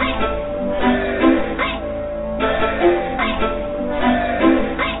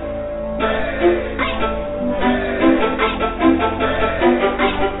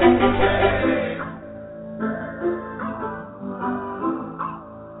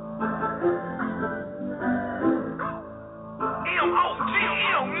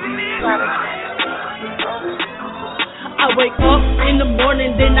 I wake up in the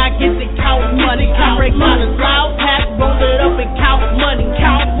morning, then I get to count money. I break dollars loud, pack, roll it up and count money.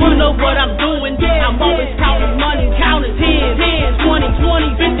 You know what I'm doing? I'm always counting money. Counting 10, 20, 50,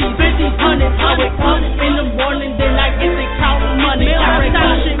 100. I wake up in the morning, then I get to count money. I break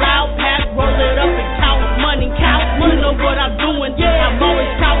dollars loud, pack, roll it up and count money. You know what I'm doing? I'm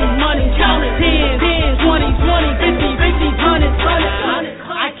always counting money. Counting 10, 20, 50, 100.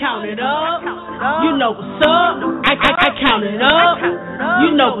 I count it up. You know what's up. I count it up.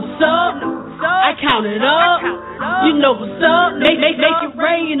 You know what's up. I count it up. You know what's up. Make it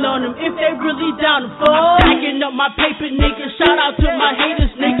rain on them if they really down to fuck. Stacking up my paper, nigga. Shout out to my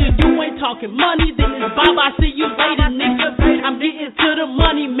haters, nigga. You ain't talking money, then it's Bob. I see you later, nigga. I'm getting to the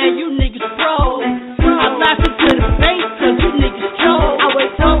money, man. You niggas pro. I'm laughing to the face, cause you niggas troll. I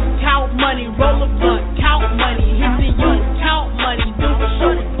wake up, count money, roll a blunt, count money, hit the young, count money, do a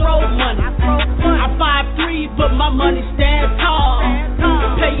show and throw money. I 5'3", but my money stands tall.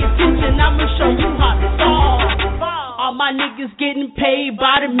 Pay attention, I'ma show you how to fall. All my niggas getting paid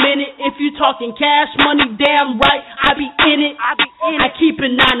by the minute. If you talking cash money, damn right, I be in it. I keep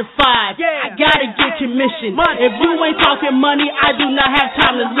it 9 to 5. I gotta get commission. If you ain't talking money, I do not have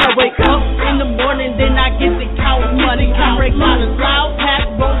time to live. Wake up in the morning, then I get to count money. I break dollars loud, pack,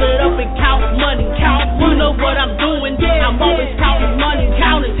 roll it up and count money. You know what I'm doing? I'm always counting money.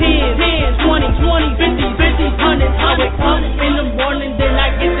 Counting 10, 20, 50, 100. I wake up in the morning, then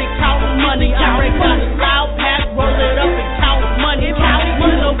I get to count money. I break dollars loud, pack, roll it up and count money.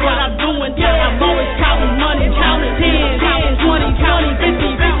 You know what I'm doing? I'm always counting money. Counting 10, 20,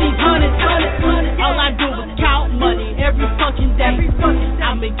 50, 100. All I do is count money every fucking day.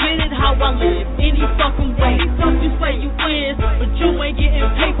 I'ma get it how I live, any fucking way. You say you is, but you ain't getting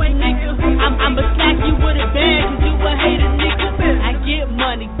paper, nigga. I'ma smack you with a bag, cause you a hater, nigga. I get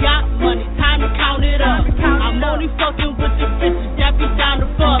money,